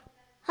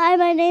Hi,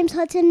 my name's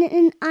Hudson,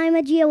 and I'm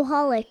a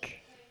geoholic.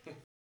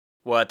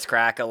 What's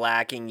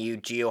crack-a-lacking, you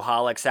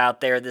geoholics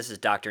out there? This is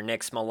Dr.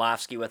 Nick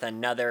Smolofsky with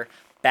another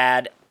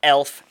Bad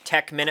Elf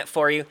Tech Minute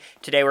for you.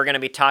 Today we're going to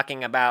be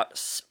talking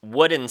about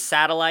wooden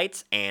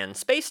satellites and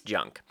space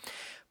junk.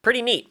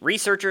 Pretty neat.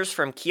 Researchers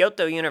from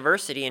Kyoto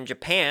University in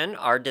Japan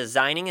are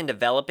designing and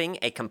developing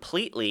a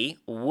completely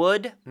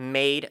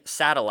wood-made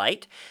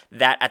satellite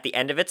that at the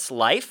end of its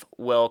life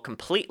will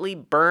completely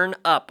burn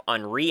up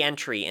on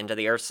re-entry into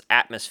the Earth's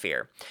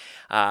atmosphere.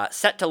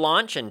 Set to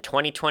launch in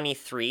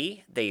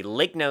 2023, the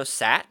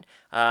LignoSat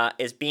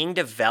is being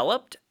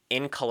developed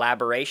in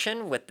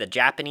collaboration with the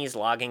Japanese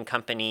logging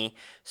company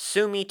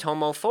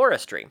Sumitomo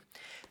Forestry.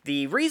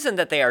 The reason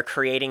that they are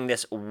creating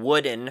this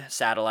wooden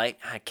satellite,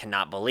 I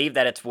cannot believe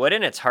that it's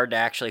wooden, it's hard to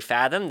actually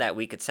fathom that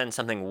we could send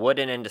something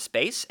wooden into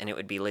space and it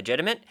would be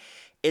legitimate,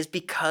 is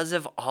because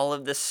of all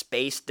of the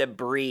space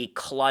debris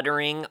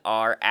cluttering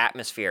our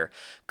atmosphere.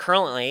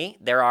 Currently,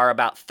 there are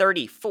about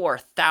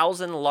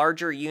 34,000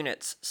 larger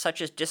units,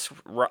 such as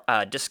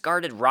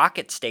discarded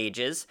rocket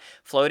stages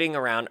floating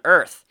around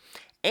Earth,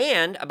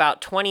 and about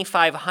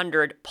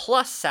 2,500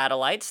 plus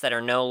satellites that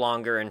are no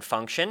longer in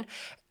function,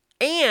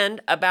 and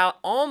about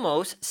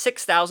almost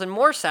 6,000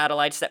 more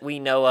satellites that we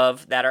know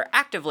of that are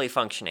actively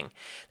functioning.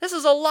 This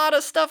is a lot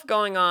of stuff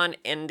going on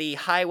in the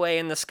highway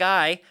in the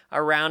sky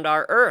around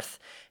our Earth,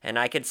 and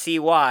I could see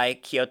why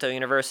Kyoto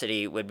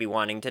University would be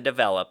wanting to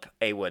develop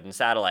a wooden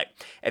satellite.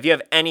 If you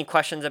have any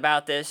questions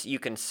about this, you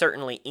can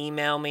certainly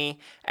email me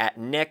at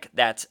Nick,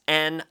 that's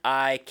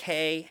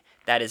N-I-K,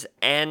 that is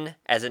N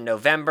as in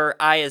November,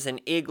 I as in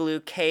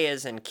Igloo, K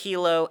as in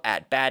Kilo,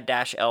 at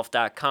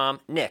bad-elf.com,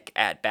 Nick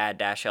at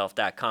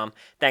bad-elf.com.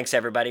 Thanks,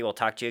 everybody. We'll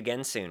talk to you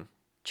again soon.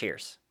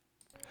 Cheers.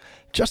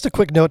 Just a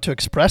quick note to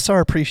express our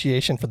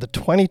appreciation for the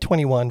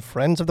 2021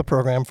 Friends of the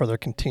Program for their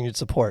continued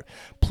support.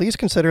 Please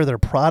consider their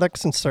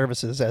products and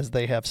services as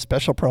they have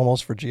special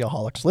promos for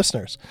Geoholics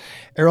listeners.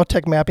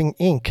 Aerotech Mapping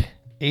Inc.,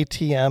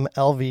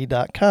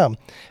 ATMLV.com,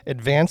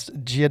 Advanced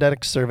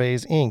Geodetic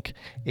Surveys Inc.,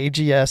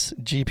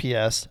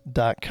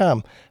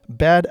 AGSGPS.com,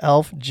 Bad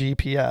Elf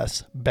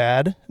GPS,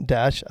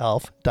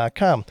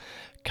 bad-elf.com,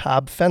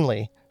 Cobb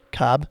Fenley,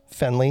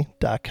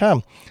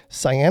 CobbFenley.com,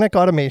 Cyanic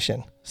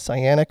Automation,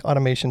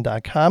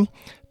 CyanicAutomation.com,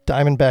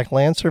 Diamondback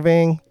Land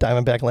Surveying,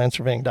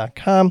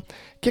 DiamondbackLandSurveying.com,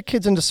 Get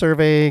Kids Into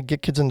Survey,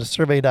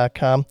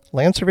 GetKidsIntoSurvey.com,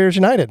 Land Surveyors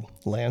United,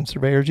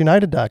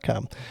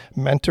 LandSurveyorsUnited.com,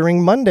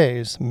 Mentoring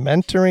Mondays,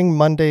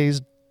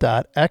 MentoringMondays.xyz,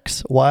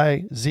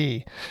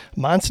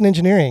 Monson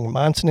Engineering,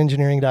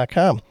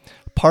 MonsonEngineering.com,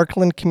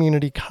 Parkland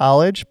Community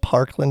College,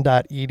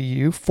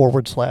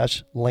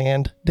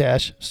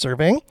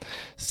 parkland.edu/land-surveying,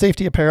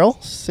 Safety Apparel,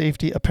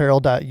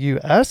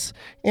 safetyapparel.us,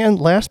 and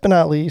last but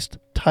not least,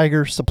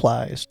 Tiger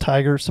Supplies,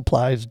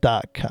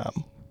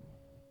 tigersupplies.com.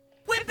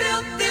 We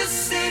built this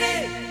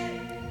city.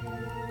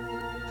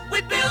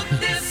 We built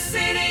this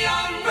city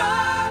on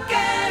rock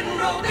and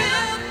roll.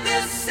 Built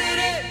this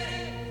city.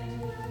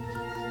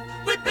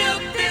 We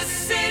built this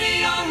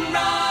city on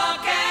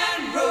rock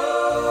and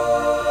roll.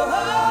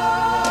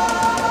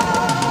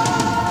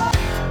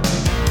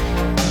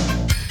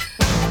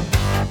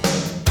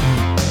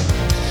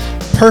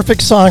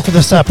 Perfect song for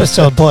this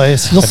episode,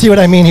 boys. You'll see what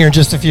I mean here in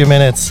just a few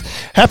minutes.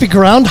 Happy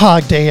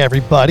Groundhog Day,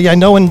 everybody. I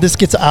know when this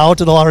gets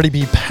out, it'll already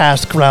be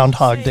past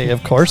Groundhog Day,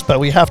 of course, but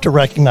we have to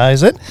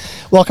recognize it.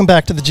 Welcome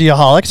back to the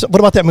Geoholics.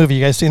 What about that movie?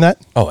 You guys seen that?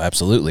 Oh,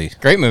 absolutely.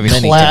 Great movie.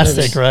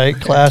 Classic, right?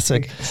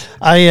 Classic.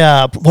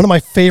 One of my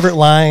favorite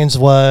lines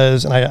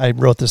was, and I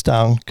wrote this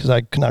down because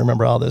I could not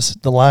remember all this.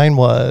 The line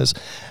was,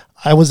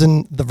 I was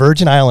in the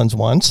Virgin Islands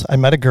once. I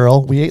met a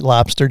girl. We ate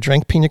lobster,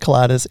 drank pina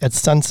coladas. At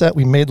sunset,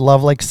 we made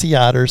love like sea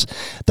otters.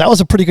 That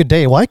was a pretty good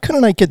day. Why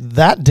couldn't I get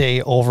that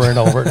day over and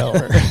over and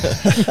over?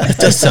 It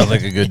does sound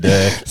like a good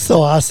day.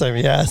 So awesome,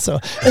 yeah. So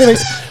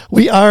anyways,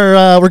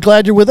 we're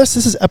glad you're with us.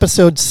 This is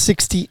episode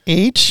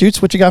 68.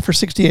 Shoots, what you got for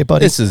 68,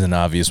 buddy? This is an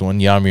obvious one.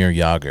 Jaromir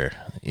Jagr.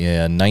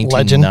 Yeah,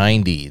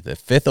 1990, the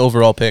fifth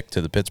overall pick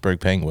to the Pittsburgh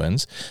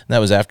Penguins. And that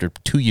was after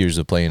 2 years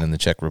of playing in the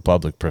Czech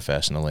Republic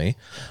professionally.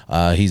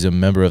 He's a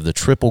member of the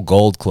Triple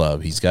Gold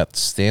Club. He's got the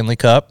Stanley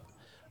Cup,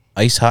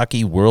 Ice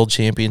Hockey World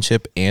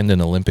Championship, and an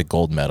Olympic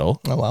gold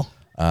medal. Oh, wow.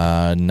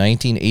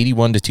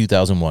 1981 to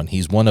 2001.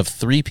 He's one of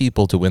three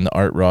people to win the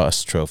Art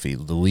Ross Trophy,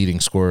 the leading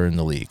scorer in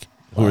the league.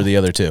 Who are the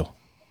other two?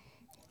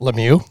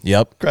 Lemieux.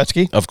 Yep.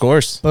 Gretzky. Of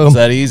course. Boom. It's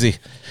that easy.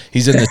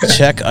 He's in the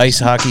Czech Ice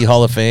Hockey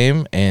Hall of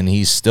Fame, and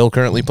he's still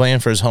currently playing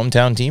for his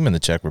hometown team in the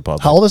Czech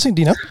Republic. How old is he?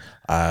 Do you know?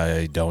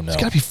 I don't know.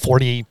 He's got to be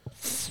 44.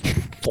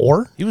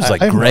 He was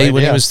like I have no great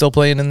when he idea. was still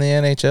playing in the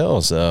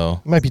NHL,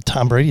 so. He might be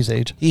Tom Brady's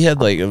age. He had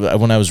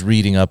when I was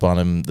reading up on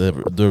him,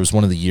 there was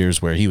one of the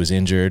years where he was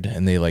injured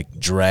and they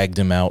dragged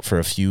him out for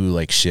a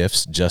few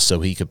shifts just so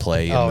he could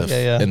play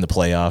in the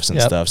playoffs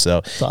and stuff.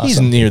 So awesome. He's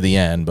near the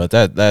end, but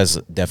that's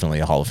definitely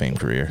a Hall of Fame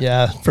career.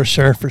 Yeah, for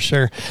sure.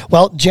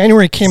 Well,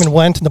 January came and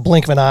went in the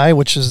blink of an eye,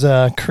 which is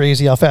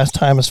crazy how fast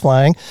time is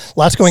flying.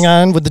 Lots going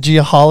on with the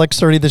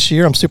Geoholics already this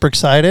year. I'm super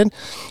excited.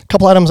 A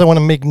couple items I want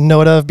to make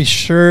note of. Be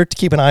sure to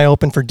keep an eye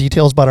open for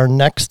details about our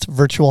next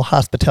virtual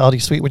hospitality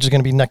suite, which is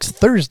going to be next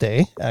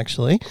Thursday,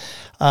 actually,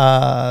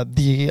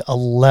 the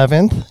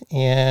 11th.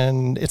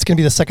 And it's going to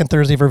be the second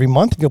Thursday of every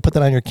month. You can put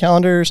that on your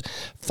calendars,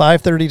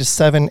 5:30 to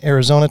 7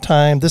 Arizona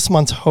time. This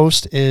month's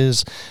host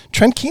is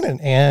Trent Keenan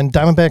and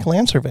Diamondback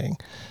Land Surveying.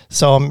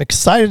 So I'm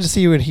excited to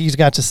see what he's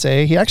got to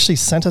say. He actually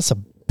sent us a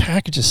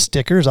package of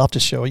stickers. I'll have to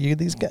show you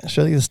the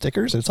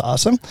stickers. It's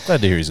awesome. Glad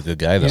to hear he's a good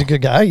guy, though. He's a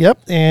good guy, yep.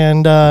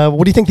 And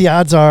what do you think the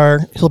odds are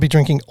he'll be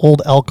drinking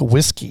Old Elk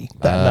whiskey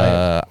that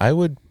night? I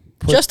would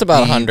put Just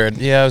about 100.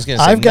 Yeah, I was going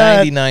to say I've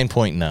got-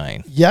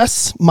 99.9.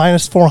 Yes,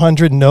 minus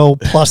 400, no,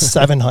 plus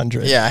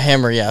 700. Yeah,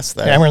 hammer yes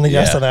there. Hammering the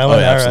yes Yeah. on that Oh, one.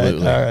 yeah, All right,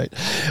 absolutely. all right.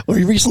 Well,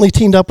 we recently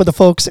teamed up with the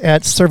folks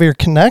at Surveyor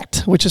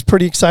Connect, which is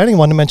pretty exciting.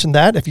 Wanted to mention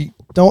that. If you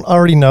don't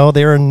already know,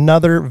 they're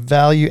another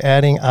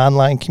value-adding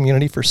online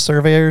community for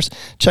surveyors.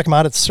 Check them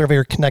out at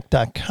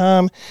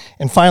surveyorconnect.com.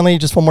 And finally,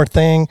 just one more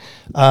thing,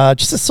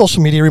 just a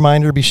social media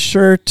reminder, be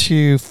sure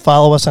to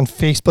follow us on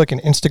Facebook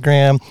and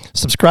Instagram,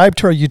 subscribe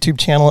to our YouTube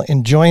channel,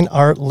 and join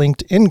our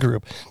LinkedIn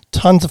group.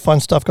 Tons of fun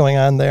stuff going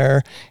on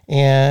there.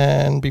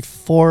 And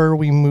before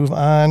we move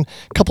on,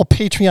 a couple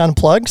Patreon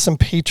plugs, some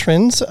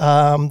patrons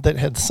that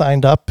had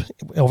signed up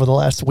over the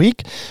last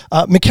week.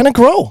 McKenna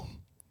Grow,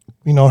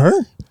 we know her.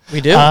 We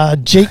do.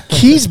 Jake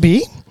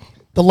Keesby,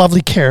 the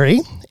lovely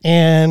Carrie,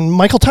 and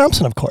Michael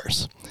Thompson, of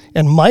course.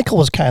 And Michael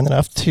was kind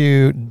enough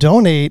to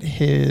donate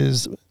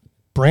his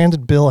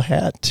branded Bill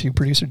hat to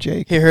producer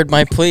Jake. He heard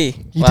my plea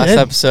He last did.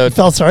 episode. He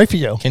felt sorry for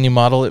you. Can you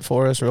model it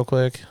for us real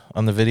quick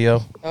on the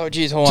video? Oh,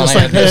 geez, hold on. Just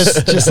I like got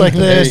this. Just like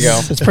There this. you go.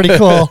 It's pretty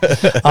cool.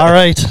 All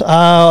right.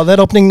 That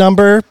opening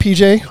number,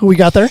 PJ, who we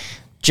got there?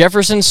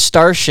 Jefferson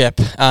Starship.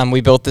 We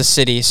built this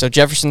city. So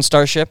Jefferson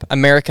Starship,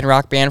 American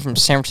rock band from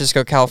San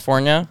Francisco,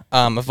 California,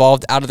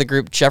 evolved out of the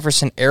group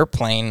Jefferson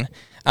Airplane.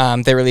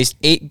 They released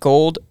 8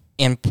 gold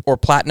or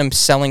platinum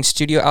selling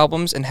studio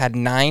albums and had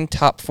 9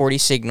 top 40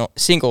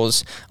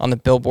 singles on the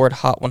Billboard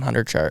Hot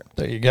 100 chart.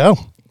 There you go.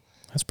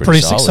 That's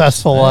Pretty solid.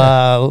 successful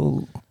Yeah.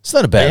 It's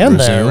not a bad band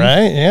there, resume.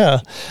 right? Yeah.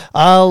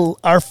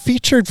 Our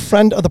featured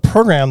friend of the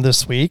program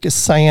this week is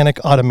Cyanic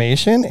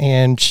Automation,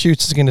 and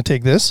Shoots is going to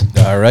take this.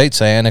 All right,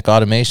 Cyanic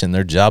Automation.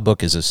 Their job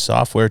book is a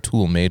software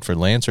tool made for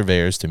land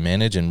surveyors to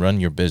manage and run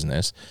your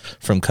business.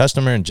 From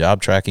customer and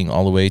job tracking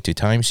all the way to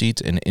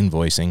timesheets and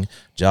invoicing,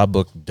 Job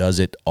Book does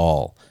it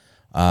all.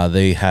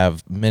 They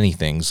have many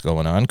things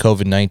going on.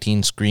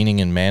 COVID-19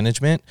 screening and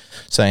management.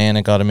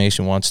 Cyanic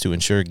Automation wants to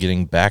ensure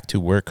getting back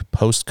to work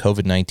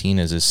post-COVID-19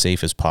 is as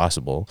safe as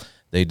possible.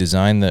 They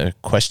designed the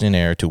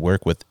questionnaire to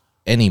work with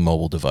any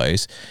mobile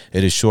device.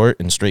 It is short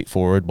and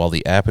straightforward, while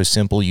the app is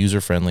simple,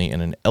 user-friendly,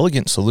 and an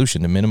elegant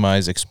solution to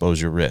minimize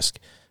exposure risk.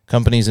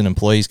 Companies and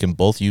employees can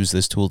both use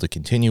this tool to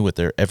continue with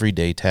their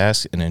everyday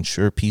tasks and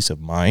ensure peace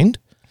of mind.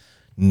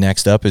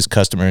 Next up is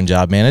customer and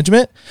job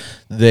management.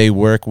 They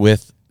work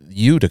with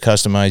you to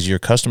customize your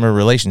customer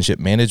relationship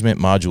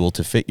management module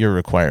to fit your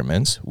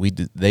requirements.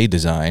 They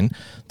design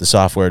the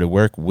software to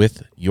work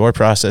with your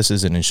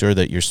processes and ensure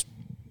that your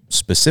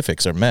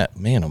specifics are met.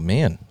 Man, oh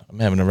man, I'm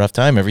having a rough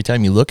time. Every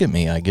time you look at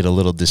me, I get a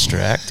little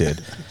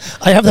distracted.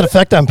 I have that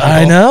effect on people.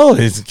 I know,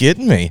 it's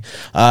getting me.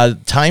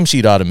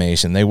 Timesheet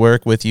automation. They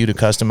work with you to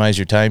customize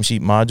your timesheet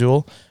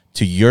module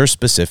to your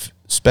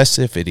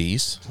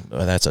specificities.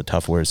 That's a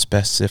tough word.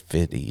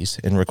 Specificities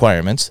and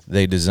requirements.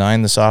 They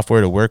design the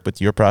software to work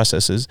with your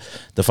processes.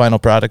 The final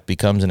product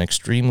becomes an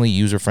extremely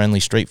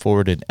user-friendly,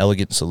 straightforward, and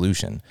elegant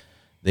solution.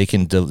 They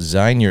can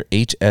design your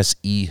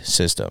HSE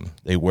system.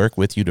 They work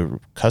with you to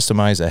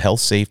customize a health,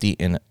 safety,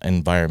 and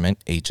environment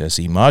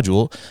HSE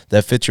module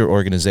that fits your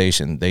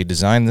organization. They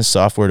design this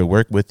software to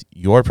work with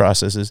your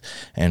processes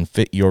and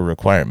fit your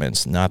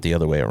requirements, not the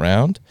other way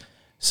around.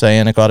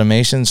 Cyanic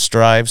Automation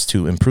strives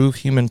to improve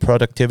human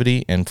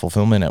productivity and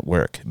fulfillment at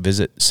work.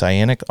 Visit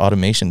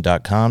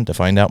cyanicautomation.com to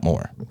find out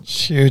more.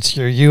 Shoots,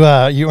 you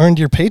earned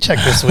your paycheck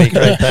this week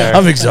right there.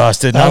 I'm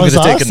exhausted. Now That I'm was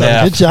going to awesome. take a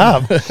nap. Good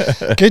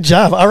job. Good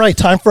job. All right,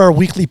 time for our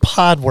weekly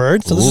pod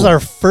word. So this is Ooh.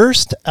 our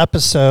first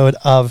episode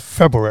of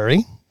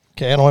February.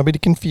 Okay, I don't want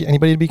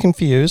anybody to be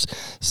confused.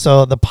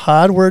 So the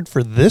pod word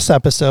for this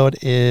episode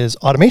is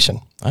automation.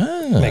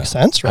 Makes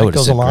sense, I right? would've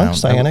Goes said along.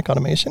 Cyanic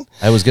automation.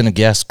 I was going to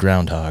guess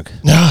groundhog.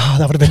 No,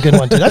 that would have been a good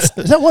one too.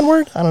 Is that one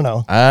word? I don't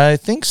know. I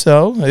think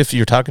so. If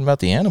you're talking about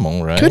the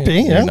animal, right? Could be,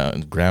 yeah. You're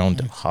not,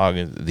 groundhog,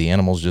 the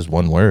animal's just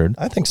one word.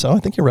 I think so. I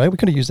think you're right. We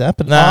could have used that,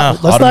 but Nah,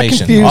 let's not automation.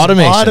 confuse.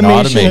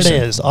 Automation. It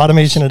is.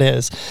 Automation it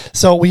is.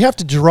 So we have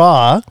to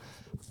draw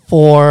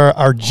for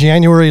our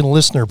January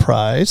listener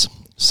prize.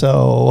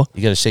 So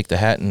You got to shake the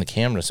hat in the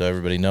camera so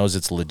everybody knows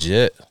it's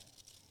legit.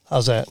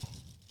 how's that?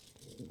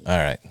 All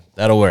right.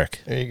 That'll work.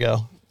 There you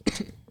go.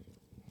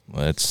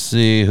 Let's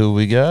see who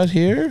we got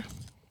here.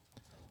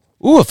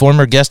 Ooh, a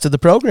former guest of the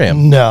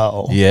program.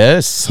 No.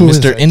 Yes, Who is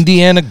Mr. it?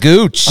 Indiana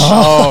Gooch.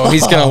 Oh,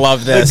 he's gonna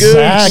love this.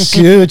 Zach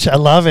Gooch. I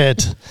love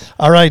it.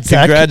 All right,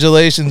 Zach.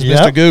 Congratulations, Yep.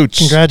 Mr. Gooch.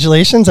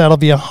 Congratulations. That'll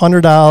be a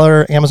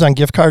 $100 Amazon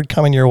gift card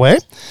coming your way.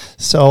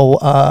 So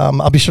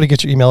I'll be sure to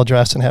get your email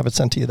address and have it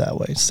sent to you that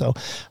way. So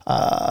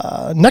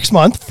next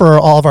month, for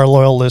all of our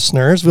loyal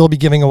listeners, we'll be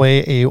giving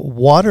away a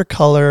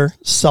watercolor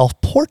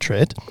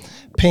self-portrait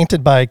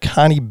painted by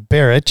Connie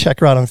Barrett.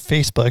 Check her out on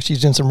Facebook.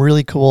 She's doing some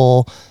really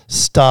cool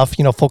stuff,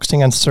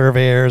 focusing on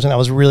surveyors. And I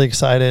was really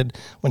excited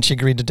when she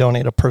agreed to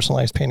donate a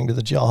personalized painting to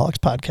the Geoholics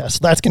podcast. So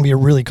that's going to be a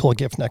really cool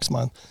gift next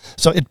month.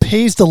 So it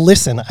pays to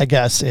listen, I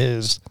guess,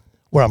 is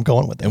where I'm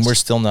going with this. And we're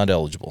still not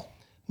eligible.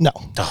 No.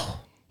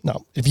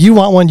 No. If you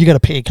want one, you got to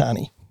pay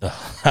Connie.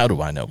 How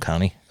do I know,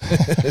 Connie?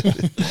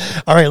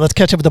 All right, let's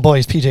catch up with the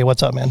boys. PJ,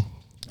 what's up, man?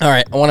 All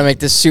right, I want to make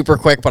this super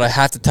quick, but I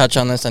have to touch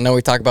on this. I know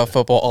we talk about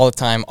football all the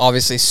time.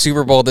 Obviously,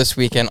 Super Bowl this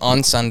weekend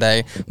on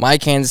Sunday. My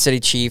Kansas City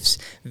Chiefs,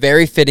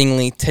 very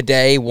fittingly,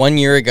 today, 1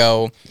 year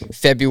ago,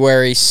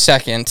 February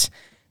 2nd,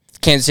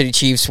 Kansas City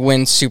Chiefs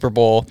win Super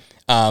Bowl,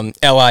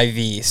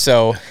 LIV.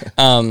 So,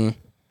 going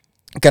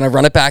to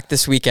run it back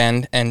this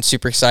weekend, and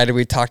super excited.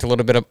 We talked a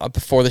little bit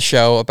before the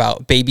show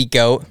about Baby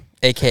GOAT,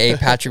 a.k.a.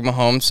 Patrick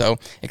Mahomes. So,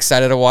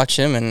 excited to watch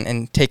him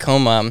and take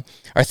home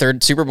our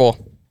third Super Bowl.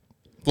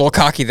 A little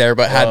cocky there,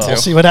 but had to. We'll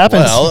see what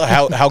happens.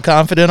 Well, how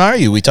confident are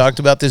you? We talked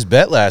about this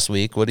bet last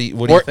week. What are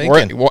you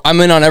thinking?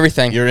 I'm in on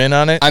everything. You're in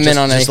on it? I'm in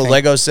on just anything. a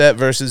Lego set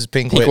versus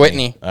Pink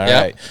Whitney. All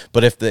yep. right.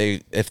 But if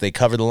they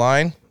cover the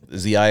line,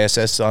 is the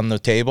ISS on the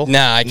table?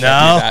 Nah, I can't do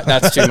that.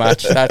 That's too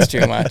much. That's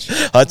too much.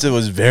 Hudson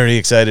was very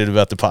excited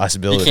about the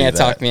possibility. You can't of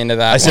that. talk me into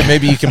that. I said one.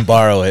 maybe you can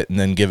borrow it and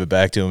then give it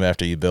back to him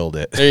after you build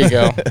it. There you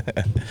go.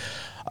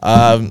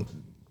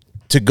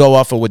 To go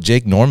off of what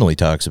Jake normally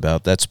talks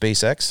about, that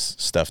SpaceX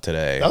stuff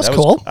today. That was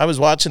cool. I was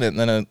watching it and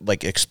then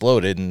it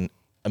exploded, and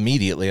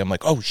immediately I'm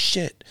like, oh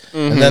shit.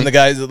 And then the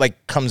guy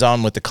comes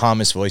on with the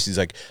calmest voice. He's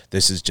like,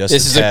 this is just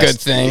This is a good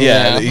thing,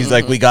 Yeah. yeah. He's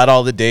like, we got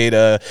all the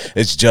data.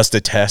 It's just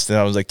a test. And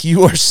I was like,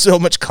 you are so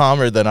much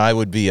calmer than I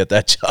would be at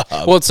that job.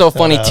 Well, it's so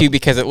funny too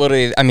because it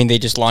literally, I mean, they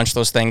just launched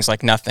those things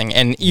like nothing,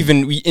 and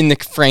even in the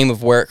frame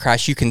of where it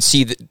crashed, you can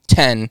see the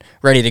 10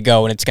 ready to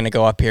go, and it's going to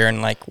go up here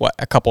in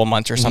a couple of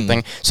months or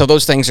something. So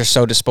those things are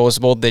so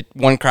disposable that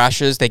one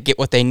crashes, they get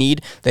what they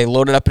need, they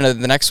load it up into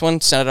the next one,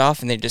 send it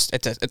off, and they just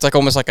it's like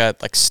almost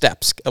like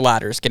steps,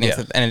 ladders getting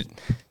to, and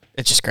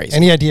it's just crazy.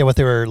 Any idea what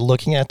they were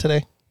looking at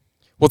today?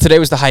 Well, today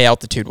was the high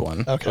altitude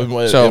one. Okay. It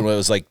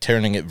was like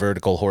turning it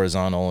vertical,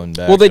 horizontal, and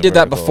back. Well, they to did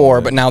that vertical, before,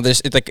 and but now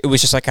it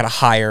was just at a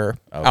higher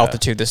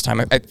altitude this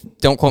time. I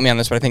don't quote me on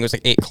this, but I think it was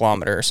 8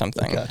 kilometers or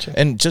something. Gotcha.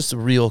 And just a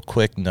real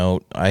quick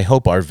note, I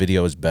hope our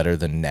video is better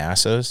than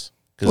NASA's.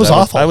 It was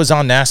awful. I was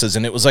on NASA's,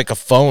 and it was like a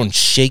phone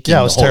shaking. Yeah,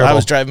 it was terrible. I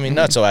was driving me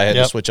nuts, so I had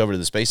Yep. to switch over to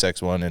the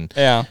SpaceX one, and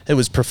Yeah. it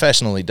was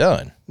professionally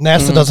done,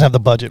 NASA doesn't have the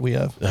budget we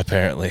have.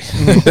 apparently.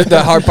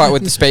 The hard part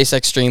with the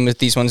SpaceX stream with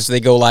these ones is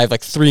they go live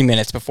 3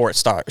 minutes before it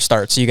starts.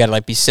 So you got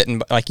to be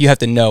sitting, you have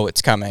to know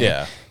it's coming.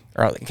 Yeah.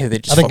 Or they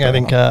just I think flip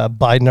it on.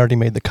 Biden already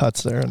made the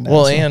cuts there. in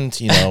Well, NASA.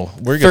 and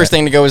we're gonna, First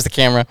thing to go is the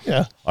camera.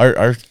 yeah.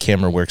 our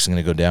camera work's going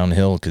to go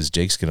downhill because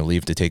Jake's going to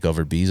leave to take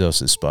over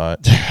Bezos'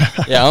 spot.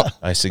 Yeah.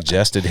 I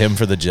suggested him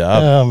for the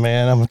job. Oh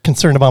man, I'm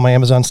concerned about my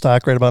Amazon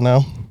stock right about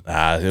now.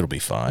 It'll be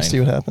fine. See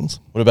what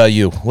happens. What about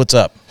you? What's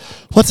up?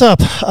 What's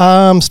up?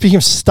 Speaking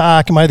of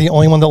stock, am I the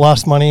only one that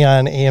lost money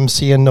on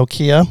AMC and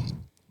Nokia?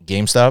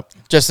 GameStop?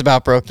 Just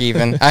about broke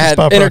even. I had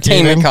about broke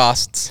entertainment even.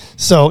 costs.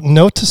 So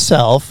note to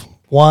self: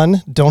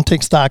 1, don't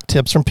take stock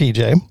tips from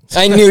PJ.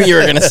 I knew you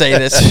were going to say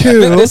this.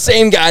 Two. The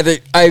same guy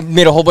that I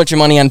made a whole bunch of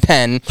money on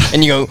Penn,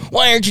 and you go,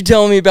 why aren't you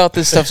telling me about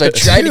this stuff? So I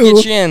tried to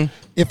get you in.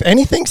 If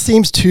anything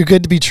seems too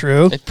good to be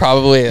true, It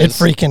probably it is.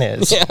 freaking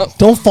is. Yeah.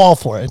 Don't fall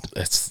for it.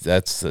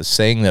 That's a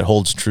saying that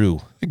holds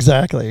true.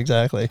 Exactly.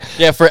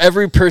 Yeah, for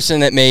every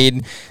person that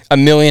made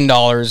 $1 million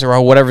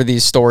or whatever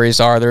these stories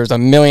are, there's a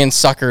million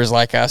suckers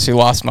like us who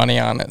lost money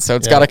on it. So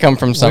it's got to come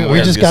from somewhere.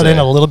 We just gonna got in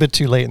say. a little bit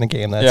too late in the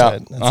game. That's Yeah.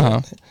 it.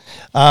 That's it.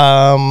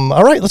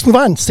 All right, let's move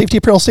on. Safety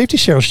apparel, safety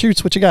share.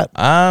 Shoots, what you got?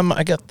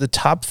 I got the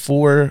top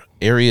 4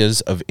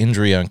 areas of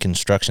injury on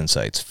construction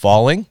sites: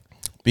 falling,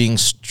 being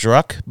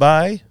struck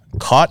by,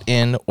 caught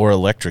in, or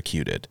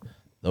electrocuted.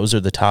 Those are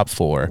the top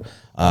 4.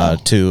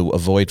 To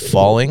avoid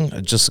falling,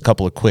 just a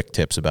couple of quick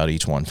tips about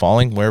each one.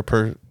 Falling, wear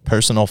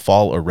personal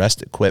fall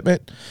arrest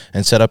equipment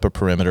and set up a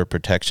perimeter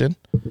protection.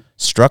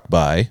 Struck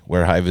by,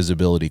 wear high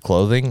visibility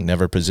clothing.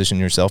 Never position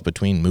yourself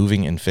between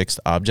moving and fixed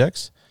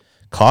objects.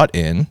 Caught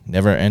in,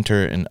 never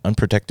enter an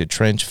unprotected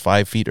trench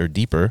 5 feet or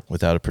deeper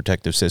without a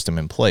protective system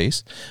in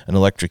place. An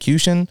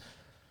electrocution,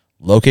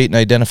 locate and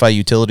identify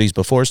utilities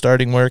before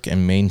starting work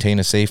and maintain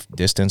a safe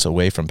distance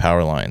away from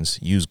power lines.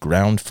 Use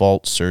ground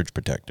fault surge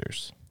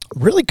protectors.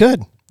 Really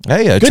good.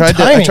 Hey, I Good tried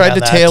timing to on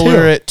that,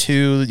 tailor too. it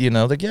to,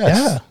 the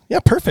guests. Yeah,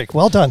 perfect.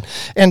 Well done.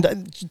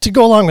 And to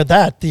go along with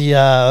that, the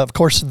of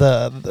course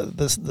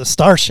the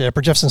Starship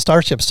or Jefferson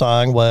Starship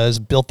song was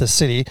 "Built This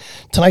City."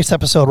 Tonight's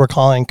episode we're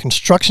calling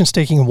Construction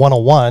Staking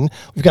 101.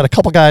 We've got a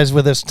couple guys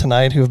with us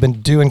tonight who have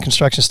been doing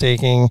construction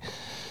staking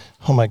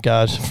oh my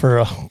gosh,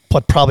 for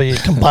what probably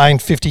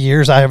combined 50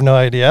 years. I have no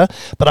idea,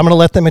 but I'm going to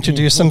let them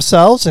introduce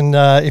themselves. And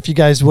if you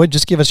guys would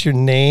just give us your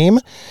name,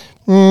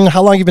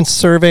 how long you've been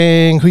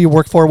serving, who you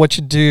work for, what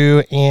you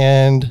do,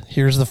 and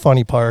here's the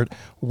funny part,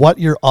 what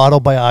your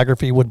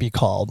autobiography would be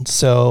called.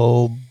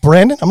 So,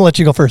 Brandon, I'm going to let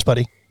you go first,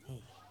 buddy.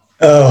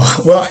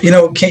 Oh,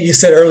 well, Kent, you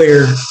said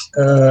earlier,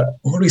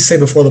 what did we say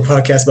before the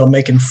podcast about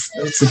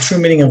it's the true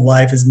meaning of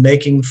life is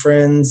making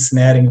friends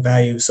and adding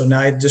value. So now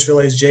I just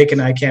realized Jake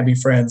and I can't be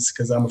friends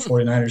because I'm a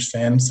 49ers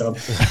fan. So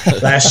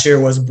last year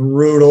was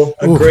brutal,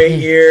 a great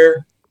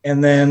year.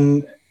 And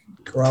then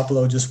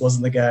Garoppolo just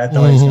wasn't the guy I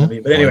thought he was going to be.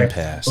 But anyway,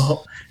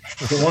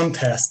 one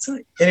pass.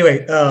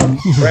 Anyway,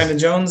 Brandon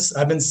Jones,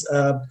 I've been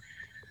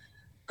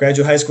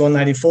graduate high school in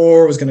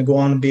 94, was going to go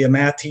on and be a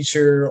math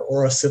teacher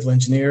or a civil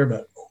engineer,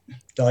 but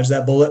dodged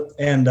that bullet.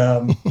 And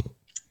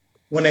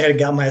when I had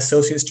got my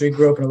associate's degree,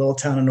 grew up in a little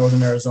town in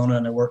northern Arizona,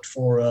 and I worked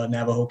for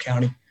Navajo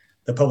County,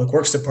 the Public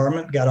Works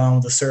Department, got on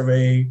with the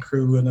survey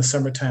crew in the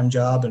summertime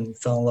job and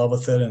fell in love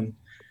with it. And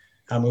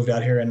I moved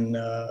out here in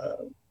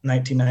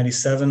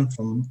 1997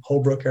 from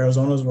Holbrook,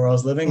 Arizona is where I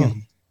was living,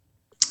 and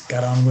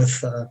got on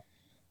with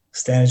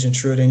Stanage and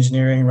Truitt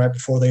Engineering right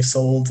before they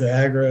sold to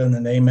Agra and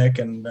then AMEC.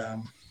 And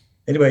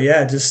anyway,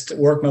 just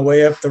worked my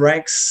way up the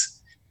ranks.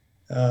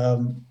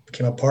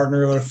 Became a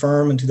partner of a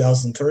firm in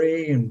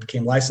 2003 and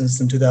became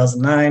licensed in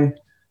 2009,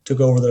 took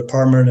over the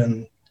department,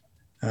 and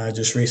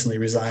just recently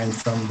resigned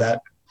from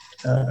that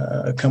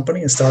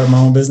company and started my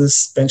own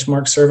business,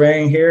 Benchmark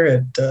Surveying, here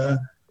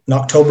in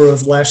October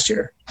of last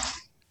year.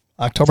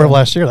 October of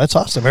last year. That's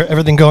awesome.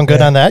 Everything going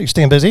good on that? You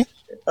staying busy?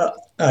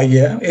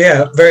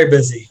 Yeah, very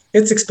busy.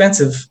 It's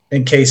expensive,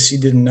 in case you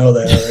didn't know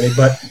that already.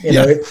 But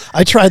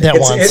I tried that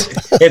once.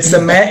 It's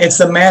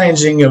the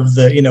managing of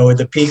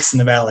the peaks and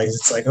the valleys.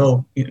 It's like,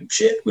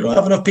 shit, we don't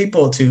have enough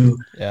people to.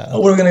 What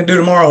are we going to do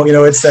tomorrow?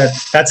 It's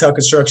that's how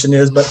construction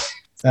is. But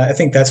I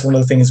think that's one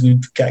of the things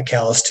we've got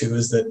callous to,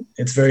 is that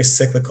it's very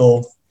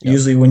cyclical. Yep.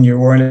 Usually, when you're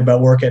worrying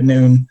about work at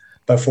noon,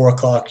 by 4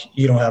 o'clock,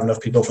 you don't have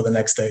enough people for the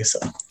next day. So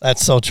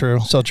that's so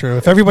true. So true.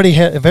 If everybody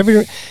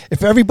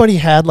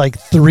had like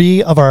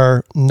 3 of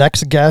our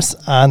next guests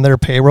on their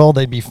payroll,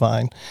 they'd be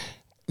fine.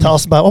 Tell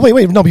us about,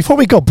 no, before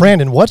we go,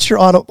 Brandon, what's your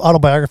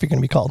autobiography going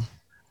to be called?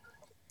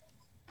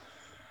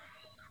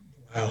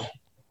 Wow.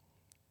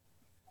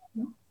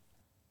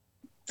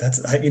 I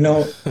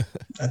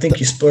think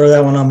you spoiled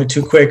that one on me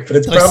too quick, but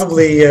it's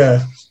probably,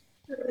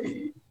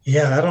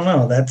 I don't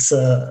know. That's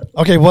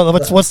okay. Well,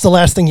 what's the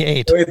last thing you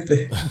ate?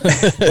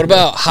 What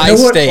about high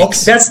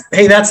stakes?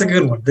 That's a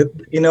good one.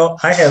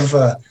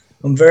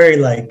 I'm very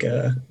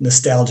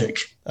nostalgic.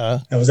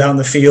 I was out in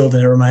the field,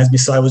 and it reminds me.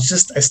 So I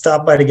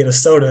stopped by to get a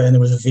soda, and there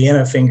was a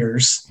Vienna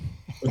Fingers,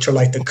 which are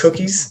like the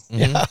cookies.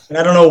 Yeah. And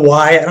I don't know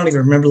why. I don't even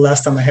remember the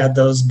last time I had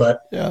those,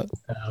 but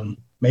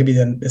maybe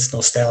then it's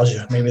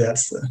nostalgia. Maybe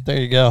that's There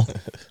you go.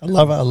 I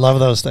love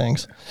those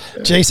things.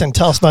 Jason,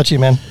 tell us about you,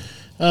 man.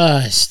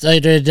 I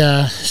started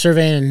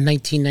surveying in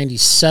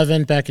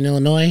 1997 back in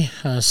Illinois.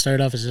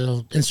 Started off as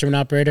an instrument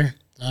operator.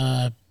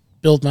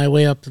 Built my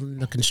way up in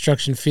the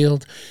construction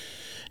field.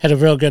 Had a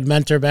real good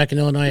mentor back in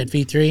Illinois at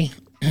V3.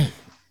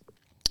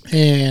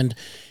 And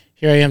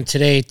here I am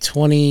today,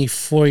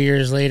 24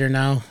 years later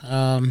now,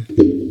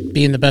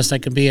 being the best I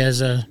could be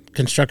as a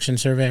construction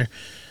surveyor.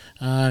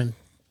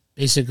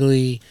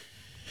 Basically,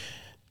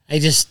 I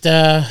just,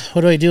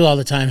 what do I do all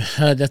the time?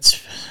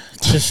 That's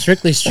just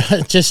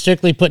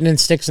strictly putting in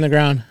sticks in the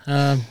ground.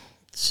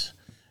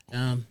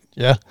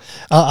 Yeah.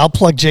 I'll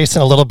plug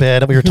Jason a little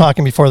bit. We were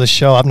talking before the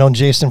show. I've known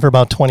Jason for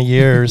about 20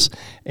 years,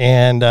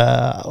 and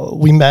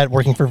we met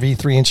working for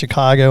V3 in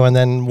Chicago, and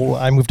then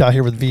I moved out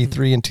here with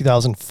V3 in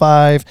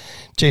 2005.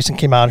 Jason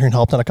came out here and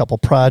helped on a couple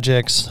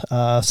projects,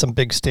 some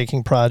big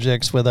staking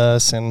projects with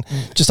us, and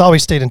just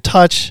always stayed in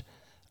touch.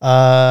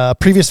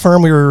 Previous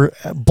firm we were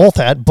both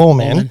at,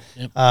 Bowman.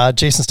 Yep.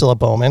 Jason's still at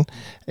Bowman.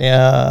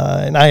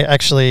 And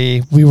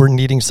we were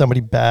needing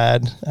somebody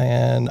bad.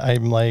 And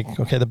I'm like,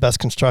 okay, the best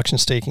construction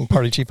staking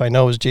party chief I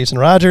know is Jason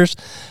Rogers.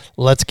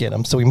 Let's get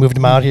him. So we moved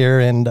him out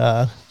here, and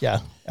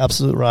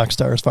absolute rock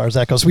star as far as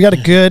that goes. We got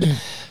a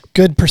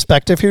good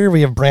perspective here.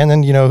 We have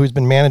Brandon, who's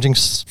been managing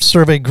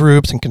survey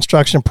groups and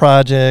construction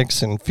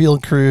projects and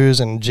field crews,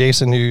 and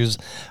Jason, who's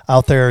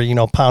out there,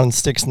 pounding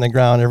sticks in the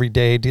ground every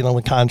day, dealing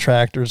with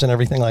contractors and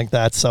everything like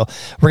that. So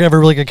we're gonna have a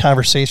really good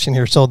conversation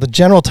here. So the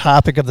general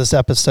topic of this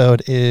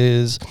episode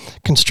is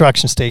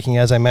construction staking,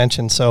 as I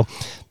mentioned. So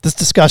this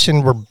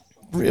discussion,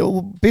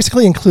 we'll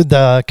basically include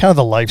the kind of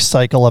the life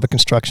cycle of a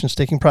construction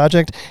staking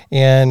project,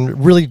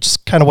 and really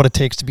just kind of what it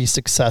takes to be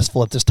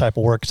successful at this type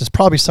of work, because it's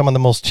probably some of the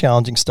most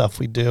challenging stuff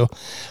we do.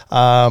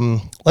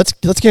 Let's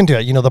get into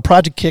it. The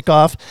project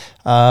kickoff.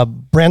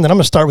 Brandon, I'm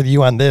going to start with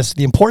you on this.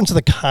 The importance of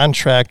the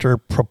contractor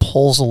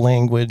proposal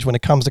language when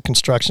it comes to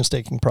construction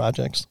staking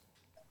projects.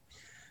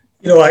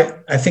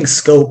 I think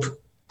scope.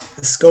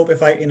 Scope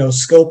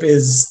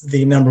is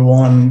the number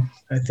one,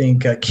 I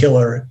think,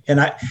 killer.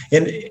 And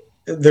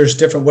there's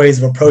different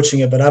ways of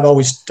approaching it, but I've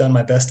always done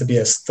my best to be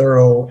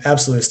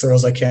absolutely as thorough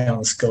as I can on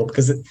the scope,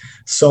 because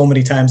so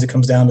many times it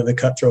comes down to the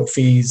cutthroat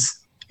fees,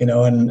 and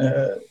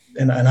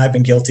I've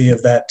been guilty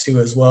of that too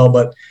as well.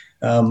 But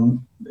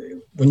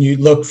when you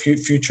look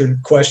future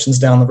questions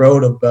down the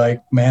road of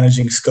like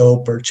managing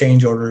scope or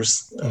change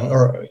orders,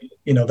 or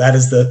that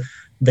is the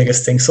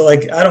biggest thing. So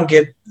like I don't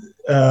get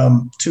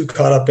too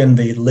caught up in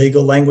the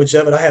legal language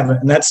of it. I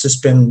haven't, and that's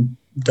just been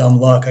dumb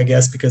luck, I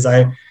guess, because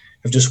I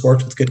have just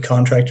worked with good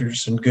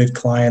contractors and good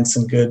clients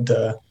and good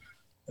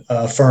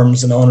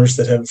firms and owners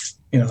that have,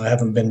 I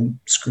haven't been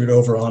screwed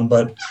over on.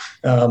 But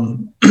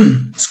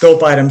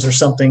scope items are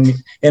something,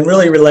 and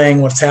really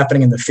relaying what's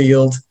happening in the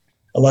field.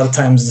 A lot of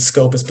times the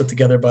scope is put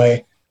together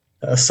by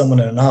someone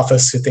in an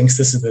office who thinks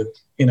this is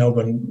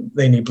when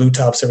they need blue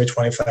tops every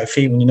 25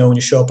 feet. When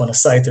you show up on a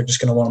site, they're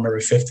just going to want them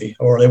every 50,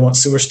 or they want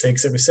sewer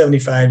stakes every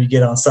 75. You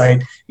get on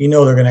site, they're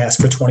going to ask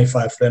for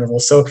 25 for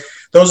intervals. So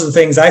those are the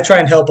things I try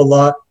and help a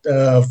lot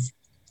of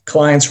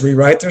clients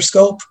rewrite their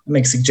scope,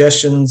 make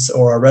suggestions,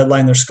 or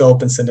redline their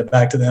scope and send it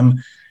back to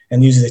them.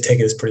 And usually they take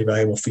it as pretty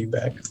valuable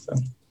feedback. So.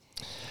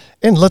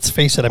 And let's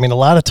face it, I mean, a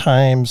lot of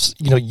times,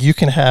 you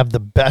can have the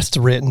best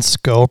written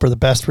scope or the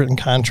best written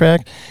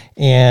contract,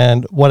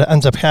 and what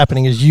ends up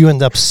happening is you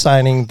end up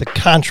signing the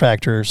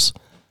contractor's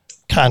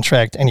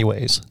contract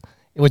anyways,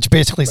 which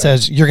basically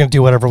says you're going to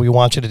do whatever we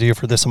want you to do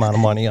for this amount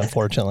of money,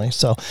 unfortunately.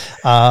 So,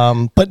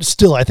 but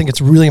still, I think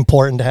it's really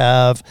important to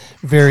have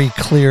very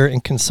clear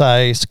and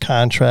concise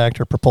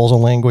contract or proposal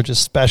language,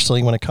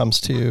 especially when it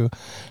comes to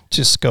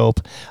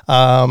scope.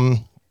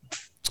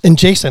 And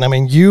Jason, I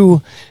mean,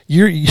 you're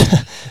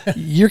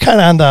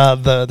kind of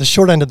on the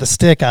short end of the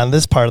stick on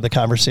this part of the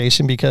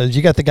conversation, because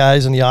you got the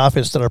guys in the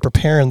office that are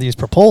preparing these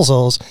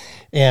proposals,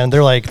 and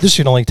they're like, this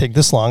should only take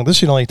this long. This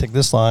should only take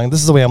this long.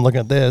 This is the way I'm looking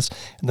at this.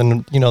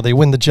 And then, they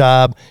win the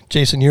job.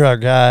 Jason, you're our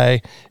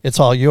guy. It's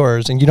all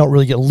yours. And you don't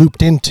really get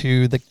looped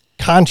into the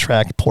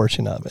contract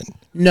portion of it.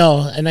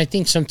 No. And I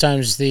think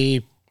sometimes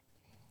the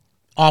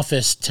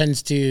office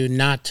tends to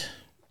not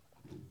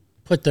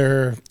put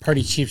their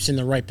party chiefs in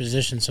the right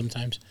position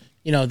sometimes.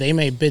 They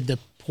may bid the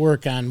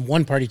work on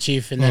one party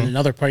chief, and then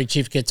another party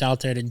chief gets out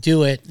there to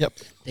do it. Yep.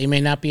 They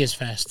may not be as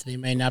fast. They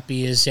may not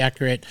be as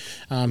accurate.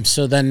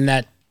 So then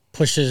that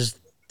pushes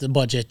the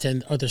budget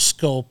or the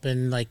scope,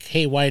 and like,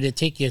 hey, why did it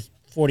take you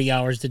 40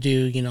 hours to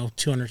do,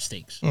 200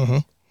 stakes? Mm-hmm.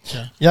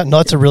 So. Yeah, no,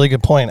 that's a really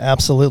good point.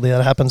 Absolutely.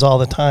 That happens all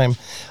the time.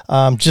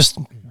 Just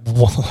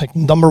like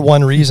number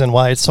one reason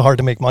why it's so hard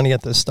to make money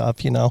at this stuff,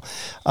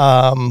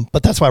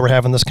 but that's why we're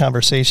having this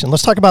conversation.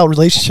 Let's talk about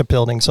relationship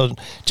building. So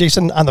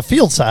Jason, on the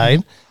field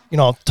side,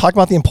 talk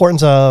about the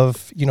importance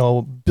of,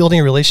 building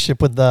a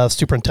relationship with the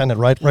superintendent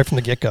right from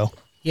the get-go.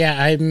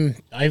 Yeah,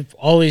 I've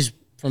always,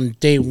 from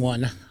day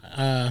one,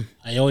 I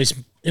always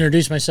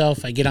introduce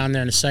myself. I get on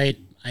there on the site.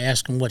 I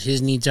ask him what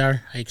his needs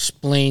are. I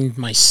explain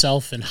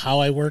myself and how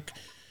I work,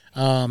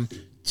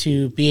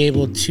 to be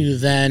able to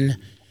then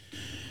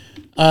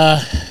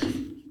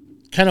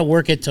kind of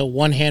work it to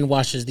one hand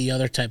washes the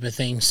other type of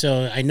thing.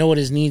 So I know what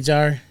his needs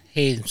are.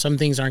 Hey, some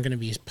things aren't going to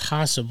be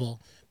possible,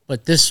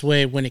 but this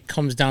way, when it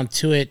comes down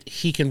to it,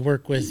 he can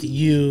work with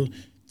you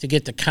to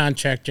get the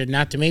contractor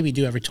not to maybe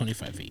do every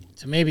 25 feet,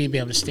 to maybe be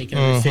able to stake it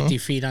every 50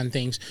 feet on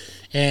things.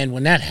 And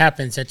when that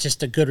happens, that's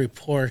just a good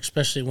rapport,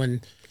 especially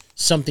when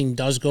something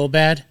does go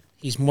bad.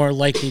 He's more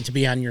likely to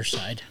be on your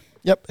side.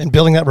 Yep, and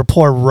building that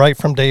rapport right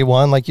from day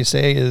one, like you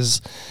say,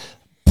 is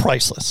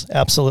priceless.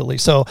 Absolutely.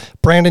 So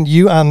Brandon,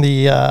 you on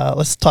the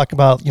let's talk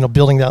about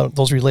building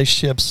those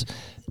relationships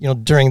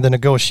during the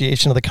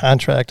negotiation of the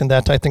contract and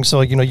that type of thing.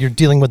 So you're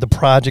dealing with the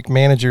project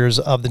managers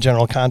of the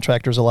general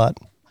contractors a lot.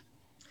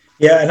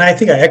 Yeah, and I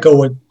think I echo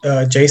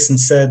what Jason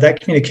said. That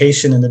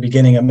communication in the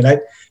beginning, I mean,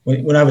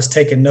 when I was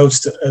taking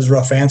notes as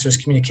rough answers,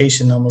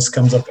 communication almost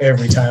comes up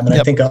every time. And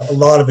I think a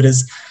lot of it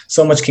is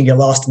so much can get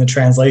lost in the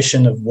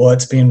translation of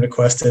what's being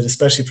requested,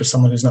 especially for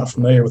someone who's not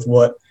familiar with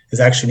what is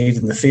actually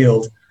needed in the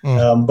field.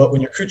 But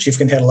when your crew chief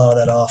can head a lot of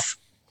that off,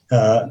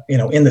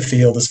 in the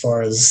field as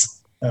far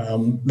as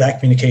that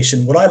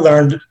communication. What I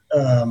learned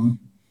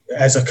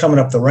as I'm coming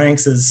up the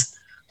ranks is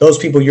those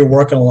people you're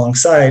working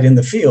alongside in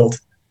the field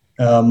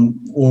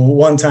will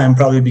one time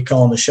probably be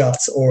calling the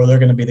shots, or they're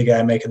going to be the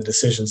guy making the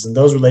decisions. And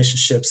those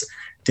relationships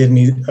did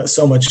me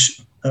so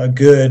much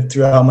good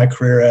throughout my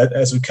career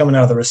as we're coming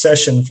out of the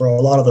recession. For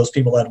a lot of those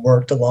people I'd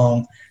worked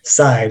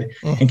alongside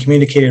and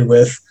communicated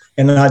with,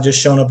 and not just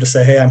showing up to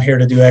say, hey, I'm here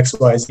to do X,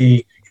 Y,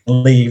 Z,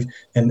 and leave,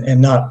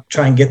 and not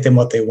try and get them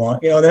what they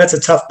want. That's a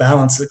tough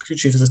balance. The crew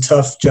chief is a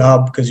tough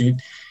job because you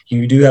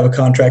do have a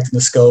contract in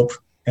the scope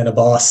and a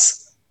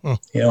boss,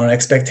 an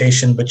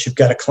expectation, but you've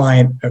got a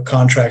client, a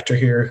contractor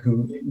here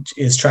who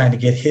is trying to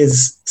get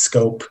his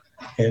scope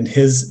and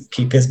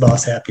keep his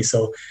boss happy.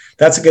 So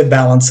that's a good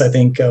balance, I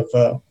think, of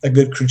a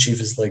good crew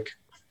chief is like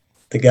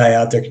the guy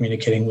out there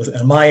communicating with.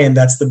 On my end,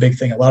 that's the big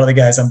thing. A lot of the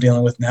guys I'm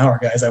dealing with now are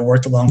guys I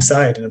worked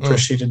alongside and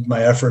appreciated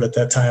my effort at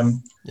that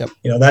time. Yep.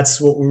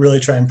 That's what we really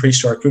try and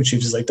preach to our crew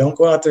chiefs is like, don't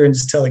go out there and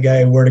just tell a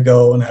guy where to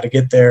go and how to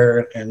get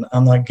there. And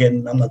I'm not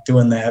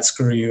doing that.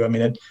 Screw you. I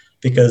mean,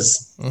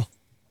 because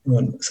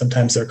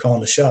sometimes they're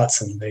calling the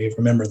shots and they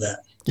remember that.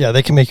 Yeah,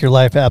 they can make your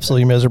life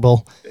absolutely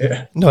miserable.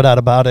 Yeah. No doubt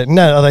about it.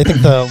 No, I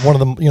think one of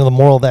the the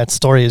moral of that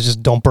story is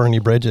just don't burn any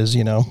bridges.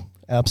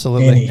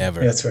 Absolutely.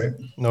 Never. Yeah, that's right.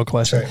 No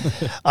question.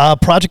 That's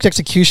right. Project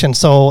execution.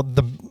 So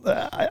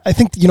I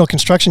think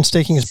construction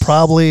staking is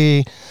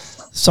probably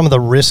some of the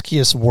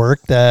riskiest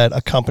work that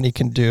a company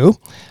can do.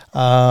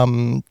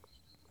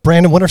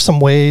 Brandon, what are some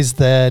ways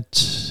that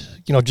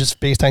just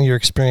based on your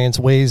experience,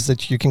 ways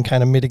that you can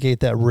kind of mitigate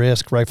that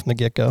risk right from the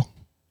get-go?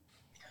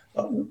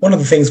 One of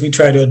the things we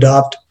try to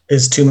adopt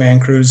is 2-man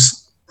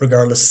crews,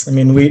 regardless. I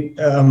mean, we,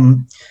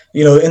 in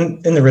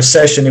the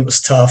recession, it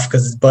was tough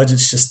because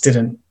budgets just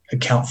didn't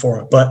account for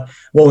it. But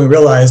what we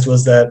realized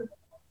was that,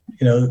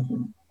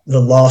 the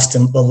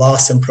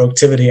loss in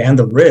productivity and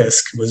the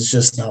risk was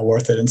just not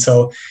worth it. And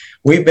so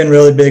we've been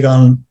really big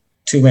on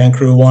 2-man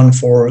crew, one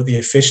for the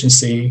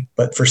efficiency,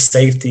 but for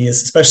safety,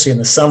 especially in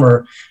the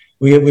summer.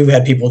 We've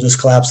had people just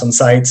collapse on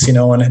sites,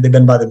 and they've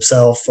been by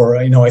themselves. Or,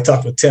 I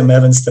talked with Tim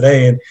Evans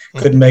today and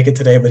couldn't make it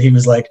today, but he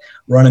was like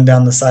running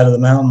down the side of the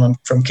mountain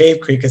from Cave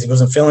Creek because he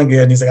wasn't feeling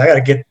good. And he's like, I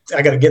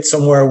gotta get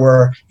somewhere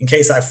where, in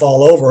case I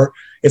fall over,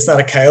 it's not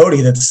a coyote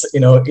that's,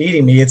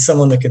 eating me. It's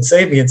someone that can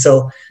save me. And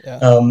so,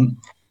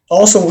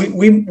 also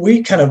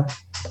we kind of,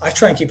 I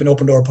try and keep an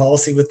open door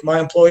policy with my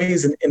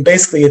employees, and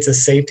basically it's a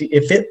safety.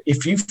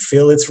 If you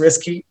feel it's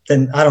risky,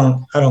 then I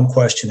don't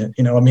question it.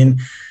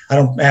 I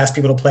don't ask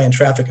people to play in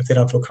traffic if they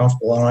don't feel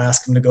comfortable. I don't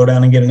ask them to go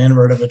down and get an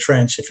invert of a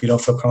trench if you don't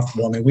feel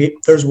comfortable.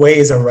 There's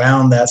ways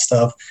around that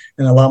stuff,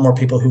 and a lot more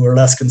people who are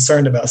less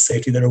concerned about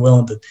safety that are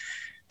willing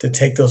to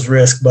take those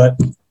risks. But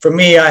for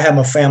me, I am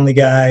a family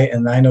guy,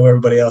 and I know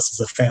everybody else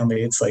is a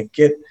family. It's like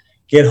get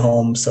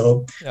home.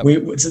 So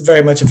it's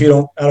very much I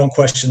don't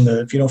question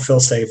if you don't feel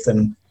safe,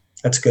 then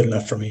that's good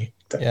enough for me.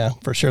 Yeah,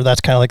 for sure.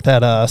 That's kind of like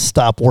that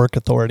stop work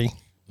authority.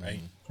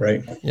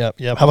 Right. Yep.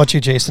 How about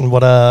you, Jason?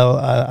 What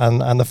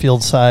on the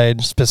field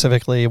side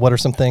specifically? What are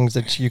some things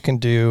that you can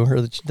do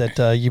or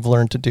that you've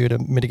learned to do to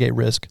mitigate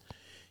risk?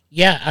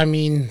 Yeah,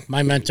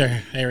 my mentor,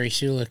 Harry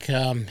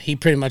Sulik, he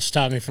pretty much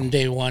taught me from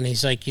day one.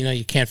 He's like,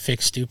 you can't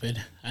fix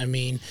stupid.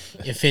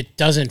 If it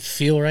doesn't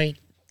feel right,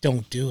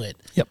 don't do it.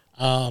 Yep.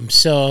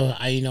 So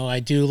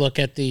I do look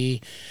at the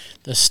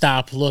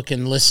stop, look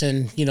and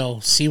listen.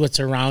 See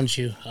what's around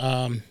you.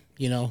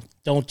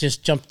 Don't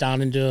just jump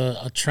down into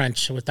a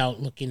trench without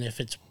looking if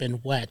it's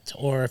been wet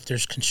or if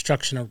there's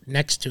construction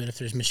next to it, if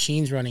there's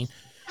machines running.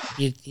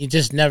 You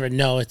just never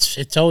know.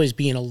 It's always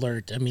being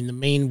alert. The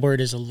main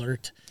word is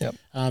alert. Yep.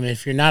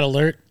 If you're not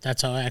alert,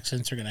 that's how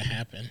accidents are going to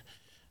happen.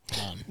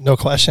 No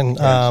question.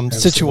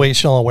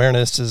 Situational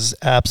awareness is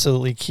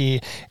absolutely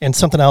key. And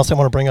something else I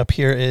want to bring up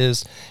here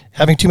is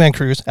having 2-man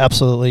crews.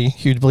 Absolutely.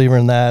 Huge believer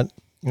in that,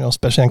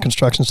 especially on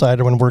construction side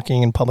or when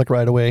working in public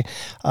right away.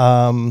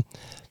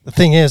 The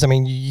thing is,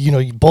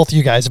 both of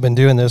you guys have been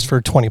doing this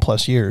for 20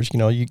 plus years.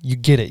 You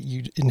get it.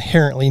 You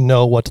inherently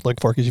know what to look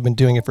for because you've been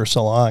doing it for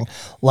so long.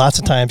 Lots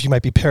of times you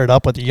might be paired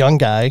up with a young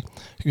guy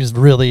who's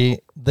really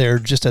there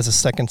just as a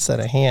second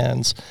set of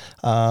hands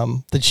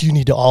that you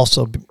need to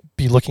also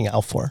be looking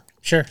out for.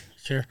 Sure.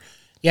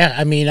 Yeah,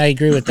 I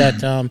agree with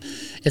that.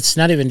 It's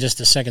not even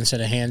just a second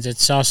set of hands.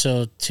 It's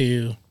also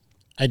to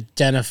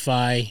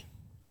identify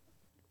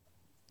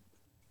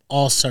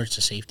all sorts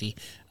of safety.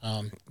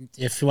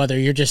 If whether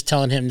you're just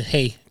telling him,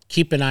 hey,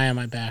 keep an eye on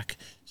my back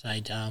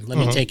side, let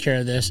me take care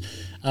of this.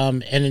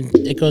 And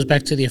it goes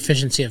back to the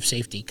efficiency of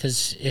safety,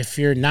 because if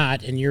you're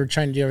not and you're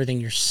trying to do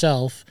everything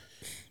yourself,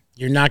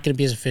 you're not going to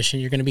be as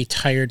efficient. You're going to be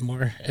tired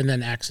more, and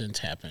then accidents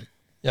happen.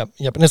 Yep.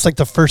 And it's like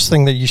the first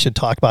thing that you should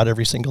talk about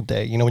every single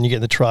day. When you get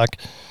in the truck,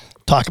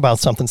 talk about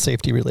something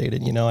safety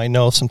related. I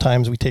know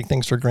sometimes we take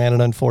things for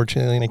granted,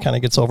 unfortunately, and it kind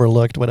of gets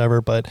overlooked, whatever.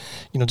 But,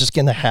 just get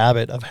in the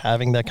habit of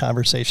having that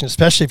conversation,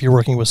 especially if you're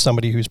working with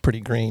somebody who's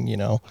pretty green,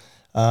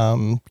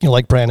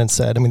 like Brandon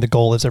said, the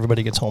goal is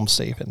everybody gets home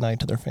safe at night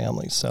to their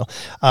families. So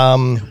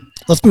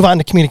let's move on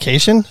to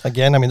communication.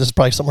 Again, this is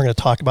probably something we're going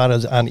to talk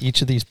about on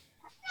each of these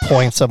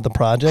points of the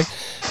project.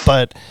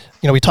 But,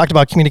 we talked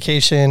about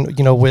communication,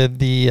 with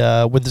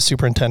the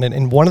superintendent.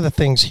 And one of the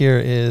things here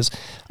is,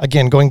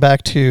 again, going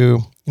back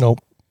to,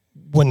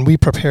 when we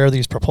prepare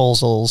these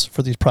proposals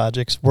for these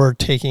projects, we're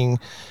taking,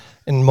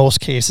 in most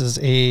cases,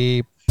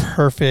 a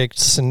perfect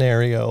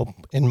scenario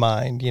in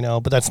mind,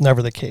 but that's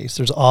never the case.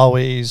 There's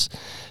always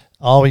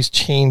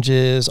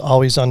changes,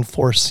 always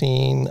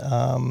unforeseen,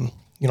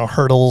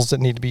 hurdles that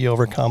need to be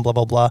overcome, blah,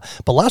 blah, blah.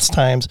 But lots of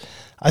times,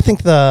 I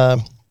think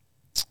the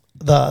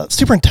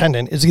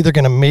superintendent is either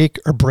going to make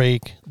or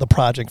break the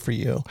project for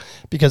you,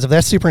 because if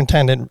that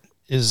superintendent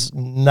is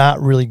not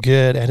really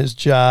good at his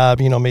job,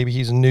 maybe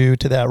he's new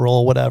to that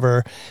role,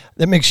 whatever,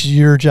 that makes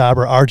your job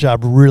or our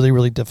job really,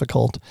 really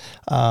difficult.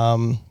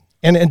 And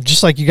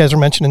just like you guys were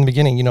mentioning in the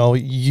beginning,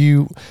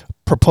 you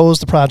propose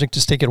the project to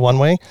stake it one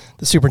way.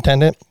 The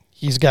superintendent,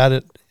 he's got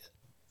it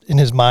in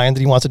his mind that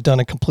he wants it done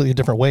a completely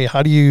different way.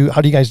 How do you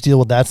guys deal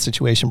with that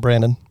situation,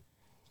 Brandon?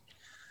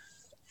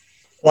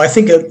 Well, I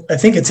think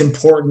it's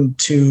important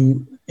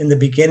to, in the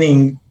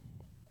beginning,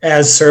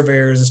 as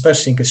surveyors,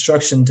 especially in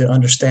construction, to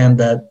understand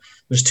that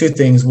there's two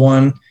things.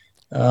 One,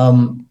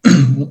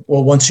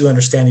 well, once you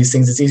understand these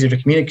things, it's easier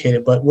to communicate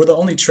it. But we're the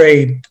only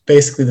trade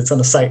basically that's on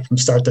the site from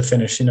start to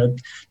finish.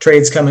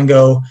 Trades come and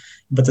go,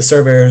 but the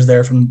surveyor is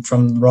there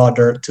from raw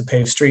dirt to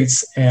pave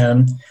streets.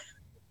 And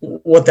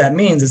what that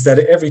means is that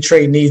every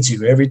trade needs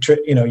you.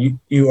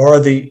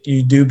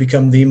 You do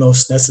become the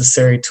most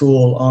necessary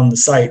tool on the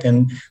site.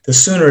 And the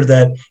sooner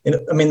that,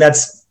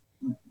 that's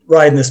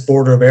riding this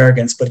border of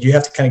arrogance, but you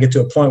have to kind of get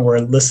to a point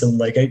where, listen,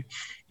 like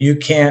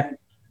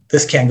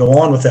this can't go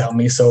on without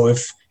me. So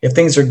if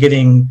things are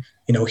getting,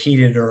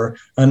 heated or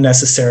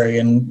unnecessary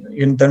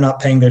and they're not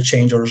paying their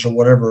change orders or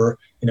whatever,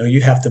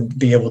 you have to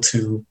be able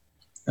to,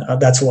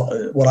 that's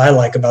what I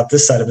like about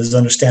this side of it, is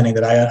understanding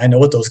that I know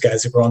what those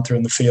guys are going through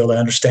in the field. I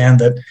understand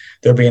that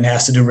they're being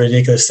asked to do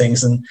ridiculous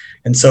things.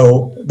 And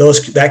so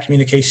that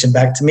communication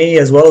back to me,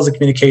 as well as the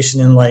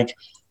communication in like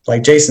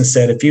Jason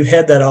said, if you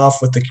head that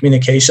off with the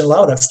communication, a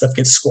lot of that stuff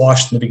gets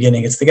squashed in the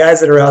beginning. It's the guys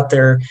that are out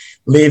there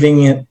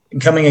leaving it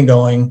and coming and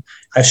going.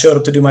 I showed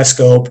up to do my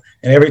scope,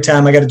 and every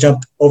time I got to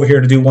jump over here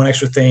to do one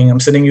extra thing,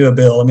 I'm sending you a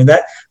bill.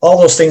 That all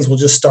those things will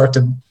just start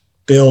to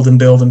build and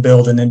build and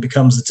build, and then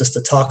becomes just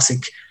a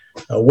toxic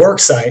work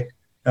site,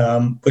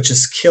 which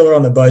is killer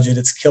on the budget.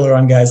 It's killer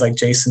on guys like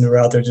Jason who are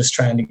out there just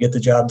trying to get the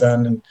job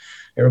done, and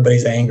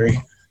everybody's angry.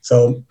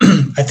 So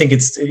I think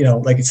it's,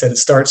 like I said, it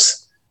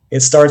starts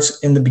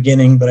in the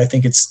beginning, but I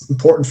think it's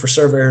important for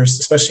surveyors,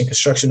 especially in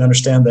construction, to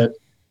understand that,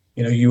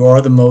 you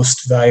are the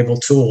most valuable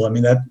tool.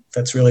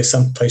 That's really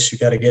some place you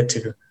got to get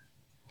to.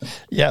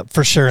 Yeah,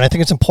 for sure. And I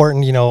think it's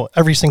important,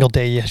 every single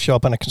day you show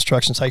up on a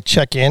construction site,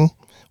 check in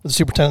with the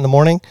superintendent in the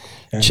morning,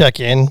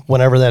 check in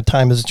whenever that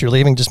time is that you're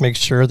leaving, just make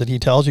sure that he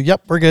tells you,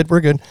 yep, we're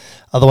good.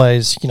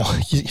 Otherwise,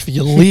 if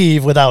you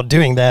leave without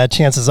doing that,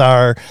 chances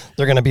are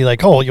they're going to be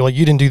like, oh,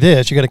 you didn't do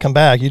this, you got to come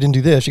back. You didn't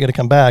do this, you got to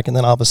come back. And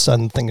then all of a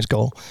sudden things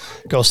go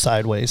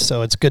sideways.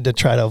 So it's good to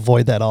try to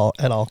avoid that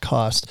at all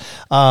costs.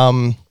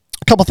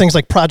 A couple things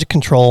like project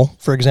control,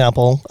 for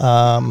example.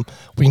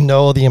 We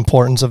know the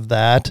importance of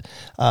that.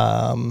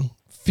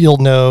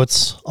 Field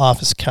notes,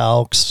 office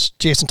calcs.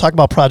 Jason, talk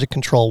about project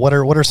control. What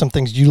are some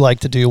things you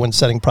like to do when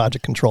setting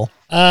project control?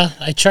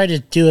 I try to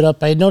do it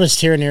up. I noticed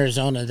here in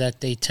Arizona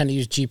that they tend to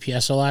use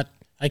GPS a lot.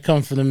 I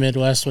come from the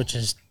Midwest, which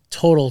is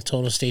total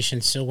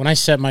station. So when I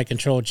set my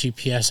control with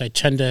GPS, I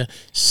tend to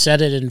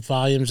set it in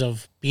volumes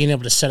of being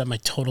able to set up my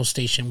total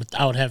station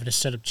without having to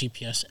set up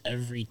GPS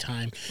every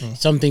time.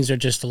 Some things are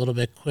just a little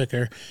bit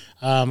quicker.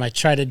 I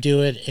try to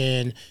do it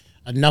in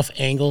enough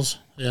angles,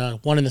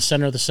 one in the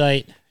center of the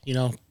site,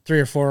 3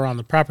 or 4 on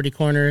the property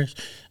corners,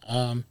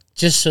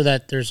 just so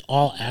that there's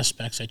all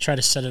aspects. I try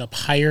to set it up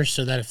higher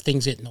so that if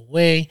things get in the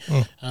way,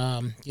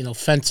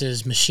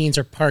 fences, machines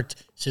are parked,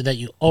 so that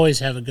you always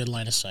have a good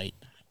line of sight.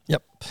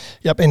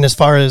 Yep. And as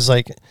far as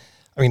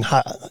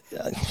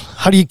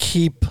how do you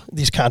keep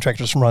these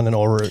contractors from running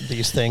over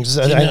these things?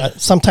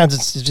 Sometimes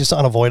it's just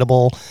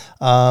unavoidable.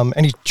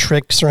 Any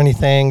tricks or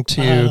anything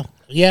to...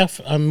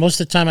 most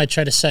of the time I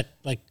try to set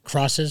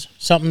crosses,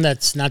 something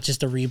that's not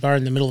just a rebar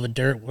in the middle of the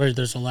dirt where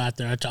there's a lot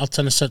there. I'll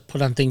tend to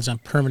put on things on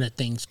permanent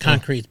things,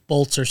 concrete,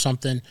 bolts or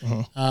something.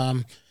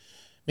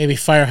 Maybe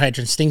fire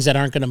hydrants, things that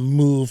aren't going to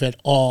move at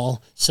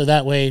all. So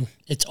that way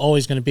it's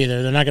always going to be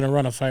there. They're not going to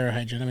run a fire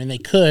hydrant. They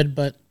could,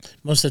 but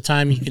most of the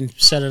time you can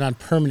set it on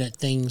permanent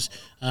things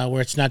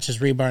where it's not just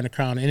rebar in the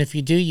crown. And if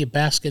you do, you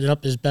basket it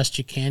up as best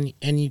you can,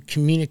 and you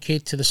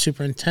communicate to the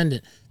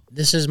superintendent,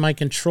 this is my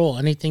control.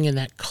 Anything in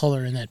that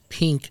color, in that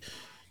pink,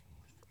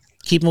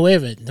 keep them away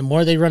with it. The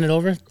more they run it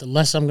over, the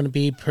less I'm going to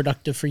be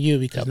productive for you,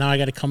 because now I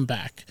got to come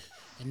back.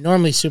 And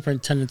normally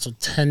superintendents will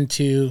tend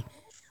to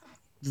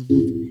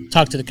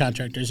talk to the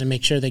contractors and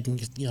make sure they can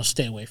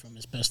stay away from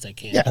as best they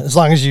can. Yeah, as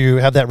long as you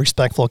have that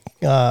respectful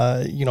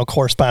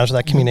correspondence,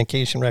 that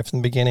communication right from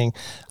the beginning,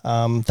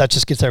 that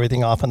just gets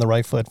everything off on the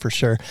right foot for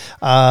sure.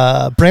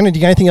 Brandon, do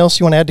you got anything else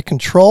you want to add to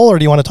control, or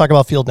do you want to talk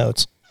about field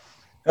notes?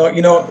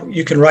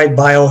 You can write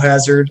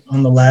biohazard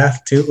on the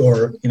lath too,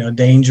 or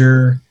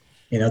danger,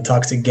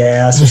 toxic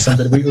gas or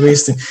something. We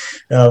used to,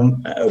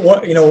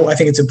 I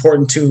think it's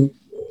important too,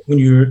 when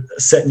you're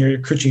setting your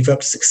crew chief up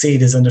to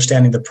succeed, is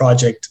understanding the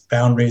project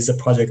boundaries, the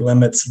project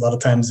limits. A lot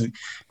of times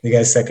the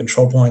guys set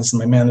control points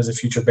and there's a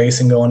future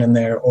basin going in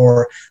there,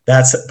 or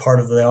that's part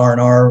of the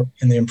R&R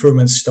and the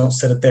improvements. Don't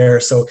set it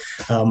there. So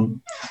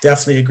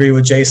definitely agree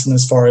with Jason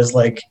as far as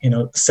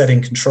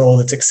setting control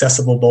that's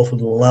accessible both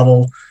with the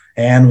level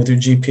and with your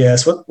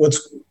GPS.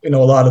 What's a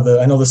lot of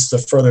I know this is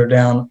a further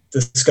down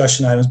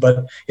discussion items,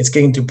 but it's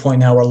getting to a point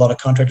now where a lot of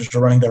contractors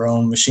are running their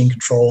own machine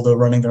control, they're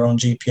running their own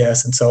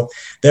GPS, and so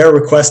they're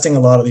requesting a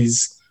lot of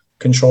these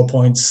control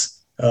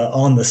points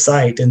on the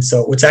site. And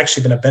so it's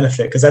actually been a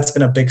benefit, because that's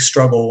been a big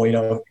struggle,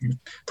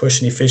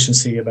 pushing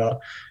efficiency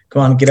about,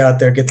 come on, get out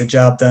there, get the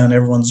job done,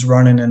 everyone's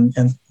running,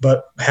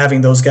 but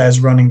having those guys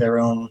running their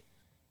own,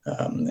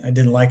 I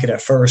didn't like it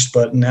at first,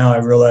 but now I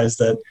realize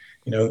that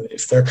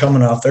if they're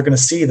coming off, they're going to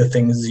see the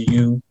things that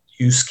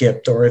you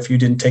skipped, or if you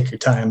didn't take your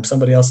time,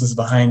 somebody else is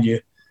behind you.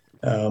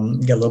 get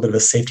a little bit of a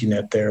safety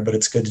net there, but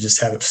it's good to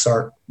just have it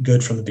start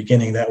good from the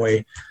beginning. That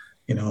way,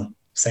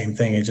 same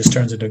thing. It just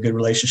turns into a good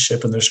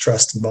relationship and there's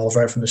trust involved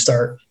right from the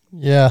start.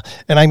 Yeah.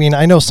 And I mean,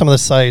 I know some of the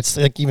sites,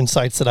 like even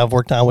sites that I've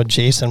worked on with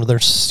Jason, where they're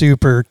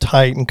super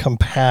tight and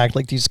compact,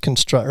 like these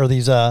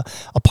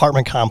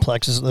apartment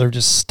complexes. They're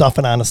just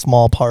stuffing on a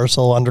small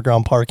parcel,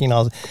 underground parking.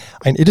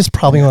 It is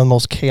probably one of the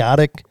most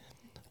chaotic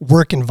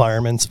work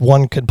environments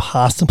one could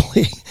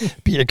possibly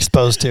be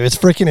exposed to. It's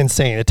freaking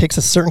insane. It takes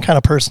a certain kind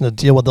of person to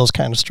deal with those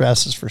kind of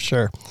stresses for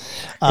sure.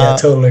 Yeah,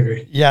 totally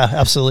agree. Yeah,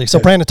 absolutely. So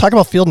Brandon, talk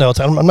about field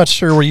notes. I'm not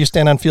sure where you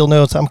stand on field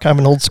notes. I'm kind of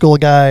an old school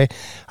guy.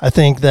 I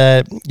think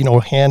that,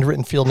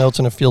 handwritten field notes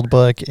in a field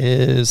book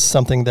is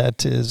something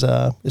that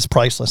is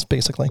priceless,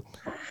 basically.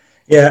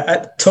 Yeah,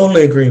 I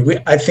totally agree.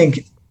 I think,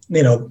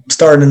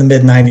 starting in the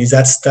mid 90s,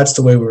 that's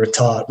the way we were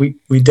taught.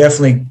 We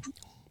definitely,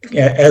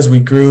 as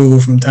we grew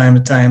from time to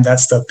time, that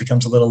stuff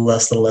becomes a little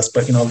less.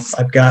 But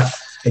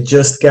I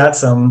just got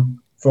some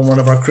from one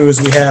of our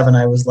crews we have, and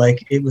it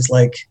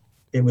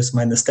was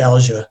my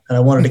nostalgia, and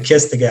I wanted to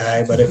kiss the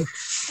guy, but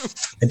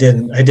I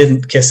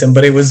didn't kiss him.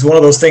 But it was one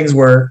of those things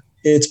where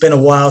it's been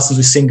a while since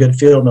we've seen good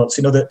field notes.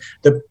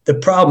 The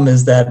problem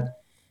is that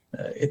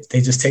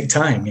they just take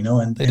time, and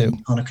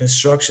on a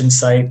construction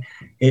site,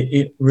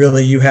 it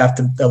really, you have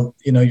to,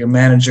 your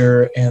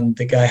manager and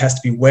the guy has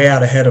to be way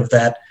out ahead of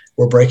that.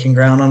 We're breaking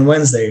ground on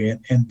Wednesday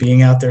and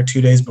being out there 2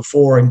 days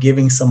before and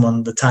giving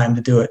someone the time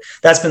to do it.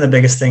 That's been the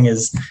biggest thing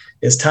is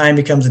time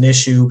becomes an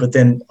issue, but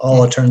then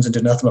all it turns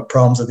into nothing but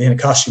problems at the end. It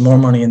costs you more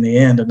money in the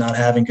end of not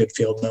having good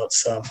field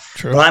notes.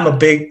 But I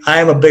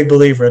am a big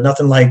believer.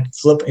 Nothing like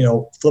flipping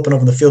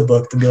over the field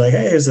book to be like,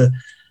 hey,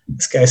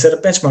 this guy set a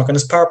benchmark on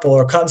his power pole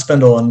or cotton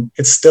spindle and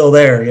it's still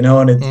there,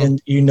 and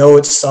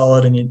it's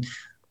solid. And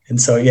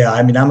so, yeah,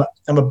 I mean, I'm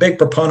a big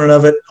proponent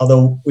of it.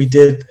 Although we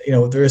did,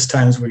 there is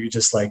times where you're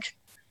just like,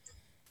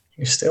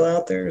 you're still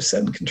out there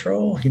setting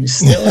control. You're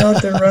still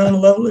out there running a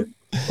level loop.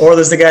 Or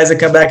there's the guys that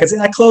come back and say,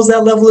 I closed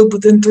that level loop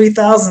within 3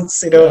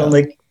 thousandths. I'm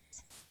like,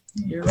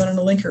 you're running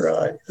a linker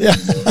rod. Yeah.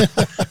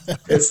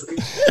 It's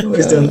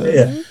always done.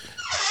 Yeah.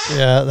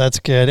 Yeah, that's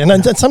good. And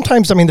then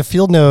sometimes, the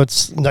field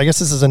notes, I guess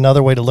this is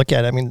another way to look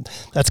at it.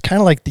 That's kind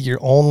of like your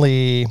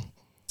only,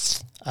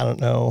 I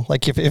don't know,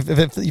 like if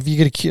you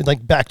get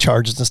like back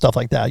charges and stuff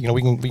like that,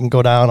 we can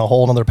go down a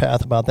whole other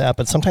path about that.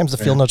 But sometimes the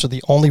field notes are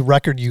the only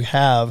record you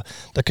have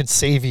that could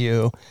save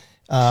you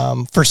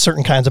for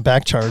certain kinds of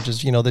back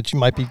charges, that you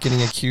might be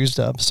getting accused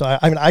of. So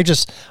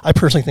I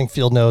personally think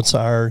field notes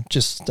are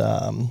just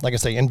like I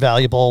say,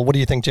 invaluable. What do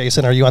you think,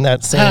 Jason? Are you on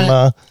that same?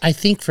 I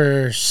think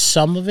for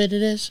some of it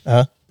is,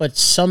 but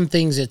some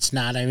things it's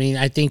not.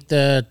 I think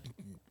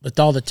with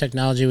all the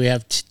technology we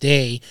have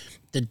today,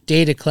 the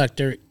data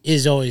collector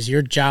is always,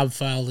 your job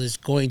file is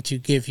going to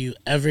give you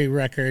every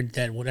record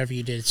that whatever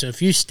you did. So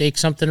if you stake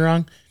something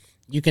wrong,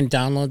 you can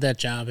download that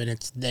job and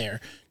it's there.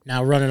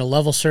 Now running a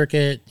level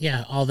circuit,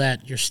 all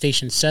that, your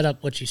station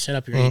setup, what you set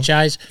up, your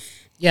HIs,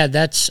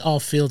 that's all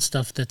field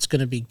stuff that's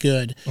going to be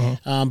good.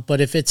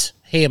 But if it's,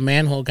 hey, a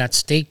manhole got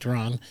staked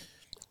wrong,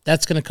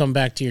 that's going to come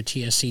back to your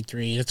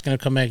TSC3. That's going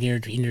to come back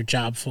in your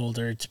job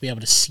folder to be able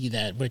to see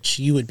that, which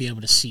you would be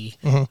able to see.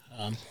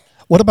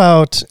 What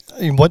about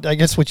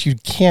what you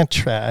can't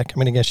track?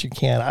 I guess you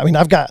can.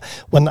 I've got,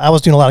 when I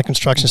was doing a lot of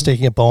construction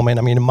staking at Bowman,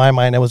 in my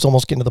mind, I was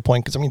almost getting to the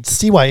point because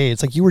CYA,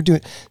 it's like you were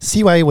doing,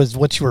 CYA was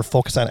what you were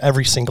focused on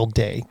every single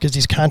day because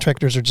these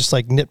contractors are just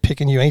like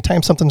nitpicking you.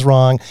 Anytime something's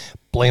wrong,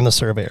 blame the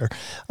surveyor.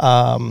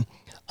 I'm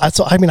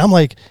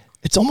like,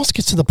 it almost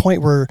gets to the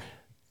point where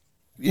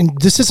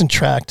this isn't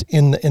tracked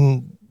in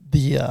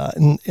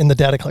the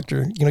data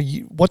collector.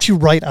 What you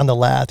write on the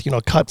lath,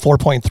 cut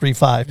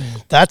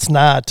 4.35, that's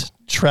not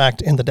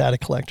tracked in the data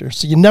collector.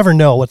 So you never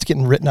know what's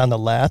getting written on the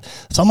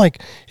lath. So I'm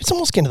like, it's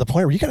almost getting to the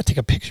point where you got to take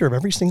a picture of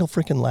every single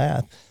freaking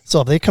lath. So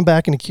if they come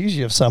back and accuse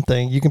you of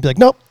something, you can be like,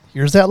 nope,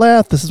 here's that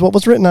lath. This is what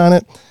was written on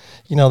it.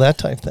 That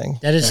type thing.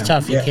 That is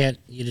tough. You can't,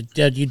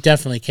 you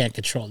definitely can't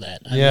control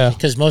that.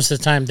 Because most of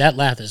the time that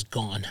lath is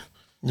gone.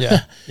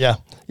 Yeah.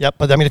 Yep.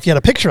 But if you had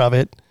a picture of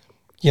it,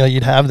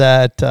 you'd have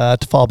that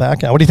to fall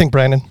back on. What do you think,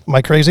 Brandon? Am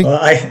I crazy? Well,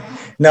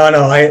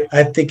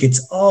 I think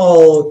it's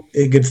all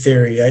a good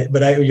theory.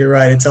 But you're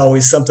right. It's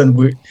always something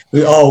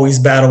we always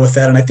battle with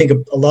that. And I think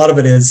a lot of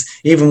it is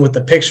even with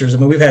the pictures.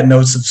 We've had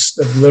notes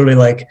of literally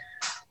like,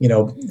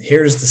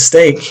 here's the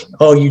stake.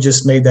 Oh, you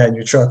just made that in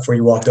your truck before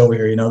you walked over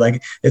here.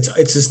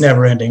 It's just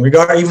never ending.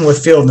 Even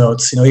with field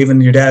notes,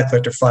 even your data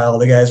collector file,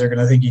 the guys are going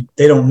to think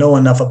they don't know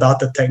enough about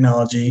the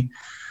technology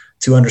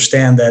to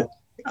understand that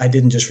I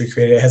didn't just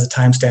recreate it. It has a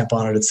timestamp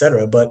on it, et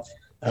cetera. But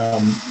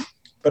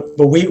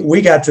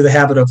we got to the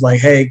habit of like,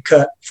 hey,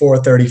 cut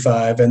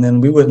 435, and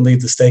then we wouldn't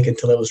leave the stake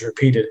until it was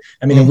repeated.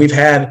 We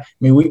had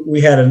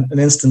an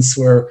instance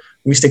where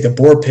we staked a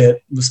bore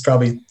pit, was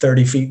probably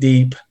 30 feet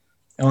deep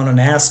on an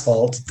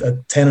asphalt, a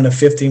 10 and a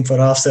 15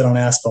 foot offset on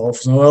asphalt.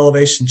 There's no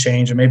elevation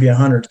change, or maybe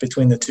 100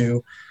 between the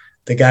two.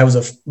 The guy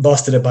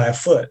busted it by a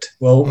foot.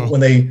 Well,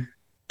 when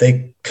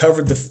they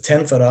covered the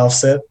 10 foot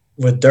offset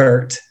with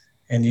dirt,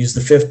 and used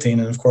the 15.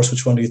 And of course,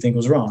 which one do you think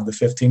was wrong? The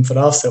 15-foot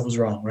offset was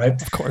wrong, right?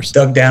 Of course.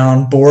 Dug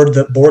down, bored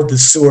the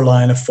sewer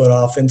line a foot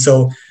off. And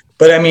so,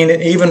 but I mean,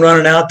 even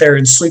running out there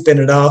and sweeping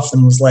it off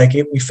and was like,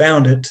 we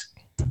found it.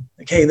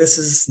 Like, hey, this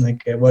is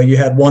like, well, you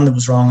had one that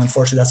was wrong.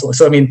 Unfortunately, that's what.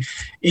 So I mean,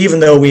 even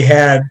though we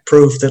had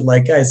proof that,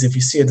 like, guys, if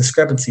you see a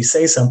discrepancy,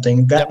 say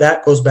something.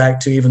 That goes back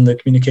to even the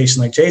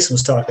communication, like Jason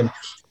was talking.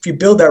 If you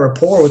build that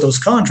rapport with those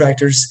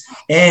contractors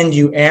and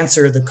you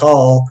answer the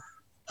call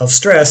of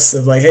stress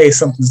of like, hey,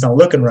 something's not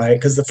looking right.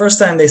 Because the first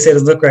time they say it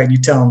doesn't look right, and you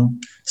tell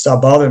them,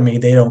 stop bothering me,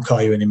 they don't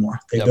call you anymore.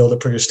 They build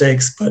up for your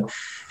stakes. But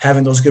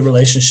having those good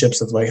relationships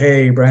of like,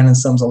 hey, Brandon,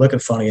 something's not looking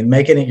funny, and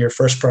making it your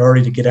first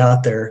priority to get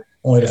out there,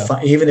 only to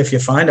find, even if you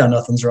find out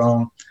nothing's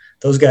wrong,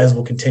 those guys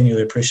will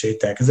continually appreciate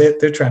that because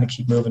they're trying to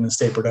keep moving and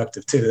stay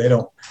productive too. They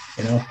don't,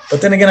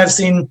 But then again, I've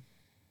seen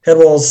head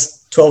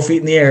walls 12 feet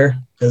in the air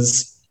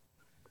because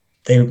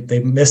they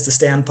missed a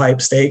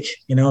standpipe stake,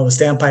 a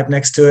standpipe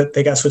next to it.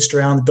 They got switched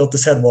around and built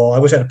this head wall. I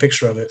wish I had a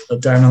picture of it.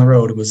 Driving on the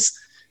road, it was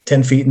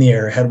 10 feet in the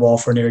air, head wall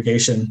for an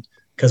irrigation,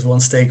 because one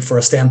stake for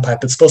a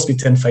standpipe, it's supposed to be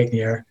 10 feet in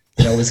the air.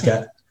 Was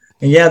got,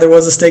 and there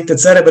was a stake that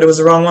said it, but it was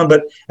the wrong one.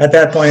 But at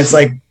that point, it's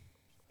like,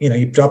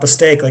 you drop a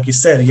stake, like you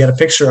said, you get a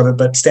picture of it,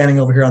 but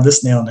standing over here on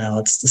this nail now,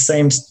 it's the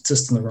same,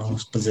 just in the wrong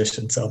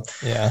position. So,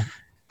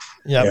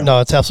 no,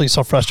 it's absolutely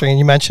so frustrating.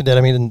 You mentioned it.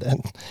 I mean,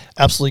 and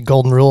absolutely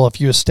golden rule.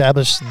 If you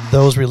establish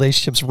those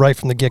relationships right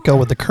from the get-go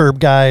with the curb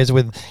guys,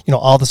 with,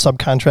 all the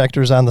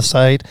subcontractors on the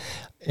site,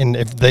 and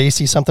if they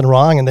see something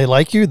wrong and they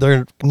like you,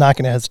 they're not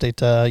going to hesitate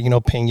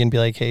to, ping you and be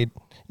like, hey,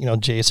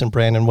 Jason,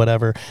 Brandon,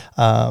 whatever.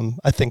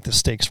 I think the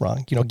stake's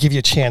wrong. Give you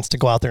a chance to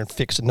go out there and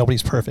fix it.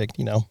 Nobody's perfect,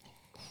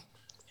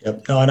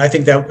 Yep. No, and I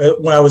think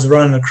that when I was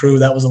running a crew,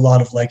 that was a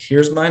lot of like,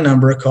 here's my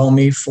number, call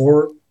me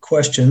for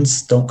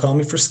questions. Don't call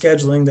me for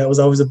scheduling. That was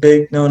always a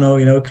big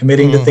no,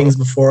 committing to things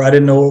before. I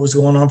didn't know what was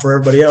going on for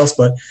everybody else,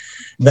 but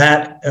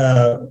that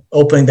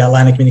opening that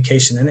line of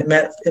communication, and it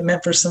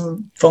meant for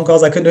some phone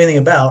calls I couldn't do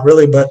anything about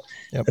really, but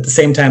at the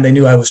same time, they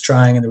knew I was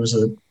trying, and there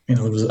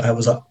was I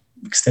was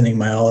extending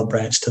my olive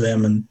branch to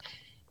them, and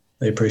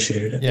they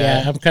appreciated it.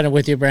 Yeah, I'm kind of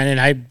with you, Brandon.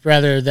 I'd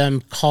rather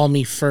them call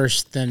me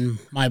first than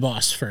my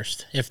boss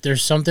first. If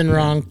there's something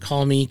wrong,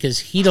 call me, because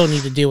he don't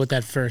need to deal with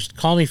that first.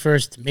 Call me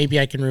first. Maybe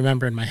I can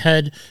remember in my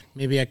head.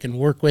 Maybe I can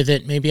work with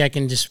it. Maybe I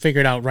can just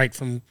figure it out right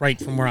from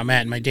where I'm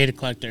at in my data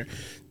collector.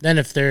 Then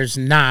if there's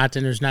not,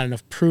 and there's not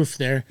enough proof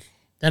there,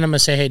 then I'm going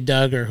to say, hey,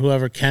 Doug or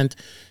whoever, Kent,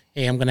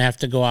 hey, I'm going to have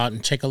to go out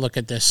and take a look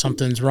at this.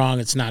 Something's wrong.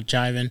 It's not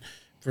jiving.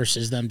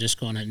 Versus them just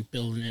going and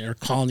building it or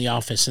calling the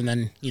office and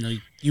then,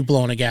 you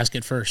blowing a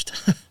gasket first.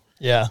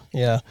 Yeah.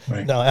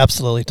 Right. No,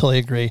 absolutely. Totally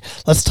agree.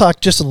 Let's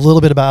talk just a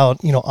little bit about,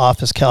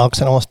 office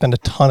calcs. I don't want to spend a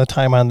ton of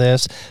time on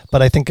this,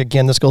 but I think,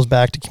 again, this goes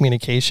back to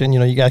communication.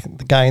 You got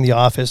the guy in the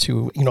office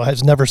who,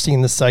 has never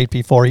seen the site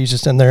before. He's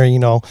just in there,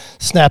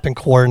 snapping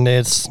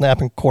coordinates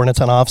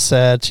on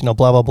offsets, blah,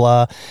 blah,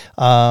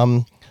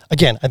 blah.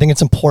 Again, I think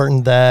it's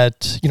important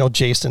that,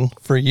 Jason,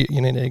 for you,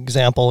 an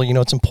example,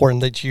 it's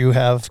important that you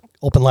have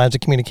open lines of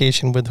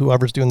communication with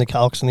whoever's doing the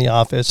calcs in the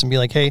office and be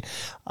like, hey,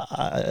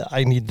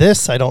 I need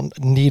this. I don't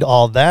need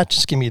all that.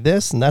 Just give me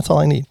this, and that's all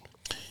I need.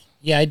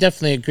 Yeah, I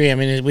definitely agree. I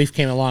mean, we've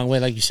came a long way,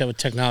 like you said, with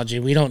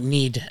technology. We don't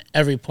need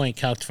every point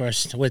calced for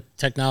us. With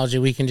technology,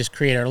 we can just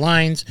create our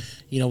lines.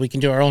 We can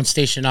do our own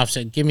station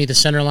offset. Give me the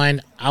center line.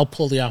 I'll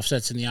pull the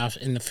offsets in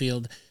the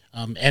field,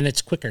 and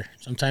it's quicker.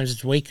 Sometimes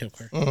it's way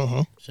quicker.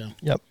 Mm-hmm. So.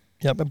 Yep.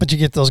 But you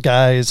get those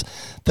guys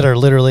that are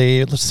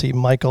literally, let's see,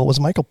 Michael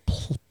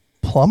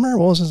Plummer,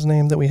 what was his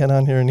name that we had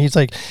on here? And he's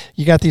like,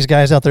 you got these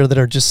guys out there that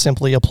are just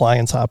simply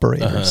appliance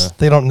operators.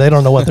 They don't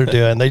know what they're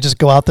doing. They just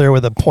go out there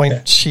with a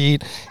point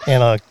sheet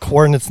and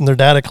coordinates in their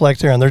data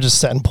collector, and they're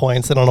just setting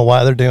points. They don't know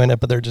why they're doing it,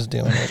 but they're just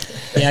doing it.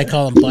 Yeah, I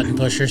call them button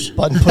pushers.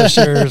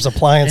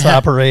 Appliance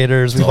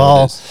operators. We've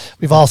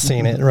all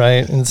seen it,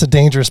 right? And it's a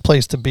dangerous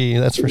place to be,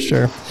 that's for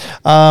sure.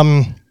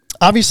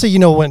 Obviously,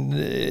 when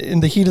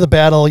in the heat of the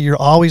battle,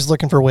 you're always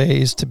looking for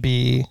ways to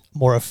be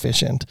more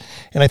efficient.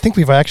 And I think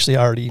we've actually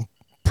already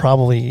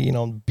probably,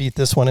 beat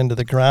this one into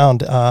the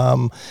ground.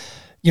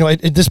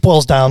 It just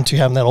boils down to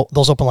having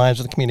those open lines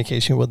of the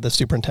communication with the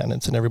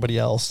superintendents and everybody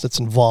else that's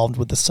involved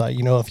with the site.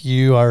 If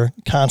you are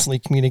constantly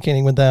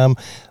communicating with them,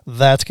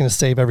 that's going to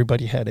save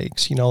everybody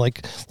headaches.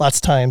 Like lots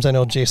of times, I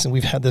know, Jason,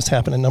 we've had this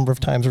happen a number of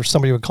times where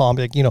somebody would call and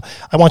be like,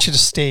 I want you to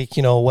stake,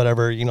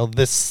 whatever,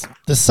 this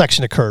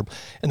section of curb.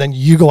 And then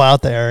you go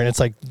out there and it's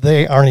like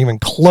they aren't even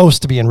close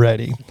to being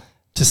ready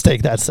to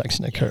stake that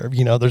section of curb.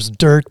 There's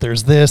dirt,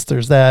 there's this,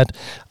 there's that.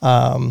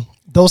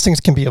 Those things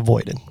can be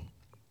avoided.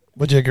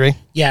 Would you agree?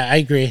 Yeah, I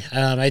agree.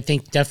 I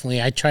think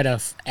definitely I try to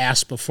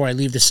ask before I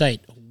leave the site,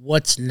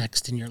 what's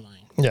next in your line?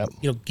 Yeah.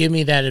 Give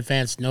me that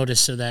advance notice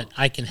so that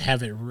I can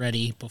have it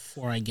ready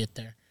before I get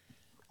there.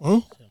 Mm-hmm.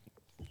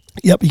 So.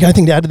 Yep. You got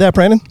anything to add to that,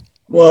 Brandon?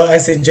 Well, I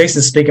say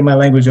Jason's speaking my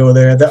language over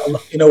there.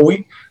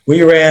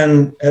 We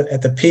ran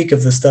at the peak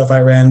of the stuff.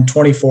 I ran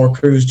 24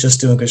 crews just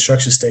doing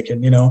construction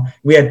staking.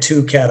 We had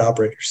 2 CAD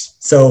operators.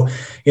 So,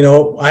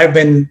 I've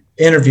been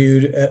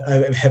interviewed.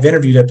 I have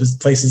interviewed at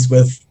places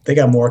they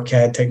got more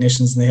CAD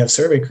technicians than they have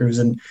survey crews,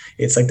 and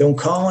it's like, don't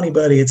call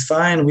anybody. It's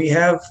fine. You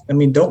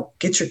don't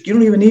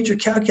even need your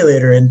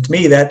calculator. And to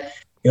me,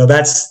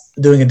 that's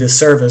doing a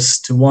disservice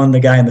to the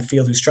guy in the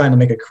field who's trying to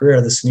make a career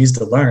of this and needs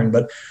to learn.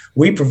 But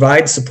we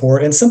provide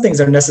support, and some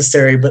things are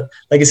necessary. But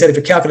like I said, if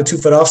you're calculating a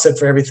 2-foot offset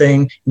for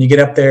everything and you get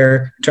up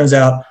there, it turns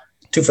out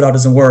 2-foot off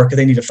doesn't work, and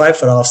they need a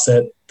 5-foot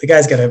offset, the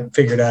guy's got to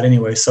figure it out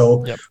anyway.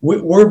 So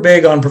we're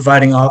big on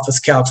providing office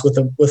calcs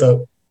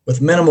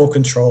with minimal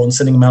control and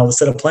sending them out with a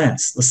set of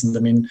plans. Listen,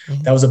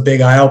 that was a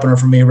big eye opener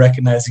for me,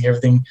 recognizing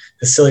everything,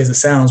 as silly as it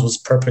sounds, was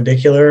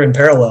perpendicular and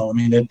parallel.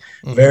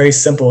 Very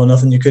simple and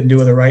nothing you couldn't do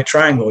with a right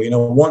triangle.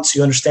 Once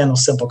you understand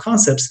those simple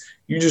concepts,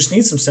 you just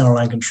need some center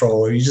line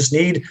control, or you just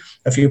need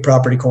a few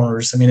property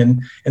corners.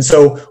 And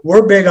so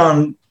we're big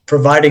on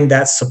providing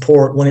that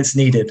support when it's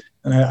needed.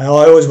 And I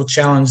always will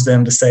challenge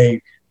them to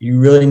say, you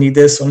really need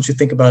this? Why don't you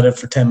think about it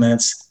for 10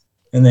 minutes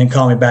and then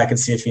call me back and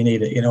see if you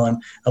need it?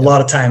 And a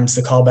lot of times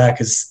the callback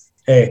is,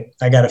 hey,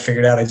 I got to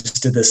figure it out. I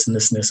just did this and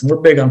this and this. And we're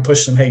big on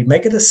pushing them. Hey,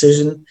 make a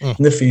decision in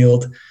the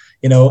field,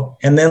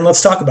 and then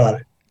let's talk about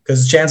it.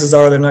 Because chances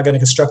are they're not going to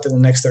construct it in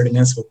the next 30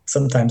 minutes. Well,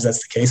 sometimes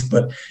that's the case,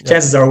 but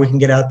chances are we can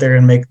get out there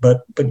and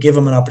but give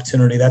them an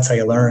opportunity. That's how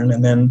you learn.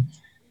 And then,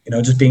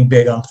 just being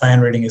big on plan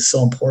reading is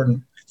so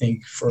important, I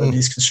think, for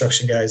these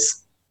construction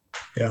guys.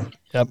 Yeah.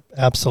 Yep.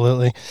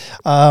 Absolutely.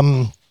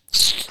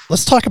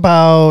 Let's talk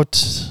about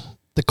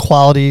the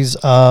qualities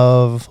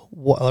of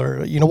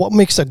what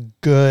makes a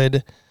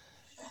good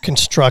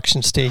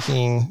construction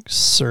staking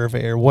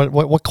surveyor.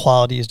 What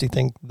qualities do you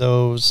think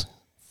those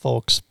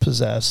folks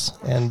possess?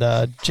 And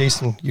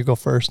Jason, you go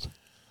first.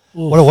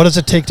 What does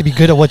it take to be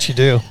good at what you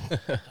do?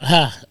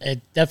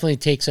 It definitely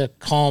takes a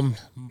calm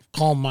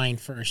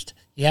mind first.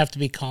 You have to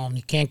be calm.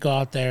 You can't go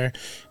out there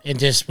and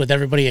just with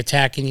everybody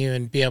attacking you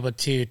and be able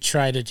to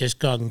try to just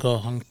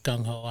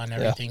gung-ho on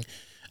everything.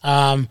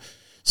 Yeah.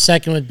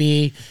 Second would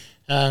be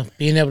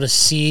being able to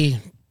see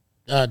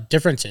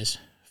differences,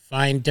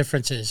 find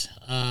differences,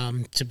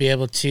 to be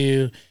able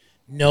to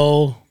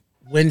know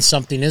when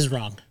something is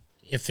wrong.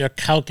 If your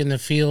calc in the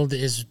field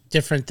is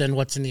different than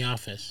what's in the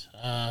office.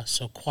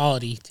 So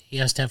quality, he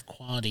has to have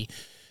quality.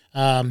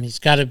 He's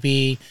got to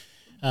be,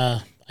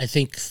 I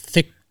think,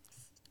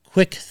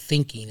 quick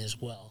thinking as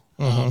well.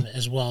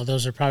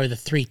 Those are probably the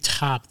 3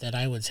 top that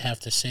I would have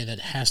to say that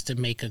has to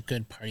make a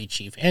good party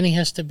chief. And he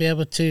has to be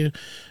able to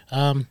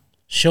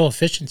show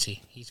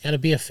efficiency. He's got to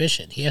be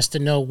efficient. He has to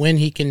know when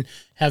he can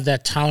have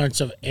that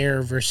tolerance of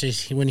error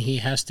versus when he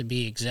has to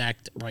be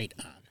exact right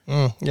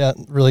on. Yeah,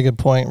 really good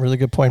point. Really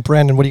good point.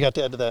 Brandon, what do you got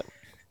to add to that?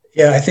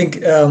 Yeah, I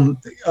think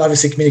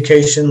obviously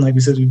communication, like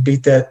we said, we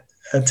beat that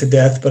to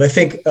death. But I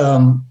think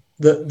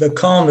the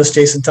calmness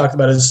Jason talked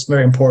about is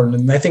very important.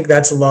 And I think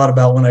that's a lot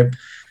about when I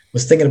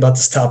was thinking about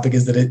this topic,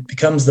 is that it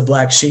becomes the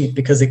black sheep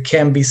because it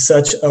can be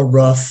such a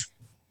rough,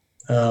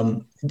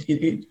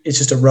 it's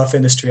just a rough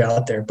industry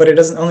out there. But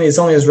it's only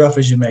as rough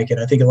as you make it.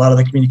 I think a lot of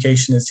the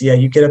communication is,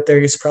 you get up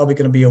there, it's probably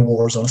going to be a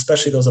war zone,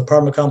 especially those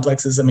apartment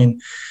complexes. A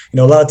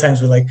lot of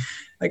times we're like,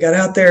 I got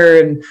out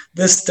there and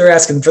they're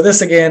asking for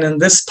this again,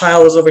 and this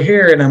pile is over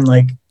here. And I'm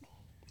like,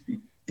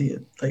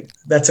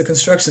 that's a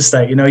construction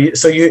site,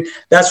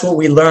 that's what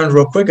we learned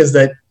real quick, is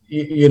that,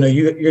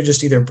 you're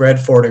just either bred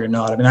for it or you're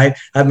not.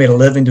 I've made a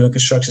living doing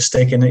construction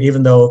staking, and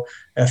even though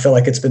I feel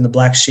like it's been the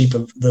black sheep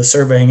of the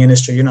surveying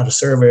industry, you're not a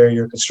surveyor,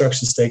 you're a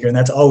construction staker. And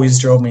that's always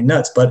drove me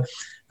nuts. But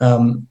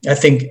I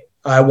think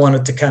I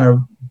wanted to kind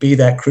of be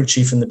that crew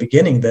chief in the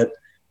beginning that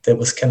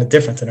was kind of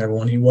different than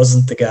everyone. He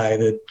wasn't the guy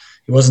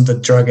he wasn't the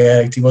drug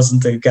addict. He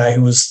wasn't the guy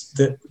who was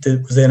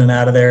in and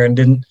out of there and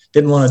didn't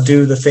want to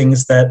do the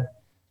things that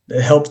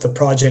helped the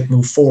project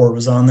move forward,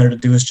 was on there to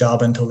do his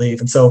job and to leave.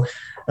 And so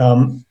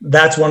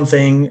that's one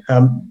thing.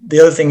 The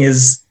other thing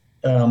is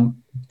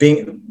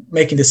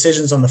making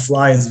decisions on the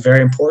fly is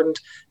very important.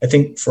 I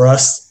think for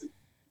us,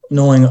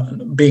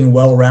 being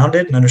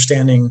well-rounded and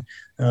understanding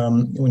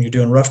when you're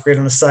doing rough grade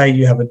on a site,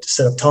 you have a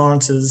set of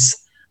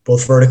tolerances,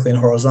 both vertically and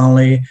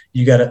horizontally.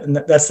 And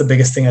that's the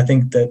biggest thing I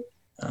think that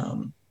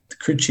the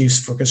crew chiefs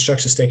for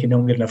construction staking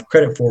don't get enough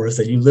credit for, is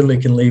that you literally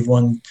can leave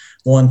one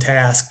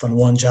task on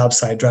one job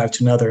site, drive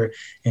to another,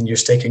 and you're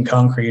staking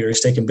concrete or you're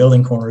staking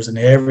building corners, and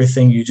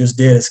everything you just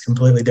did is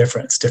completely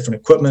different. It's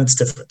different equipment, it's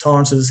different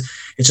tolerances,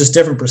 it's just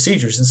different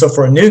procedures. And so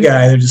for a new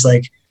guy, they're just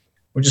like,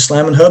 we're just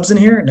slamming hubs in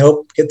here?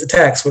 Nope. Get the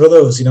tacks. What are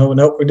those?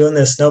 Nope, we're doing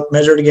this. Nope,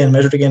 measure it again,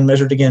 measure it again,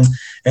 measure it again.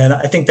 And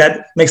I think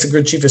that makes a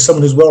good chief as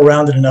someone who's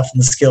well-rounded enough in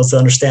the skills to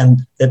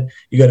understand that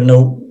you got to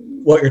know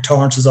what your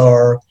tolerances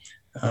are,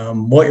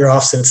 what your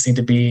offsets need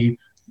to be,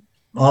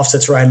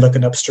 offsets right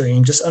looking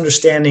upstream. Just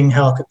understanding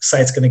how a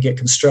site's going to get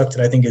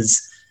constructed, I think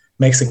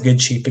makes a good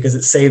chief, because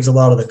it saves a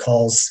lot of the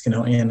calls, and I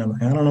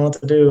don't know what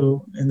to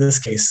do in this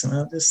case.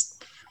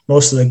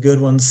 Most of the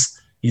good ones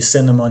you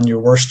send them on your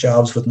worst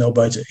jobs with no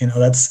budget.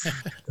 That's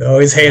I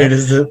always hated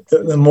is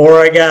the more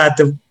I got,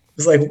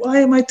 it's like, why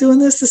am I doing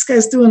this? This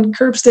guy's doing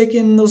curb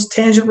staking those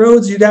tangent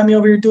roads. You got me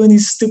over here doing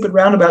these stupid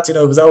roundabouts. It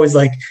was always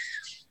like,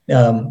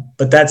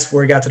 but that's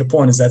where it got to the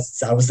point is that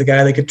I was the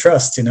guy they could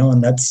trust, and I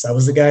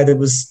was the guy that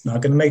was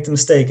not going to make the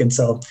mistake. And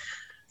so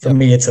for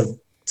me, it's a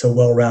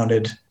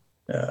well-rounded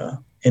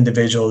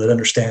individual that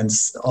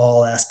understands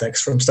all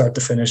aspects from start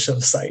to finish of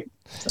the site.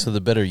 So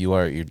the better you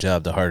are at your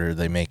job, the harder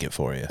they make it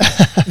for you.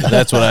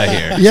 That's what I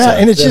hear. Yeah, so.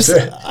 and it's just,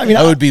 I mean,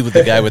 I would be with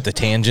the guy with the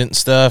tangent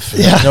stuff.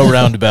 Yeah. No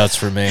roundabouts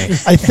for me.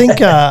 I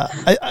think,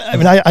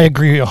 I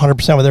agree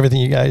 100% with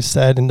everything you guys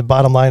said. And the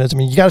bottom line is,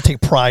 you got to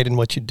take pride in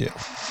what you do.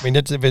 I mean,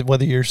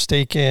 whether you're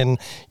staking,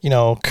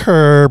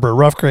 curb or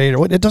rough grade,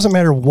 it doesn't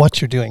matter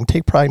what you're doing.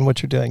 Take pride in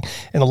what you're doing.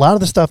 And a lot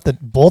of the stuff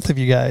that both of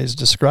you guys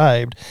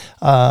described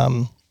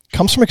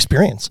comes from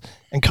experience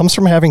and comes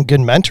from having good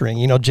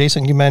mentoring.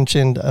 Jason, you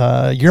mentioned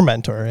your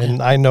mentor,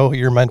 and I know who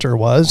your mentor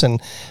was, and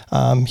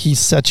he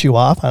set you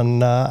off on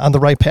the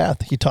right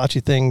path. He taught you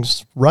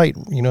things right,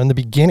 in the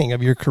beginning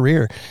of your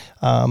career.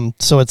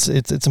 So it's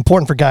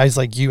important for guys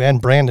like you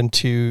and Brandon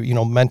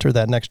to mentor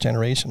that next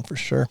generation for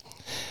sure.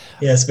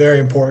 Yeah, it's very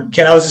important.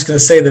 Ken, I was just going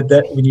to say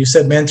that when you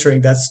said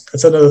mentoring,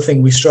 that's another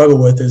thing we struggle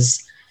with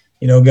is,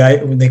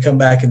 guy when they come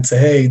back and say,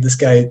 hey, this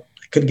guy,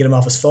 couldn't get him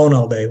off his phone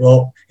all day.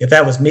 Well, if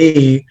that was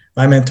me,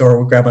 my mentor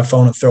would grab my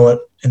phone and throw it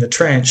in the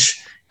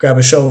trench, grab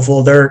a shovel full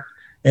of dirt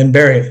and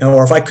bury it.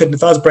 Or if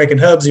I was breaking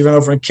hubs, he run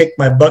over and kick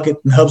my bucket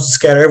and hubs would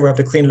scatter everywhere. I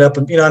have to clean it up.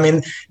 And,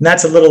 and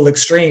that's a little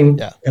extreme.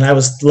 Yeah. And I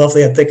was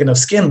luckily had thick enough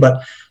skin,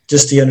 but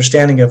just the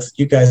understanding of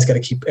you guys got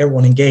to keep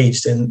everyone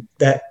engaged, and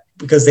that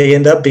because they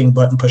end up being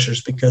button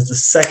pushers, because the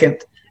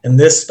second, and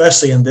this,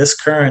 especially in this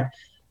current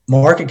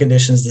market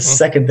conditions, the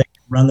second they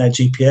run that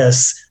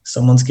GPS,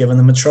 someone's giving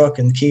them a truck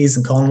and keys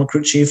and calling them a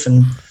crew chief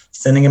and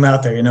sending them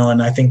out there,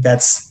 and I think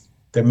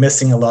they're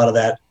missing a lot of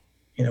that.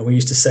 We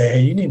used to say,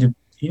 hey, you need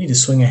to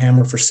swing a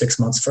hammer for 6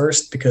 months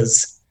first,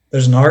 because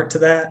there's an art to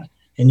that,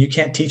 and you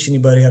can't teach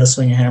anybody how to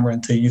swing a hammer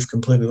until you've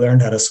completely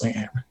learned how to swing a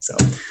hammer. So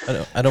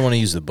I don't want to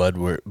use the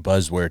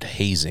buzzword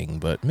hazing,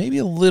 but maybe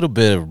a little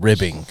bit of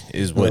ribbing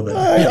is what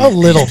a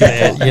little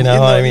bit,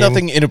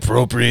 nothing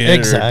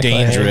inappropriate or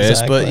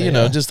dangerous, but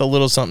just a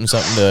little something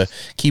to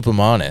keep them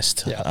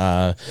honest.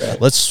 Yeah.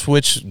 Let's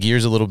switch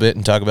gears a little bit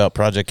and talk about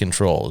project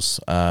controls.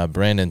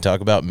 Brandon,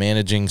 talk about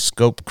managing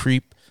scope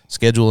creep,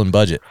 schedule, and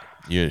budget.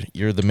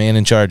 You're the man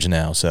in charge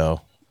now,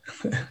 so.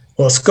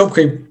 Well, scope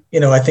creep,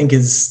 I think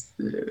is,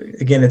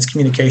 again, it's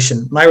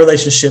communication. My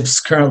relationships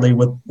currently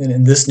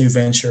in this new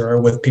venture are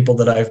with people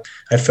that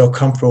I feel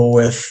comfortable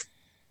with.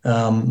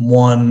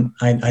 One,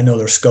 I know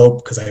their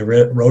scope because I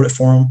wrote it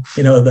for them.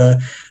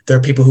 There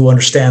are people who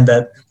understand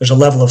that there's a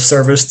level of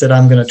service that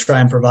I'm going to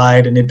try and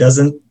provide, and it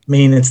doesn't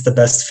mean it's the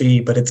best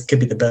fee, but it could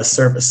be the best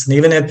service. And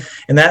even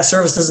and that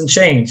service doesn't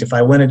change. If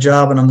I win a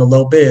job and I'm the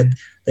low bid,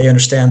 they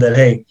understand that,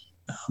 hey,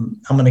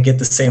 I'm going to get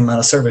the same amount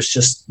of service.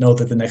 Just know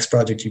that the next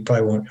project you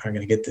probably aren't going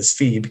to get this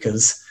fee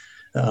because,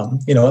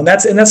 and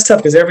that's tough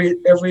because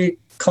every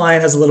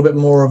client has a little bit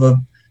more of a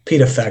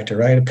PETA factor,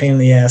 right? A pain in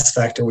the ass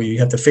factor where you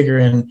have to figure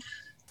in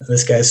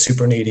this guy's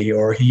super needy,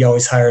 or he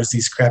always hires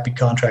these crappy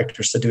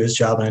contractors to do his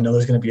job, and I know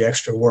there's going to be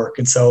extra work.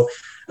 And so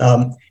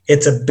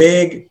it's a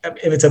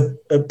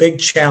big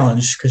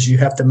challenge because you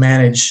have to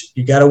manage.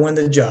 You got to win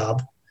the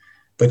job,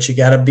 but you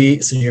got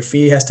to so your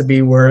fee has to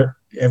be where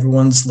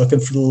everyone's looking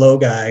for the low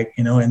guy,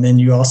 and then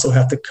you also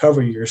have to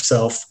cover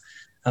yourself.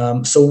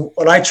 So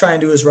what I try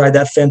and do is ride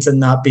that fence and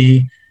not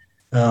be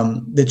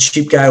the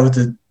cheap guy with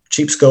the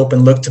cheap scope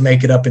and look to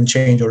make it up in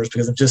change orders,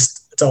 because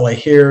it's all I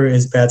hear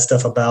is bad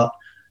stuff about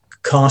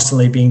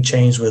constantly being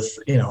changed with,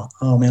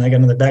 oh man, I got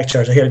another back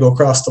charge. I had to go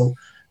across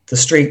the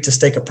street to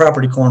stake a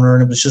property corner,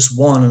 and it was just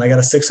one, and I got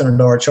a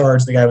 $600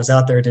 charge. The guy was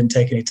out there, it didn't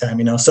take any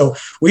time, So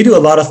we do a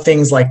lot of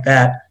things like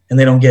that, and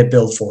they don't get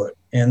billed for it.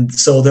 And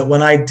so that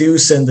when I do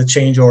send the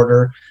change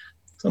order,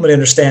 somebody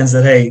understands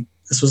that, hey,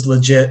 this was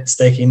legit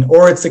staking,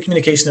 or it's the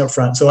communication up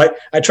front. So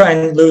I try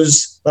and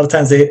lose, a lot of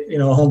times a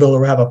home builder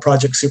will have a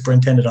project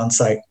superintendent on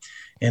site,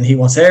 and he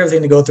wants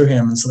everything to go through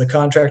him. And so the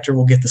contractor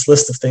will get this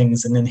list of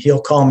things, and then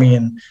he'll call me,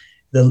 and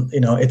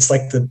it's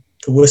like the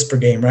whisper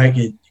game, right?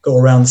 You go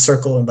around the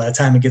circle, and by the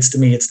time it gets to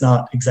me, it's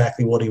not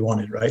exactly what he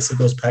wanted, right? So it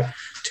goes back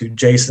to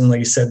Jason, like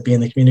you said, being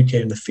the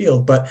communicator in the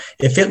field. But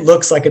if it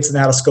looks like it's an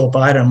out of scope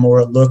item, or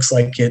it looks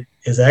like it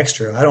is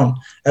extra, I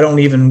don't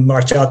even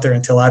march out there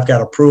until I've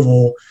got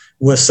approval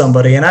with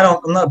somebody. And I'm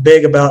not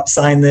big about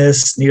sign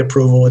this, need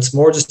approval. It's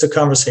more just a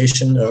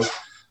conversation of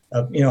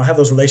have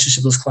those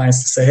relationships with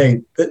clients to say,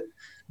 hey,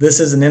 this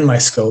isn't in my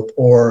scope,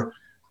 or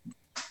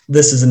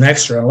this is an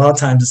extra. And a lot of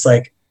times it's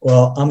like,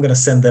 well, I'm going to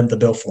send them the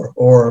bill for it,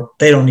 or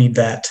they don't need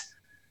that.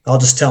 I'll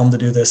just tell them to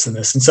do this and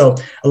this. And so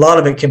a lot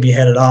of it can be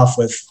headed off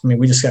with,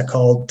 we just got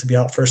called to be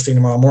out first thing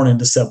tomorrow morning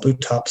to set blue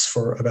tops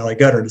for a valley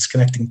gutter that's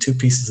connecting two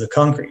pieces of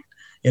concrete,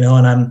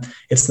 and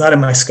it's not in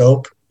my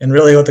scope. And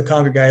really what the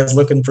concrete guy is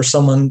looking for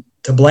someone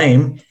to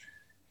blame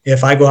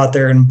if I go out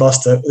there and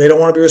they don't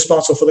want to be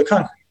responsible for the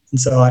concrete. And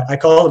so I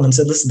called him and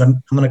said, listen,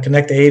 I'm going to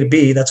connect the A to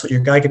B. That's what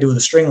your guy could do with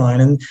a string line.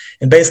 And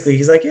basically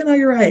he's like,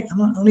 you're right. I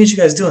don't need you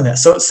guys doing that.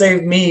 So it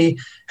saved me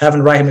having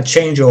to write him a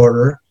change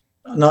order,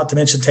 not to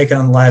mention taking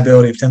on the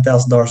liability of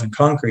 $10,000 in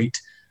concrete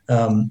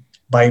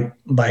by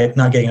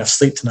not getting enough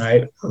sleep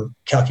tonight or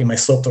calculating my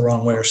slope the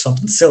wrong way or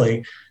something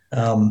silly.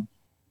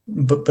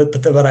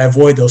 But I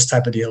avoid those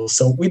type of deals.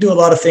 So we do a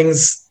lot of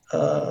things,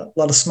 a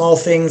lot of small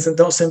things, and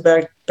don't send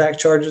back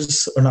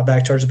charges, or not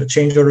back charges, but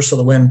change orders, so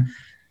that when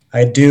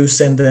I do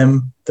send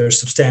them, they're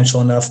substantial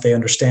enough, they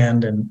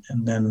understand, and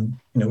then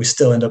we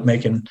still end up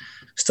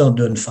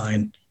doing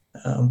fine,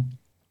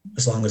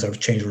 as long as our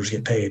change orders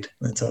get paid.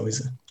 That's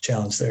always a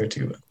challenge there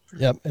too.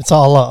 Yep, it's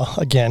all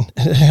again.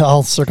 It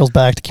all circles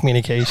back to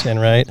communication,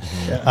 right?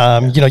 Yeah.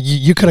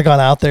 You could have gone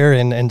out there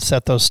and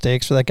set those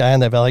stakes for that guy in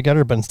that valley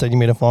gutter, but instead you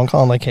made a phone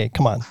call and like, hey,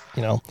 come on,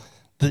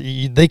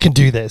 they can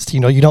do this. You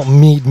don't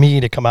need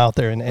me to come out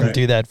there and right.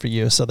 do that for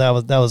you. So that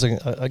was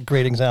a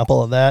great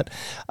example of that.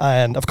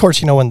 And of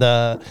course, when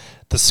the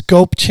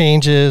scope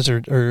changes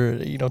or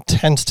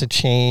tends to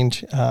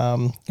change,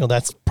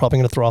 that's probably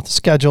going to throw off the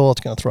schedule.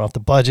 It's going to throw off the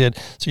budget.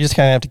 So you just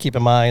kind of have to keep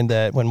in mind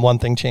that when one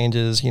thing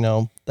changes,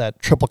 that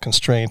triple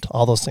constraint,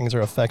 all those things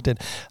are affected.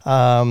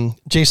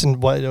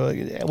 Jason, what do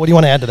you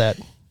want to add to that?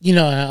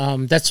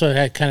 That's what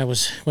I kind of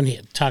was, when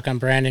you talk on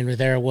Brandon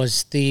there,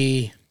 was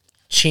the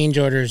change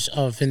orders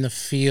of in the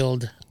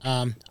field.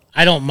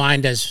 I don't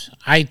mind, as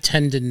I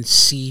tend to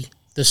see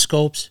the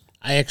scopes.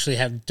 I actually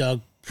have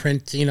Doug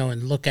print,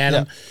 and look at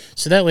them.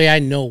 So that way I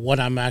know what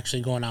I'm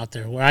actually going out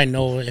there, where I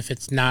know if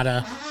it's not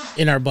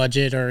in our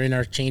budget or in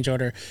our change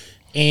order.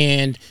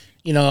 And,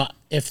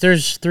 if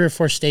there's 3 or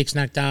 4 stakes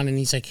knocked down and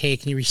he's like, hey,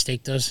 can you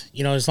restake those?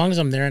 As long as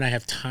I'm there and I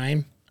have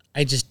time,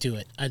 I just do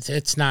it.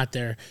 It's not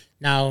there.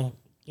 Now,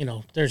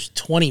 there's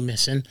 20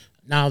 missing.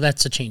 Now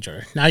that's a change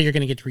order. Now you're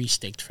going to get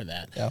restaked for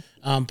that. Yeah.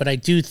 But I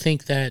do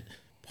think that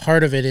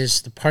part of it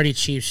is the party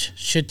chiefs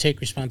should take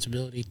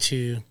responsibility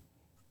to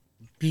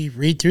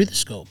read through the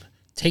scope,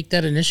 take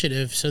that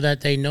initiative, so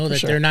that they know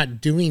that they're not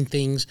doing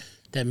things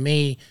that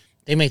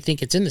they may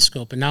think it's in the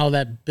scope. And now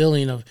that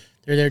billing of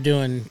they're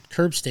doing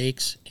curb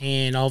stakes,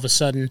 and all of a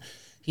sudden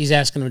he's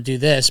asking them to do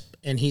this,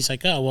 and he's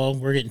like, oh, well,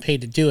 we're getting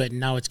paid to do it, and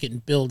now it's getting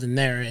billed in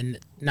there and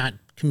not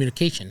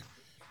communication.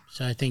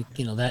 So I think,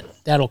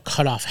 that'll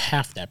cut off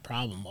half that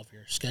problem of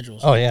your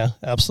schedules. Oh, yeah,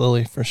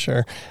 absolutely, for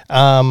sure.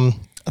 I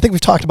think we've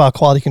talked about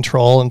quality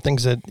control and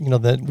things that,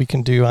 that we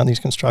can do on these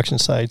construction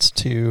sites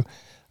to,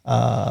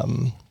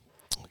 to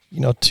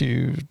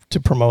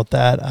promote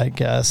that, I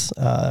guess.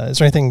 Is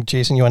there anything,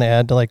 Jason, you want to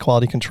add to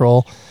quality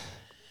control?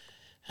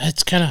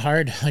 It's kind of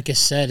hard. Like I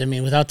said,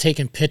 without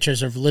taking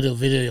pictures of little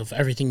video of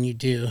everything you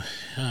do,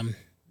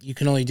 you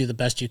can only do the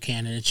best you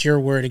can, and it's your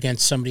word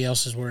against somebody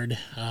else's word,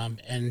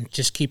 and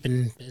just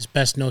keeping as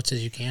best notes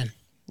as you can.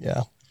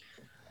 Yeah.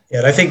 Yeah,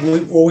 and I think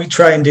what we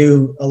try and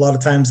do a lot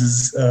of times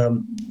is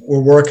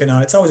we're working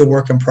on, it's always a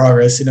work in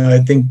progress. I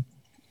think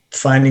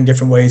finding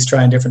different ways,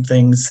 trying different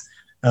things.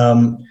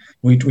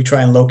 We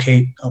try and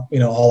locate,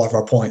 all of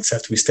our points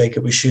after we stake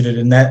it, we shoot it.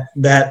 And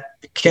that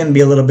can be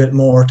a little bit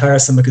more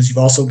tiresome, because you've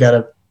also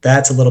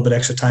that's a little bit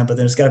extra time, but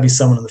there's got to be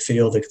someone in the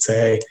field that could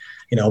say,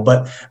 hey,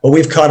 but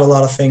we've caught a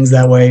lot of things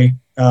that way.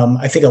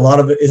 I think a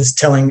lot of it is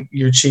telling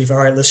your chief, all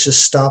right, let's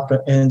just stop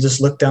and just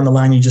look down the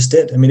line you just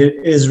did. It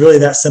is really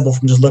that simple,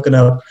 from just looking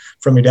up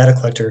from your data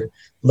collector,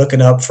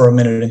 looking up for a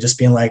minute and just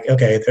being like,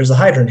 okay, there's a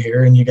hydrant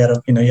here, and you got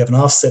to, you have an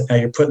offset. Now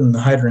you're putting the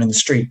hydrant in the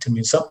street.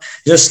 So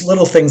just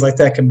little things like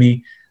that can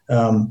be,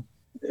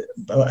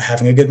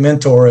 having a good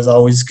mentor is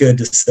always good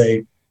to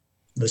say,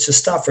 let's just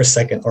stop for a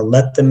second, or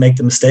let them make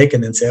the mistake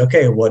and then say,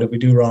 okay, what did we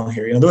do wrong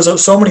here? There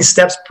was so many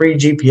steps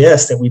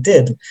pre-GPS that we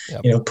did,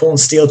 pulling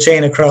steel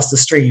chain across the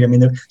street.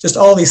 Just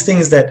all these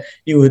things that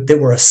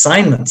were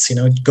assignments,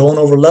 going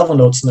over level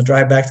notes on the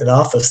drive back to the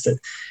office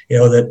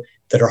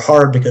that are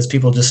hard, because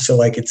people just feel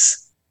like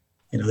it's,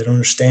 they don't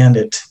understand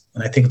it.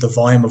 And I think the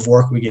volume of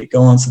work we get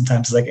going,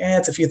 sometimes it's like,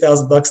 it's a few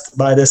 $1,000 to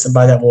buy this and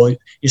buy that. Well,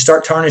 you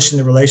start tarnishing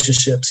the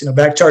relationships.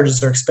 Back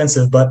charges are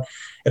expensive, but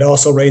it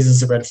also raises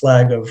the red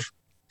flag of,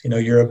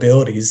 your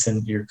abilities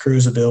and your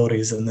crew's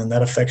abilities. And then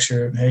that affects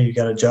hey, you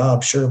got a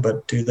job, sure,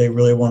 but do they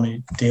really want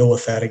to deal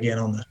with that again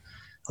on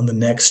the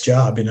next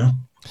job,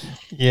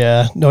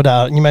 Yeah, no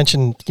doubt. You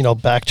mentioned,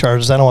 back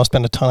charges. I don't want to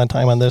spend a ton of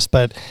time on this,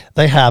 but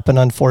they happen,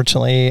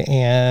 unfortunately.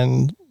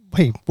 And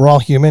hey, we're all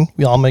human.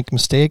 We all make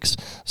mistakes.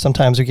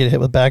 Sometimes we get hit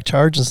with back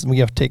charges, and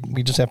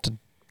we just have to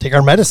take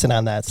our medicine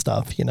on that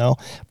stuff,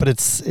 But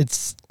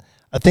it's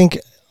I think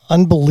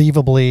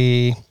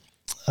unbelievably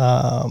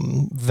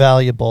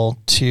valuable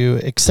to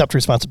accept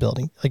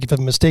responsibility. Like if a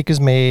mistake is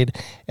made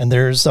and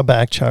there's a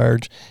back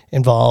charge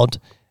involved,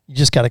 you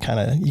just got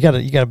to you got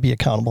to be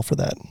accountable for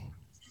that.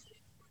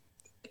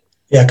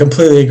 Yeah,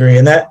 completely agree.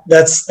 And I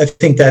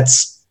think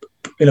that's,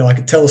 I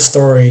could tell a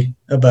story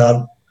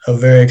about a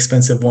very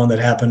expensive one that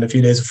happened a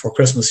few days before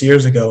Christmas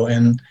years ago.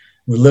 And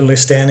we're literally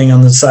standing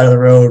on the side of the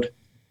road,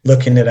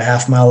 looking at a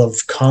half mile of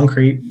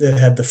concrete that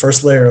had the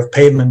first layer of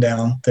pavement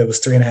down that was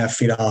 3.5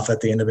 feet off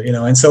at the end of it,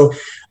 and so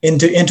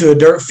into a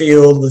dirt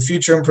field with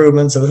future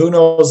improvements of who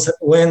knows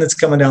when it's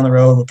coming down the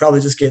road. We'll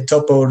probably just get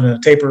topoed and a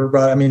taper.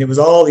 I mean, it was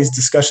all these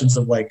discussions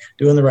of like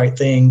doing the right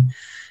thing,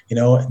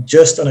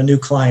 just on a new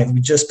client. We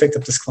just picked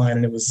up this client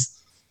and it was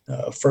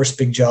first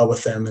big job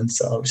with them. And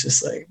so I was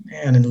just like,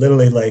 man, and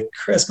literally like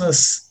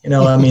Christmas,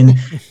 I mean,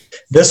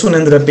 this one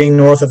ended up being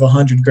north of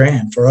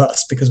 $100,000 for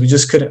us because we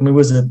just couldn't, it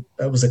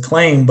was a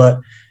claim, but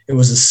it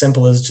was as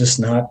simple as just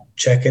not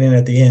checking in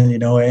at the end,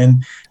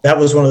 and that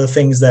was one of the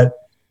things that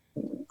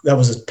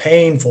was a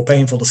painful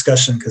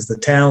discussion because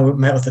we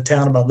met with the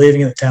town about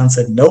leaving and the town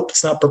said, nope,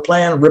 it's not per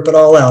plan, rip it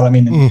all out. I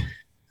mean,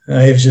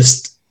 it was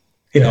just,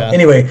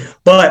 anyway,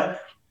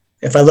 but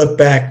if I look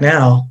back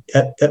now,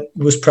 that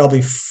was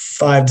probably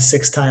 5 to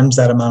 6 times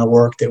that amount of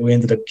work that we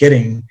ended up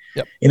getting,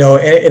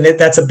 and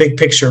that's a big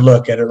picture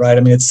look at it. Right.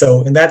 I mean,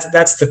 and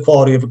that's the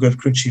quality of a good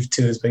crew chief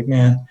too, is like,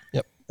 man,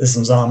 this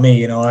one's on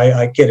me.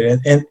 I get it.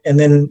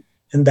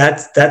 And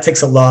that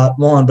takes a lot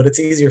more, but it's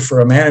easier for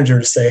a manager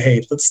to say,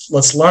 hey,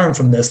 let's learn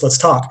from this. Let's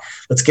talk.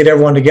 Let's get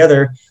everyone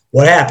together.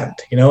 What happened?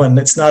 And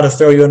it's not to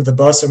throw you under the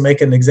bus or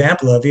make an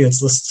example of you. Let's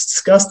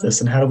discuss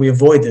this and how do we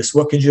avoid this?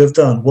 What could you have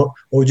done? What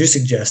would you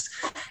suggest?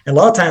 And a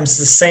lot of times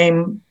the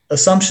same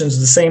assumptions,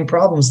 the same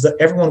problems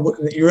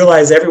that you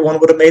realize everyone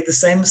would have made the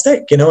same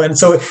mistake, and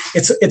so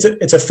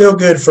it's a feel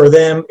good for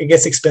them. It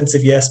gets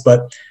expensive. Yes.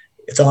 But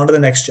it's on to the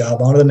next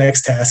job, on to the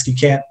next task. You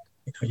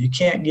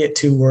can't get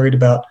too worried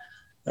about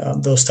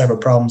those type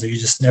of problems that you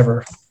just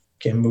never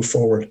can move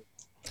forward.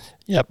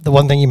 Yep. The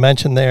one thing you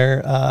mentioned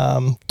there,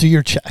 do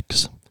your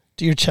checks.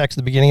 Do your checks at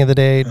the beginning of the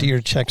day. Do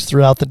your checks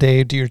throughout the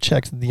day. Do your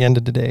checks at the end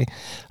of the day.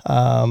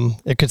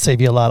 It could save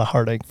you a lot of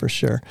heartache for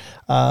sure.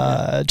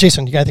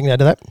 Jason, you got anything to add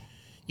to that?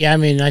 Yeah, I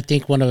mean, I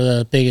think one of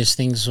the biggest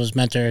things was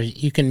mentor.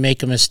 You can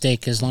make a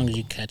mistake as long as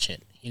you catch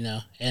it,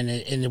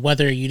 and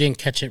whether you didn't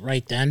catch it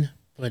right then,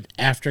 but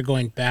after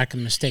going back, a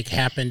mistake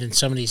happened and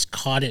somebody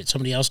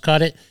else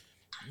caught it,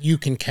 you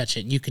can catch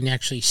it. You can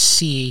actually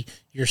see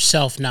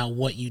yourself now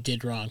what you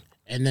did wrong,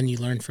 and then you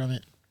learn from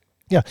it.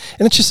 Yeah,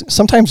 and it's just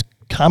sometimes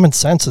common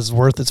sense is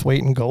worth its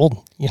weight in gold.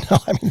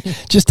 I mean,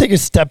 just take a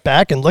step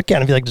back and look at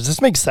it and be like, does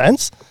this make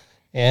sense?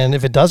 And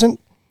if it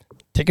doesn't,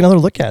 take another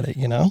look at it,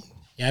 Yeah,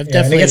 I've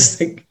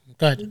definitely.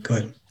 Go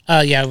ahead.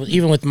 Yeah,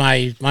 even with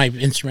my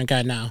instrument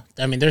guy now,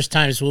 I mean, there's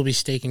times we'll be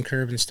staking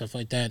curb and stuff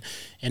like that,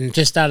 and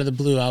just out of the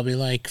blue, I'll be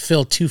like,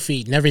 fill 2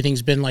 feet, and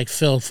everything's been like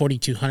fill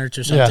 4200s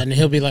or something, and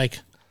he'll be like,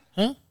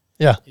 huh?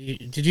 Yeah.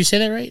 Did you say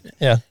that right?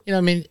 Yeah.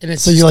 I mean, and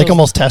it's so you're like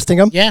almost testing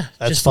him? Yeah.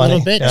 That's just funny. A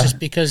little bit, just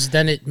because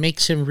then it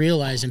makes him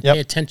realize and pay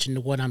attention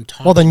to what I'm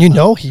talking about.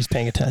 Well, then he's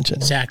paying attention.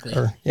 Exactly.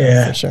 For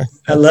sure.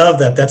 I love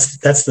that.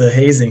 That's the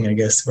hazing, I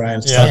guess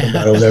Ryan's talking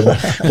about over there.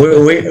 But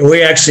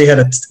we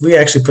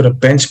actually put a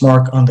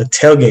benchmark on the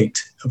tailgate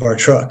of our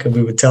truck, and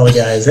we would tell the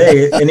guys,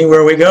 hey,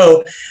 anywhere we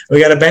go, we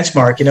got a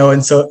benchmark,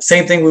 and so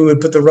same thing, we would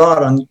put the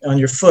rod on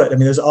your foot. I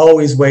mean, there's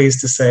always ways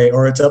to say,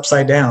 or it's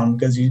upside down,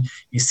 because you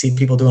see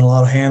people doing a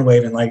lot of hand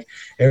waving, like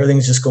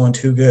everything's just going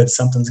too good,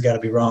 something's got to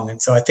be wrong.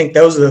 And so I think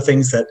those are the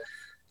things that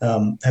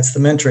that's the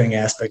mentoring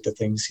aspect of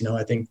things.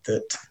 I think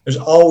that there's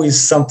always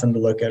something to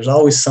look at, there's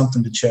always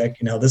something to check.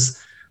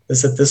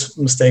 This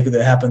mistake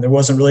that happened, there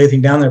wasn't really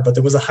anything down there, but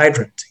there was a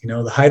hydrant.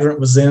 The hydrant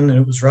was in and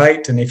it was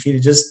right, and if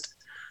he'd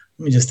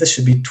this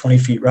should be 20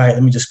 feet right,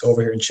 let me just go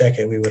over here and check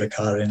it, we would have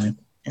caught it in it.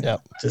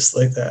 Just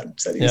like that.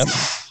 Yep.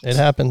 It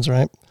happens,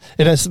 right?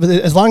 It is,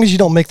 as long as you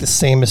don't make the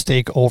same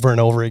mistake over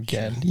and over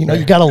again.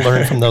 You got to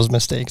learn from those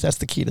mistakes. That's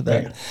the key to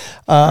that.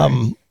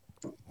 Right.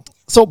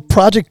 So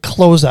project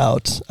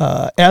closeout,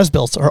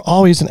 as-built are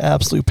always an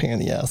absolute pain in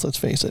the ass, let's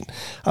face it.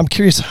 I'm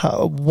curious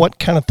what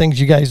kind of things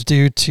you guys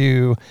do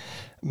to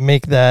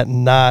make that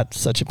not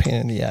such a pain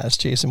in the ass.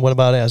 Jason, what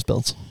about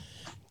as-built?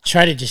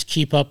 Try to just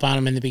keep up on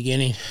them in the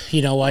beginning.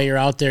 While you're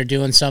out there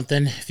doing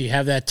something, if you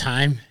have that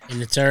time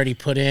and it's already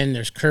put in,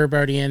 there's curb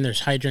already in, there's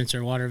hydrants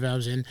or water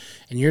valves in,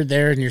 and you're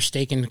there and you're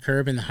staking the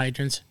curb and the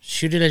hydrants,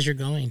 shoot it as you're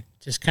going.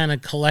 Just kind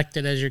of collect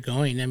it as you're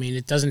going. I mean,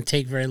 it doesn't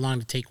take very long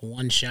to take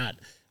one shot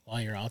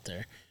while you're out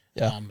there.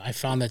 Yeah. I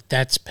found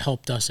that's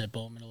helped us at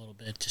Bowman a little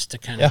bit, just to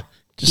kind of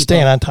just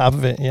staying on top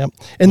of it. Yeah.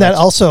 And that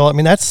also, I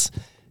mean, that's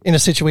in a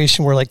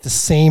situation where like the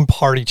same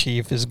party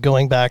chief is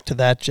going back to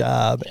that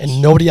job and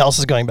nobody else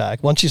is going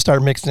back. Once you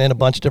start mixing in a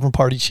bunch of different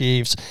party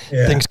chiefs,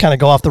 things kind of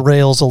go off the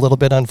rails a little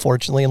bit,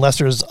 unfortunately, unless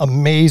there's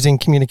amazing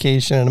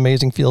communication and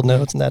amazing field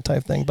notes and that type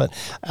of thing. But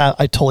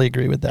I totally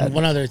agree with that. And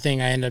one other thing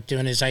I end up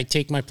doing is I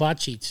take my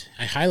plot sheets,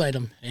 I highlight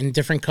them in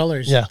different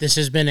colors. Yeah. This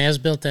has been as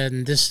built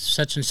on this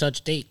such and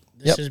such date.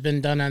 This has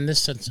been done on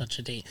this such and such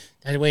a date.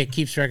 That way it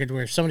keeps record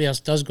where if somebody else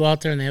does go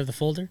out there and they have the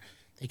folder,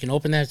 they can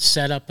open that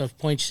setup of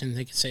points and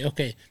they can say,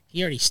 okay,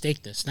 he already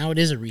staked this. Now it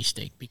is a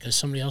restake because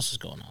somebody else is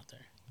going out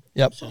there.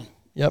 Yep.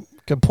 Yep.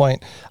 Good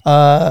point.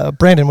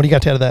 Brandon, what do you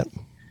got to add to that?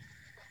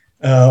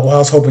 Well, I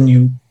was hoping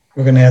you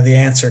were going to have the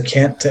answer,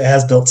 Kent, to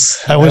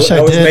as-builts. I wish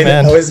I did,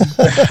 man.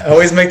 I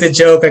always make the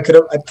joke.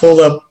 I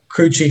pulled up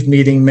crew chief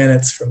meeting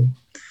minutes from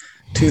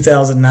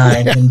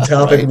 2009 and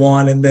topic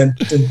one, and then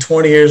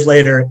 20 years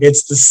later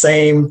it's the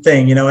same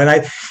thing, you know. And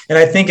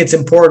I think it's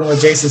important what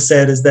Jason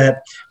said is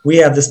that we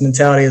have this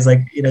mentality is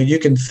like, you know, you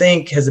can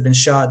think, has it been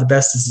shot? The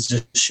best is to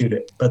just shoot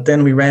it. But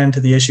then we ran into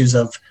the issues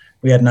of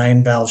we had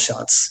 9 valve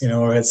shots, you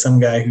know, or had some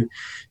guy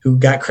who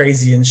got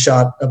crazy and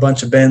shot a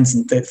bunch of bends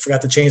and they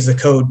forgot to change the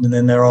code, and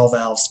then they're all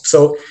valves.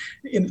 So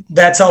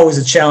that's always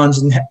a challenge,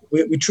 and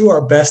we try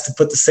our best to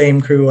put the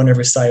same crew on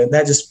every site. And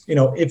that just, you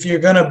know, if you're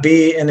going to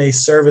be in a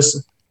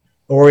service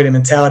oriented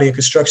mentality of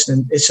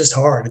construction, it's just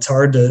hard. It's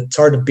hard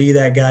to be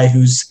that guy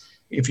who's,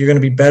 if you're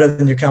going to be better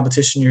than your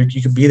competition,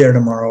 you can be there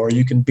tomorrow, or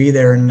you can be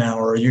there in an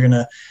hour, or you're going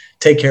to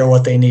take care of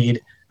what they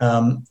need.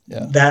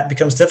 That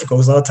becomes difficult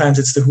because a lot of times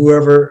it's the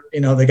whoever,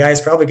 you know, the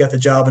guy's probably got the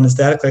job in his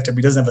data collector, but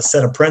he doesn't have a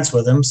set of prints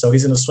with him. So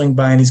he's going to swing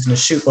by and he's going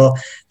to shoot. Well,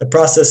 the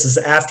process is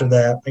after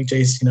that, like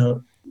Jace, you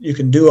know, you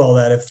can do all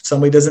that. If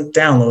somebody doesn't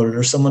download it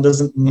or someone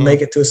doesn't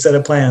make it to a set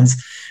of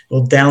plans,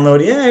 we'll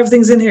download,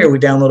 everything's in here. We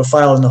download a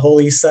file and the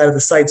whole east side of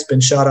the site's been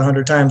shot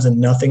 100 times and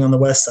nothing on the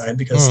west side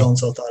because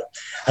so-and-so thought it.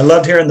 I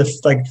loved hearing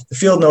the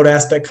field note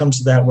aspect comes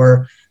to that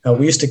where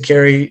we used to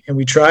carry, and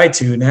we try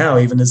to now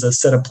even as a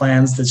set of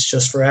plans that's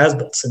just for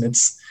as-built, and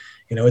it's,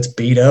 you know, it's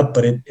beat up,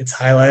 but it's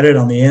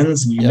highlighted on the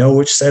ends and you know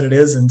which set it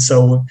is. And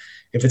so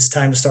if it's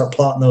time to start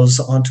plotting those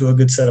onto a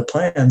good set of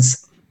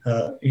plans,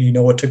 you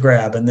know what to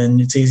grab, and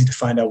then it's easy to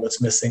find out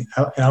what's missing.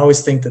 I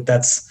always think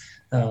that's,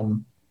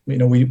 you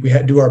know, we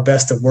do our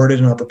best to word it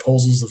in our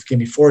proposals of give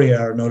me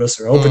 40-hour notice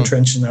or open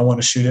trench and I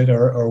want to shoot it,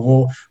 or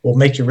we'll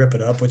make you rip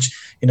it up, which,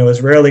 you know,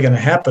 is rarely going to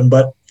happen.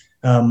 But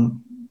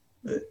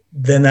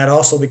then that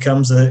also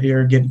becomes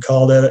you're getting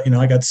called at, you know,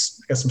 I got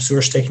some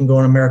sewer staking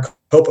going in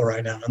Maricopa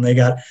right now, and they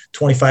got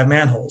 25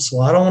 manholes.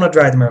 Well, I don't want to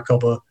drive to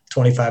Maricopa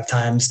 25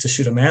 times to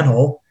shoot a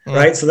manhole,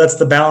 right? So that's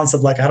the balance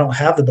of like, I don't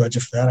have the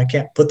budget for that. I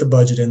can't put the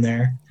budget in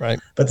there. Right.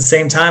 But at the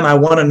same time, I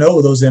want to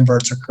know those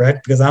inverts are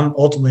correct because I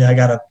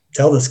got to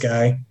tell this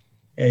guy,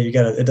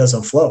 it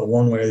doesn't flow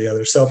one way or the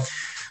other. So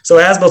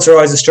as-builts are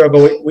always a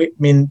struggle.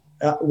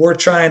 We're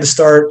trying to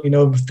start, you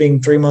know, being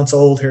 3 months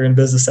old here in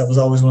business. That was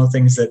always one of the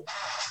things that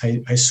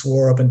I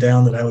swore up and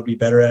down that I would be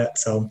better at.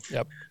 So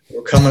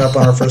we're coming up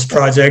on our first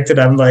project and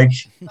I'm like,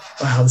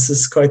 wow, this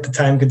is quite the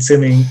time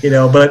consuming, you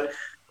know, but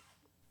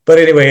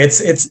anyway,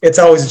 it's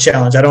always a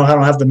challenge. I don't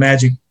have the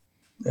magic.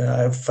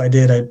 If I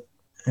did,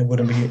 I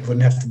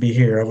wouldn't have to be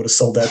here. I would have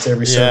sold that to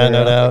every server. Yeah,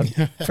 no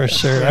doubt, for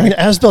sure. I mean,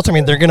 as-built,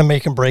 they're going to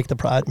make or break the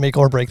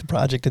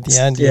project at the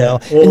end. You know?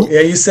 Well,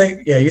 you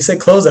say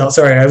closeout.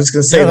 Sorry, I was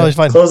going to say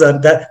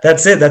closeout.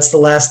 That's it. That's the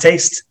last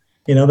taste.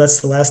 You know, that's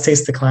the last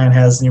taste the client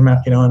has in your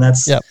mouth. You know, and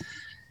that's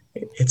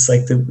it's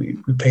like we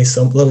pay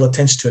so little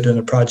attention to it in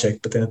a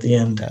project, but then at the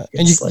end,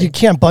 and you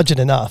can't budget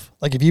enough.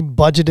 Like if you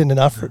budgeted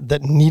enough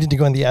that needed to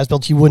go in the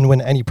as-built, you wouldn't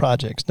win any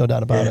projects. No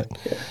doubt about it.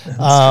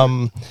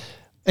 Yeah,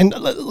 and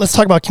let's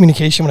talk about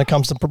communication when it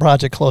comes to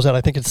project closeout.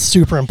 I think it's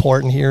super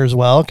important here as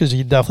well because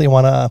you definitely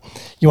want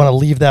to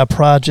leave that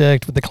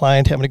project with the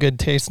client having a good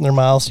taste in their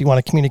mouth. So you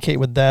want to communicate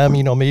with them.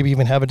 You know, maybe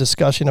even have a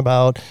discussion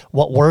about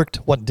what worked,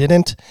 what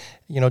didn't.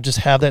 You know, just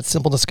have that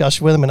simple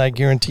discussion with them. And I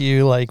guarantee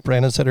you, like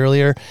Brandon said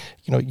earlier,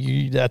 you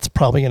know, that's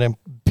probably going to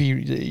be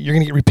you're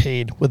going to get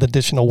repaid with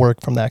additional work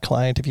from that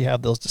client if you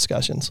have those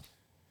discussions.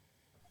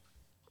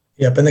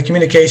 Yep, and the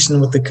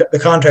communication with the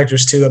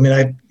contractors too. I mean,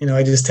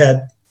 I just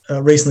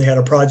recently had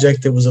a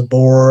project that was a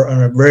bore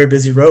on a very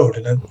busy road,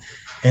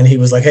 and he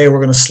was like, "Hey,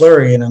 we're going to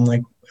slurry," and I'm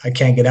like, "I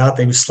can't get out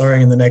there. He was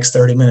slurrying in the next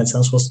 30 minutes.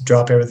 I'm supposed to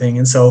drop everything."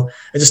 And so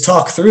I just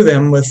talked through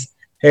them with,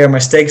 "Hey, are my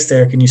stakes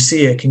there? Can you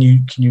see it? Can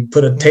you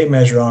put a tape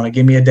measure on it?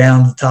 Give me a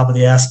down to the top of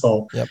the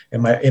asphalt." Yep.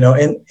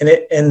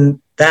 And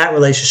that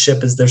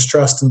relationship is there's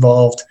trust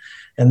involved,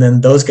 and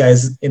then those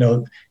guys, you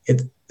know,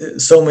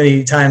 so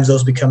many times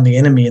those become the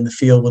enemy in the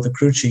field with the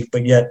crew chief,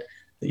 but yet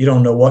you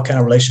don't know what kind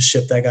of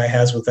relationship that guy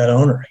has with that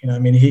owner. You know, I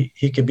mean,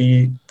 he could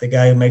be the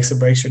guy who makes or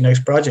breaks your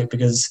next project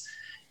because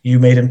you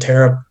made him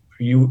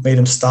you made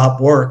him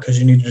stop work because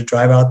you needed to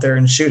drive out there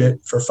and shoot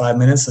it for 5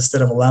 minutes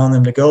instead of allowing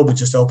them to go, but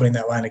just opening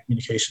that line of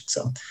communication.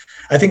 So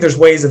I think there's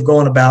ways of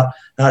going about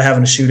not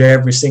having to shoot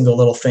every single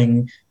little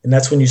thing. And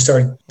that's when you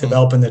start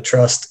developing the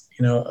trust,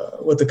 you know,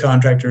 with the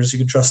contractors. You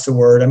can trust the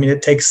word. I mean,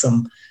 it takes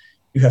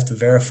you have to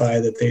verify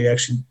that they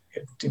actually,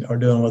 you know, are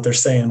doing what they're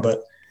saying,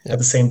 but at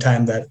the same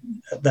time, that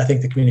I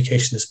think the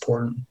communication is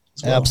important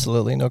as well.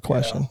 Absolutely, no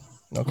question,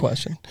 no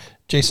question.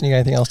 Jason, you got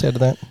anything else to add to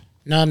that?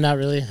 No, not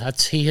really.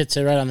 He hits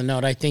it right on the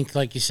note. I think,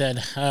 like you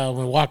said,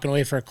 we're walking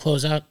away for a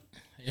closeout.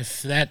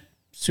 If that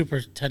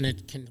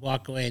superintendent can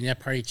walk away and that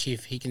party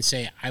chief, he can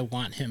say, "I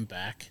want him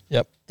back."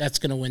 Yep, that's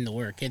going to win the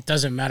work. It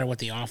doesn't matter what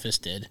the office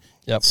did.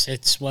 Yep,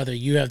 it's whether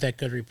you have that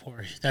good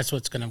rapport. That's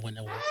what's going to win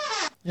the work.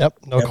 Yep,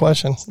 no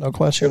question.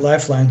 Your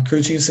lifeline,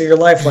 crew chiefs are your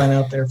lifeline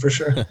out there for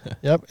sure.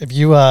 Yep, if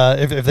you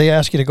if they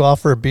ask you to go out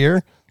for a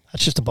beer,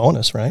 that's just a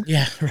bonus, right?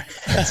 Yeah, right.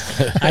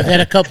 I've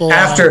had a couple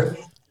after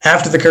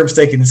the curb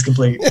staking is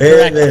complete.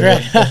 Correct.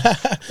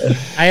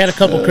 I had a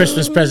couple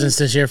Christmas presents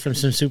this year from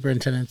some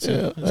superintendents.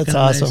 So that's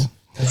awesome. Nice.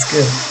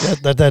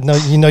 That's good.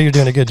 That you're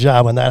doing a good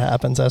job when that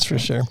happens. That's for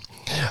sure.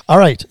 All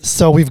right,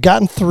 so we've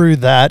gotten through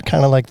that,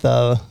 kind of like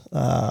the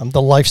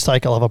life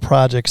cycle of a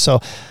project. So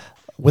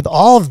with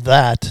all of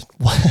that,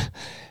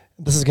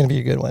 this is going to be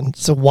a good one.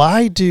 So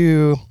why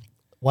do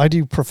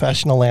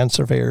professional land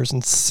surveyors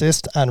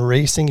insist on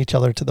racing each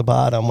other to the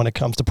bottom when it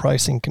comes to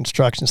pricing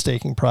construction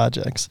staking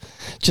projects?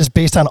 Just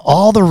based on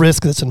all the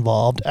risk that's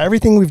involved,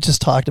 everything we've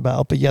just talked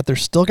about, but yet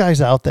there's still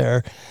guys out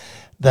there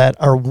that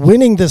are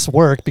winning this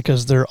work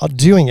because they're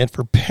doing it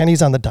for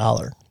pennies on the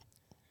dollar.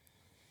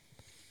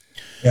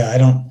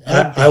 Yeah,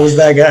 I was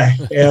that guy.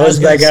 Yeah, I was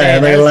that guy.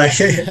 I'm not gonna lie.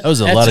 That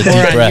was a lot of deep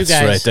more on you breaths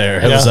guys. right there.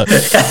 It Yeah. was a,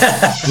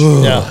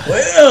 Yeah.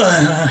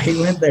 Well, he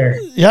went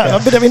there. Yeah,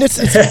 but I mean,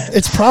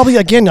 it's probably,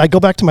 again, I go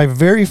back to my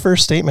very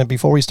first statement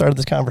before we started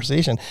this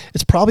conversation.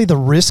 It's probably the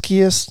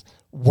riskiest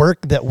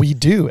work that we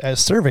do as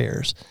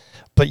surveyors,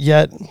 but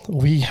yet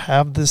we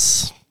have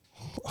this,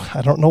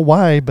 I don't know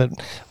why, but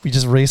we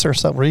just race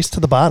to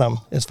the bottom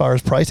as far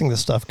as pricing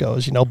this stuff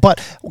goes,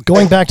 But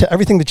going back to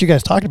everything that you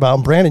guys talked about,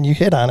 and Brandon, you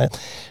hit on it.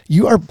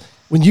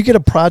 When you get a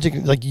project,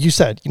 like you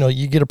said,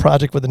 you get a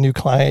project with a new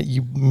client,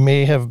 you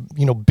may have,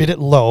 bid it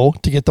low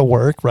to get the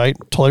work, right?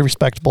 Totally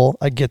respectable.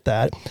 I get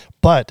that.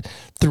 But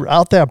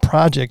throughout that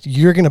project,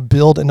 you're going to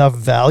build enough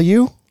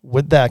value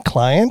with that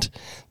client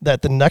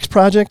that the next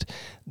project,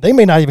 they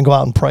may not even go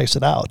out and price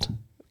it out.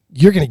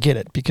 You're going to get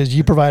it because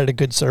you provided a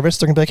good service.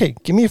 They're going to be like, hey,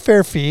 give me a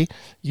fair fee.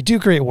 You do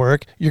great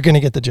work. You're going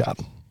to get the job.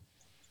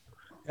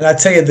 And I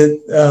tell you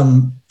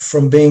that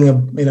from being a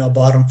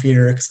bottom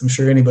feeder, because I'm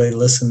sure anybody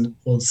listened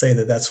will say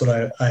that that's what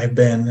I have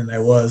been and I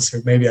was,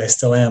 or maybe I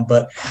still am.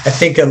 But I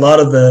think a lot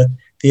of the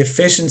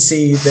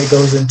efficiency that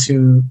goes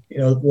into,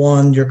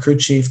 one, your crew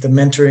chief, the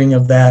mentoring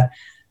of that,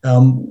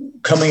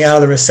 coming out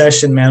of the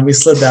recession, man, we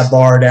slid that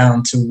bar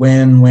down to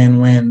win, win,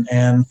 win.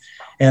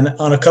 And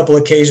on a couple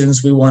of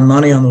occasions, we won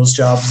money on those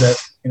jobs that,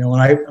 when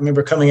I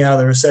remember coming out of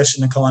the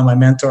recession and calling my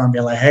mentor and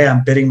being like, hey,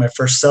 I'm bidding my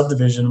first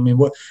subdivision. I mean,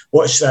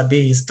 what should I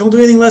be? He said, don't do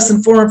anything less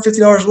than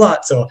 $450 a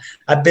lot. So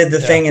I bid the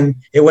thing and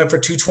it went for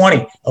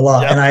 $220 a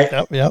lot.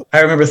 Yep, And I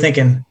remember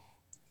thinking,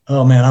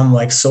 oh man, I'm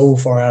like so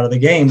far out of the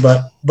game,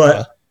 but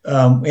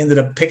ended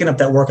up picking up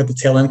that work at the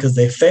tail end because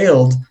they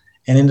failed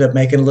and ended up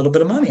making a little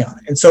bit of money on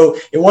it. And so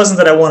it wasn't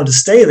that I wanted to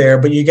stay there,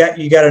 but you got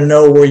to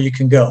know where you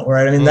can go.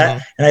 Right. I mean,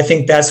 and I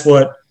think that's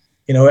what,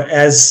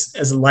 as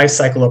a life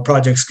cycle of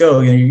projects go,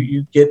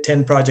 you get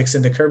 10 projects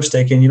into curb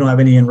stake and you don't have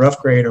any in rough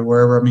grade or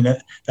wherever. I mean,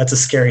 that's a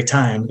scary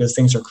time because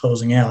things are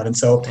closing out. And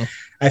so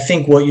I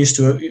think what used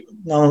to a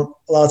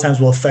lot of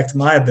times will affect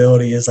my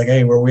ability is like,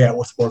 hey, where are we at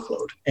with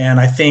workload? And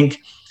I think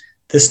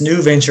this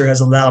new venture has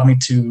allowed me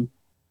to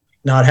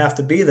not have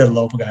to be the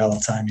local guy all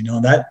the time,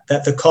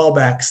 that the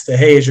callbacks, the,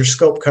 hey, is your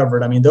scope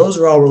covered? I mean, those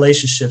are all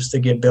relationships that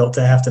get built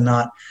to have to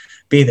not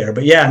be there.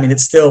 But yeah, I mean,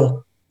 it's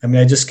still,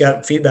 I just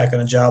got feedback on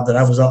a job that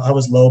I was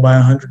low by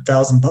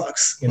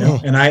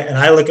 $100,000, and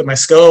I look at my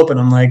scope and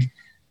I'm like,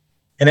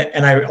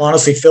 and I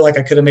honestly feel like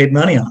I could have made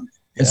money on it.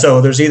 And so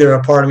there's either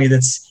a part of me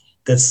that's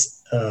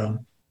it's the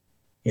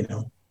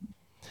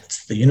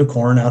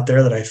unicorn out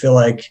there that I feel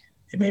like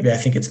maybe I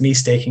think it's me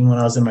staking when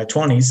I was in my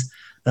 20s.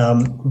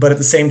 But at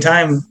the same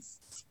time,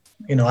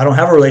 I don't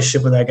have a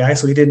relationship with that guy,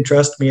 so he didn't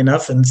trust me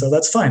enough. And so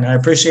that's fine. I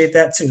appreciate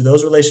that too.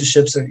 Those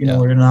relationships are,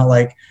 where you're not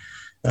like,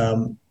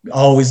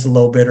 always the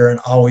low bidder and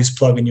always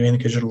plugging you in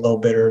because you're the low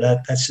bidder.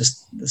 That's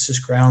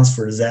just grounds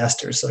for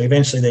disaster. So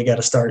eventually they got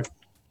to start,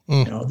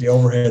 the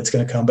overhead's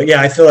going to come. But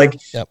yeah, I feel like,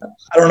 I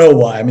don't know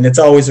why. I mean, it's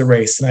always a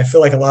race. And I feel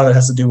like a lot of it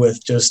has to do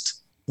with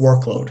just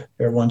workload.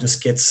 Everyone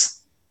just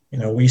gets,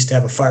 we used to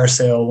have a fire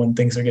sale when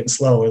things are getting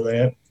slow. We're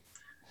like,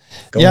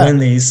 go win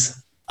these.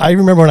 I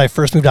remember when I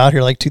first moved out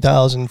here, like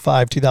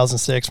 2005,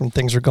 2006, when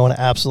things were going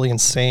absolutely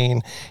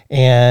insane.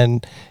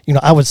 And,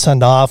 I would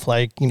send off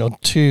like,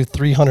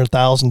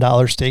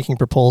 $200,000-$300,000 staking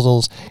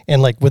proposals.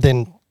 And like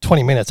within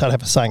 20 minutes, I'd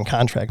have a signed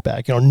contract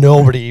back.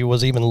 Nobody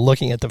was even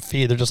looking at the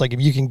fee. They're just like, if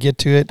you can get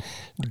to it,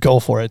 go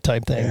for it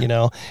type thing,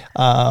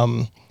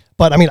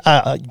 But I mean,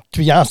 to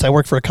be honest, I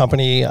worked for a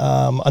company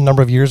a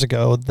number of years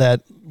ago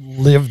that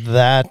lived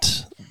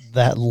that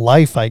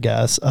life, I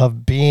guess,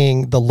 of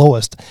being the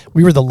lowest.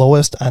 We were the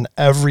lowest on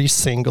every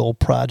single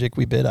project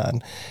we bid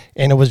on.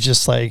 And it was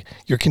just like,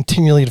 you're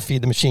continually to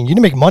feed the machine. You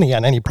didn't make money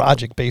on any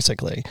project,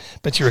 basically,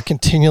 but you were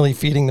continually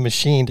feeding the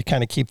machine to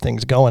kind of keep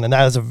things going. And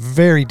that is a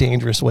very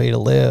dangerous way to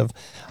live.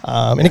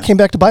 And it came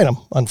back to bite them,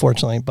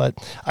 unfortunately. But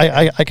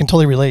I can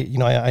totally relate.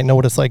 I know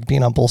what it's like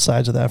being on both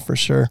sides of that for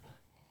sure.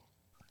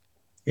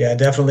 Yeah,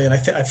 definitely. And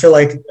I feel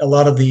like a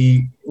lot of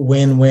the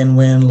win,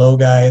 low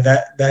guy,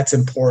 that's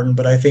important.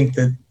 But I think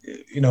that,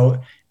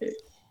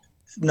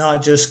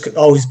 not just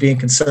always being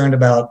concerned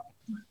about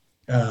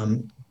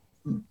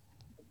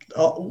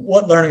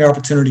what learning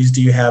opportunities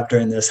do you have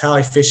during this? How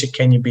efficient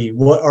can you be?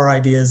 What are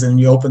ideas? And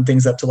you open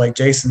things up to like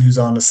Jason, who's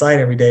on the site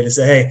every day to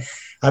say, hey,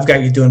 I've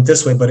got you doing it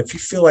this way. But if you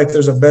feel like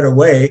there's a better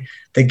way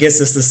that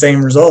gets us the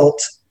same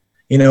result,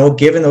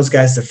 giving those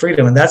guys the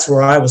freedom. And that's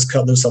where I was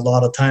cut loose a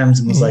lot of times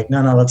and was like,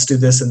 no, let's do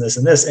this and this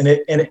and this. And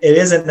it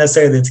isn't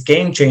necessarily that it's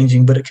game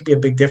changing, but it could be a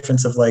big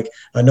difference of like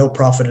a no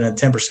profit and a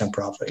 10%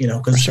 profit,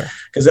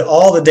 because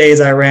all the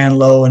days I ran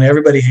low and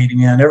everybody hated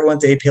me. I never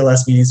went to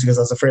APLS meetings because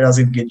I was afraid I was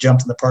going to get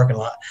jumped in the parking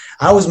lot.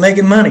 I was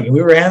making money.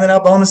 We were handing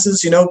out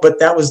bonuses, but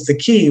that was the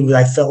key.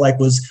 I felt like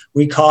was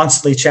we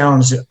constantly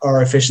challenged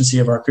our efficiency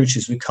of our crew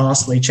chiefs. We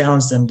constantly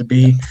challenged them to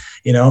be,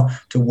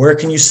 to where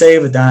can you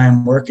save a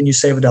dime? Where can you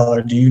save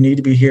 $1? Do you need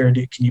to be here?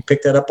 Can you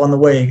pick that up on the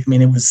way? I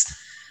mean, it was,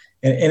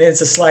 and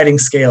it's a sliding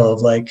scale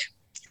of like,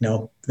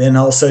 then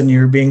all of a sudden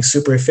you're being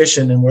super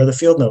efficient and where are the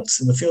field notes?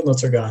 And the field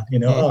notes are gone,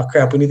 oh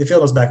crap, we need the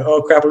field notes back.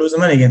 Oh crap, we're losing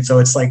money again. So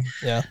it's like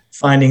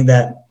finding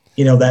that,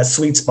 that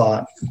sweet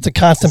spot. It's a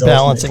constant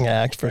balancing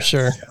act for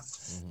sure. Yeah.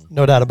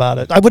 No doubt about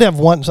it. I would have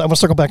one, so I want to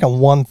circle back on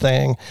one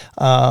thing.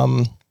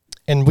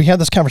 And we had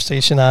this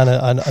conversation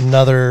on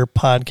another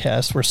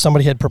podcast where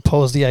somebody had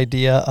proposed the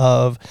idea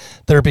of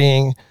there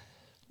being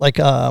like,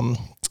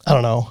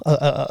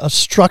 a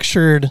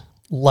structured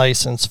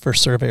license for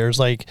surveyors,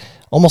 like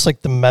almost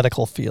like the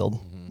medical field,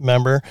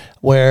 remember,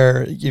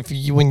 where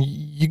when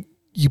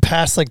you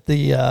pass like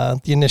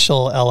the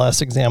initial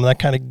LS exam, that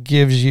kind of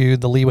gives you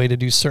the leeway to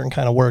do certain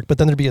kind of work, but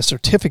then there'd be a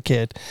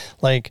certificate,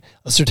 like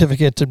a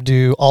certificate to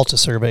do Alta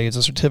surveys,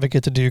 a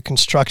certificate to do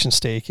construction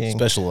staking.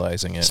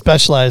 Specializing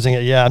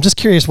it. Yeah. I'm just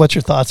curious what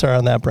your thoughts are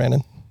on that,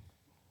 Brandon.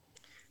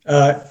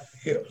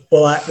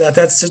 Well,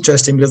 that's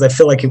interesting because I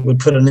feel like it would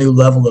put a new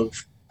level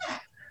of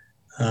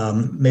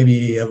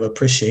maybe of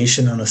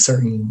appreciation on a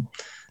certain,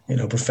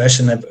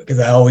 profession. Because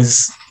I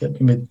always,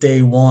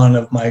 day one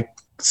of my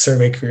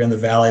survey career in the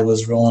Valley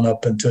was rolling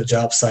up into a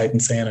job site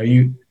and saying, are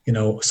you an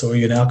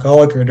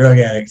alcoholic or a drug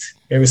addict?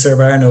 Every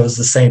surveyor I know is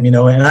the same,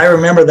 and I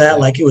remember that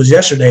like it was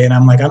yesterday. And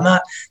I'm like, I'm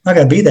not going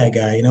to be that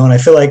guy, and I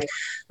feel like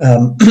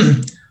a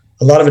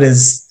lot of it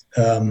is,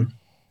 I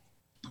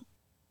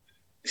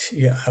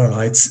don't know.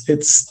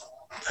 It's,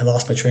 I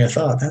lost my train of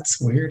thought. That's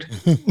weird.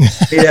 I need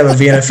to have a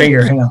Vienna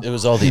finger. Hang on. It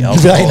was all the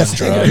alcohol and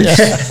drugs.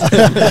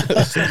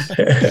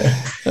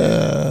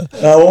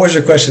 What was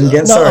your question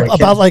again? Sorry.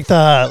 About like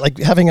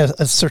having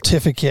a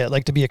certificate,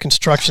 like to be a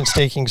construction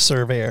staking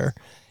surveyor.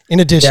 In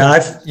addition,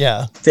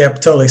 yeah,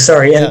 totally.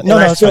 Sorry, and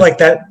I feel like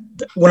that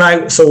when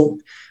I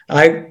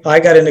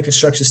got into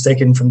construction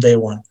staking from day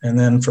one, and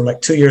then for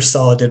like 2 years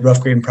solid, did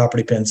rough grade and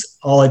property pins.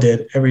 All I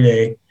did every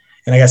day,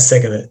 and I got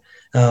sick of it.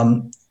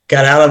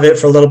 Got out of it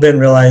for a little bit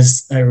and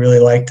realized I really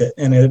liked it.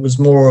 And it was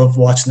more of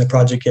watching the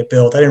project get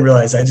built. I didn't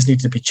realize I just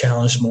needed to be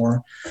challenged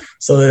more.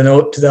 So in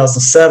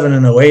 2007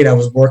 and 08, I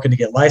was working to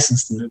get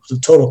licensed, and it was a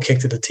total kick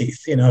to the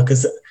teeth,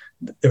 because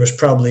there's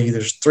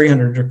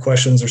 300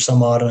 questions or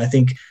some odd. And I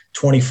think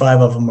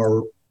 25 of them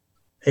are,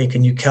 hey,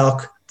 can you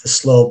calc the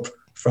slope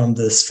from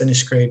this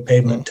finished grade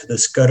pavement to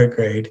this gutter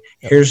grade?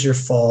 Here's your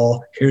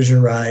fall, here's your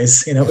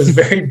rise. It was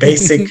very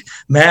basic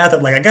math.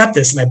 I'm like, I got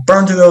this. And I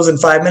burned through those in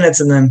 5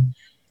 minutes. And then,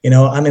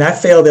 I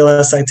failed the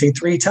LSIT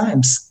 3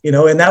 times,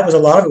 and that was a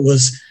lot of it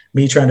was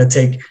me trying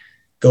to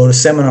go to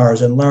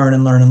seminars and learn.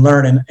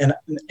 And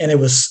it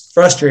was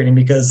frustrating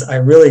because I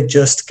really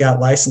just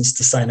got licensed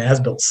to sign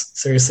as-bills.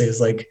 Seriously,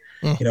 it's like,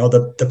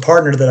 the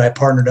partner that I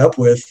partnered up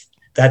with,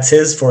 that's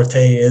his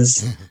forte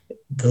is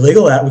the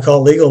legal, we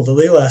call it the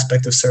legal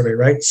aspect of survey,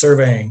 right?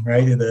 Surveying,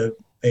 right? The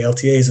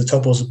LTAs, the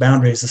topos, the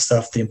boundaries, the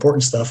stuff, the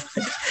important stuff.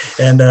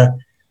 And,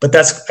 but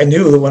I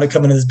knew that when I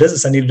come into this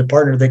business, I needed a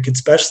partner that could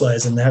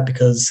specialize in that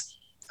because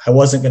I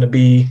wasn't going to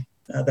be,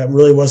 that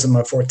really wasn't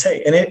my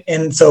forte.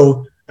 And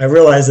so I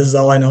realized this is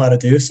all I know how to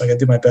do. So I got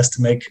to do my best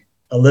to make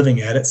a living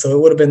at it. So it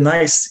would have been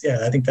nice. Yeah.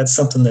 I think that's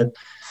something that,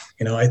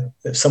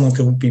 if someone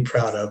could be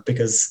proud of,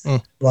 because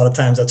a lot of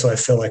times that's what I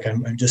feel like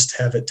I'm just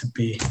have it to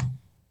be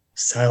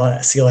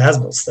seal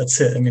as-bills. That's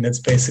it. I mean, it's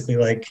basically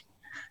like,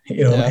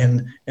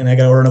 and I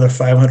got to order another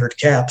 500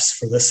 caps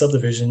for this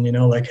subdivision,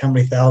 like how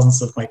many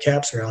thousands of my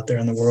caps are out there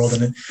in the world.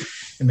 And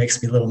it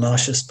makes me a little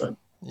nauseous, but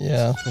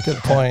yeah, good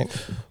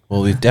point.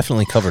 Well, we've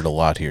definitely covered a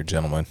lot here,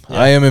 gentlemen. Yeah.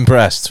 I am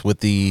impressed with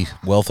the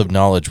wealth of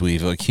knowledge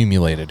we've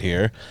accumulated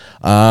here.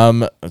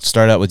 Let's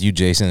start out with you,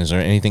 Jason. Is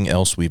there anything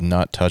else we've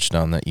not touched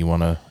on that you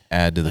want to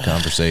add to the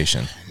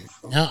conversation?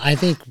 No, I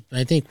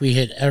think we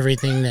hit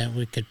everything that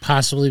we could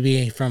possibly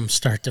be from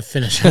start to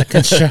finish on a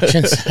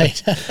construction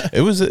site.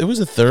 It was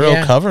a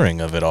thorough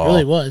covering of it all. It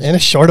really was. In a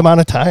short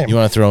amount of time. You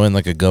want to throw in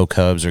like a Go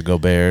Cubs or Go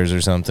Bears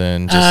or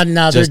something?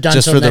 No, they're done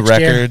just till for the next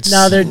year. records.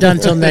 No, they're done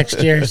till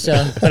next year.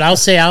 So, but I'll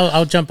say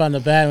I'll jump on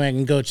the bandwagon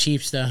and go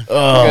Chiefs though.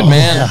 Oh,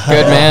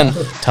 good man.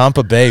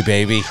 Tampa Bay,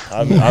 baby.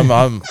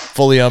 I'm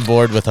fully on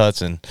board with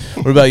Hudson.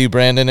 What about you,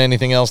 Brandon?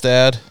 Anything else to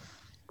add?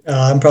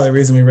 I'm probably the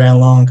reason we ran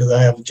long because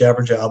I have a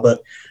jabber jaw,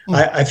 but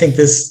I think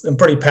I'm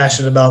pretty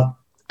passionate about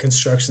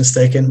construction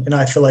staking, and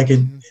I feel like it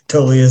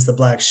totally is the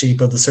black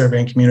sheep of the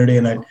surveying community.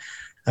 And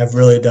it's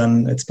really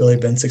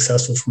been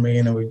successful for me.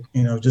 And I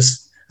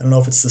don't know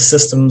if it's the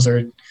systems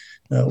or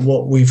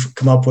what we've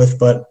come up with,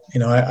 but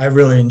I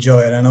really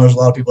enjoy it. I know there's a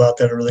lot of people out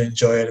there that really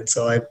enjoy it. And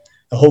so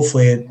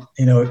hopefully it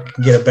can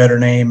get a better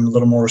name, a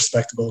little more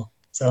respectable.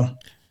 So.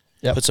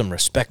 Yep. Put some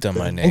respect on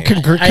my And name.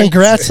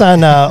 congrats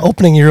on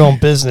opening your own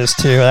business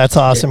too. That's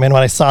awesome, man.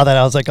 When I saw that,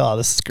 I was like, "Oh,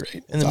 this is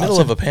great." In the middle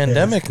of a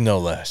pandemic, no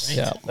less.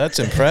 Yeah. That's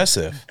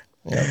impressive.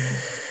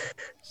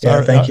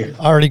 Yeah, thank you.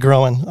 Already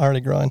growing.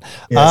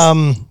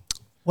 Yes.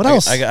 What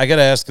else? I got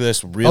to ask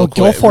this real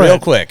Go quick. for Real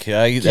it. quick.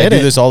 I do Get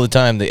it. this all the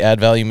time. The Add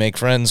Value, Make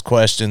Friends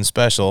question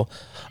special.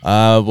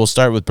 We'll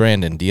start with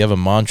Brandon. Do you have a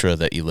mantra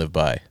that you live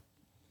by?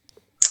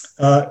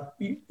 I'm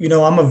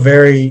a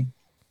very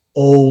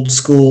old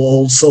school,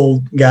 old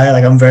soul guy.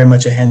 Like I'm very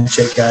much a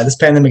handshake guy. This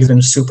pandemic has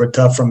been super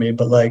tough for me,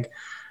 but like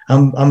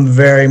I'm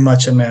very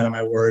much a man of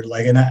my word.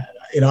 Like, and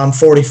I'm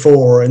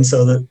 44, and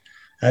so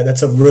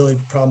that's a really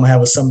problem I have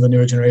with some of the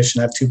newer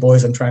generation. I have 2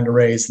 boys I'm trying to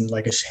raise, and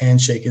like a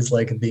handshake is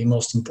like the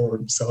most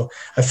important. So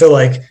I feel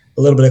like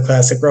a little bit of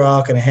classic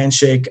rock and a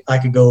handshake, I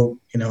could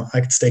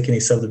stake any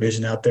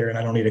subdivision out there, and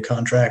I don't need a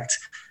contract.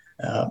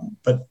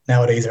 But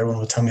nowadays, everyone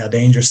will tell me how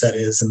dangerous that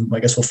is, and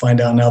I guess we'll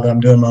find out now that I'm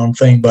doing my own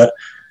thing. But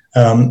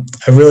I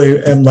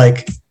really am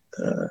like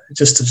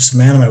just a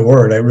man of my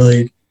word. I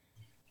really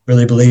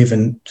believe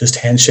in just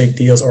handshake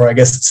deals, or I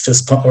guess it's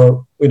fist pump,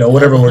 or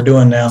whatever we're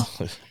doing now.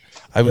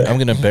 I'm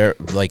going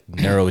to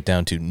narrow it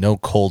down to no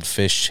cold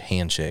fish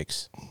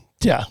handshakes.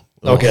 Yeah.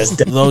 Okay.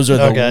 Those are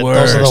the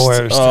worst. Those are the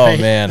worst. Oh,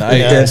 man.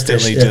 I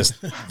instantly just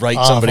write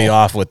somebody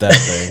off with that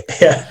thing.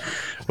 Yeah.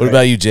 What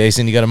about you,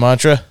 Jason? You got a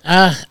mantra?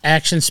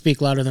 Actions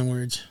speak louder than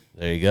words.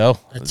 There you go.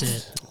 That's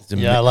it.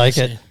 Yeah, I like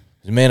it.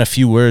 A man, a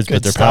few words,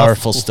 but they're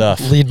powerful stuff.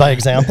 Lead by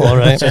example,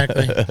 right?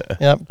 Exactly.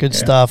 Yep, good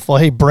stuff. Well,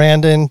 hey,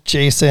 Brandon,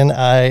 Jason,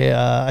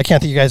 I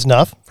can't thank you guys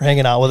enough for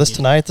hanging out with us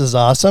tonight. This is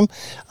awesome.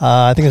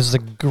 I think this is a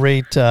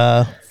great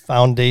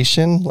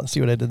foundation. Let's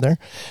see what I did there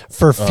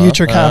for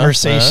future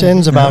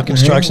conversations about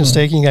construction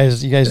staking.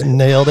 You guys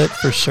nailed it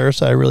for sure.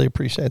 So I really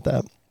appreciate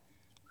that.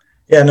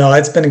 Yeah, no,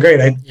 it's been great.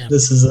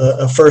 This is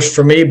a first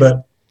for me,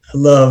 but I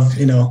love,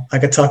 I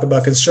could talk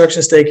about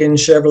construction staking,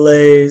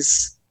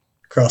 Chevrolets,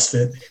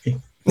 CrossFit, maybe.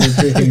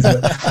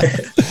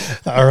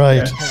 All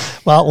right.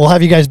 Well, we'll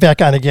have you guys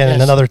back on again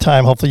in another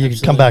time. Hopefully you can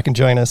come back and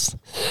join us.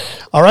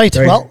 All right.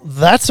 Great. Well,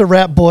 that's a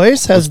wrap,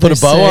 boys. Let's put a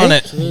bow on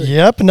it.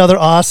 Yep. Another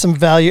awesome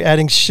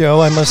value-adding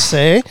show, I must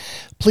say.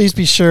 Please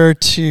be sure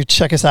to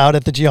check us out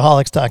at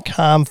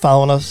thegeoholics.com.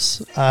 Following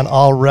us on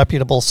all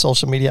reputable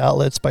social media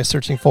outlets by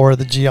searching for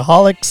The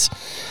Geoholics.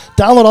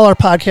 Download all our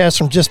podcasts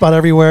from just about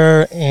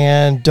everywhere.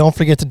 And don't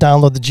forget to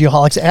download the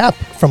Geoholics app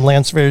from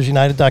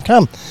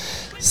landsurveyorsunited.com.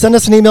 Send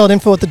us an email at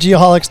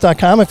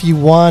info@thegeoholics.com if you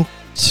want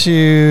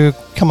to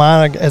come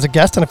on as a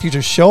guest on a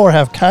future show or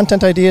have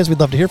content ideas. We'd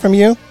love to hear from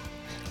you.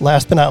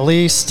 Last but not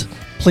least,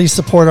 please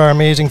support our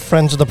amazing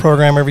friends of the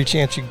program every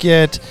chance you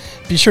get.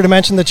 Be sure to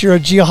mention that you're a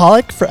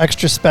Geoholic for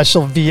extra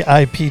special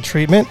VIP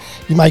treatment.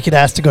 You might get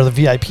asked to go to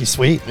the VIP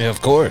suite. Yeah,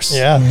 of course.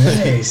 Yeah.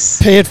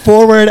 Nice. Pay it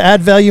forward,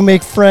 add value,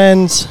 make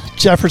friends.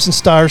 Jefferson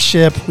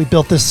Starship. We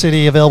built this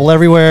city, available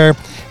everywhere.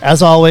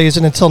 As always,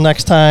 and until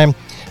next time,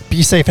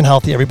 be safe and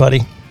healthy,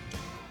 everybody.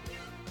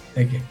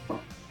 Thank you.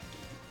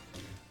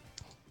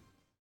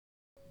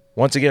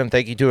 Once again,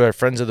 thank you to our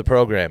friends of the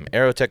program,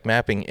 Aerotech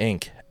Mapping,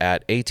 Inc.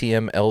 at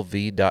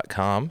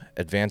atmlv.com,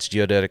 Advanced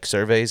Geodetic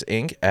Surveys,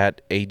 Inc.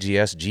 at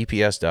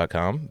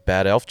agsgps.com,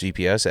 Bad Elf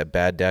GPS at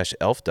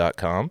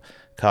bad-elf.com,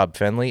 Cobb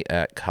Fenley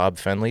at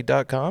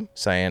cobbfenley.com,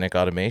 Cyanic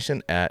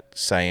Automation at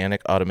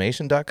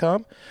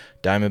cyanicautomation.com,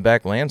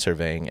 Diamondback Land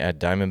Surveying at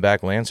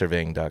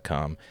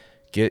diamondbacklandsurveying.com,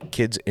 Get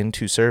Kids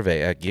Into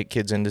Survey at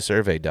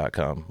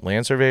getkidsintosurvey.com.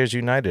 Land Surveyors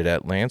United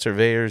at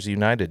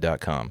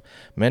landsurveyorsunited.com.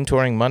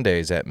 Mentoring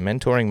Mondays at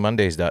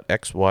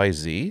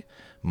mentoringmondays.xyz.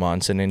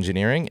 Monson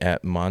Engineering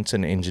at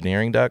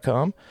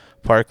monsonengineering.com.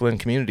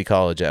 Parkland Community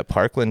College at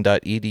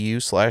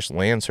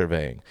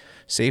parkland.edu/landsurveying.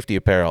 Safety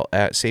Apparel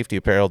at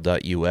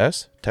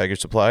safetyapparel.us. Tiger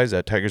Supplies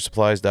at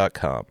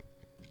tigersupplies.com.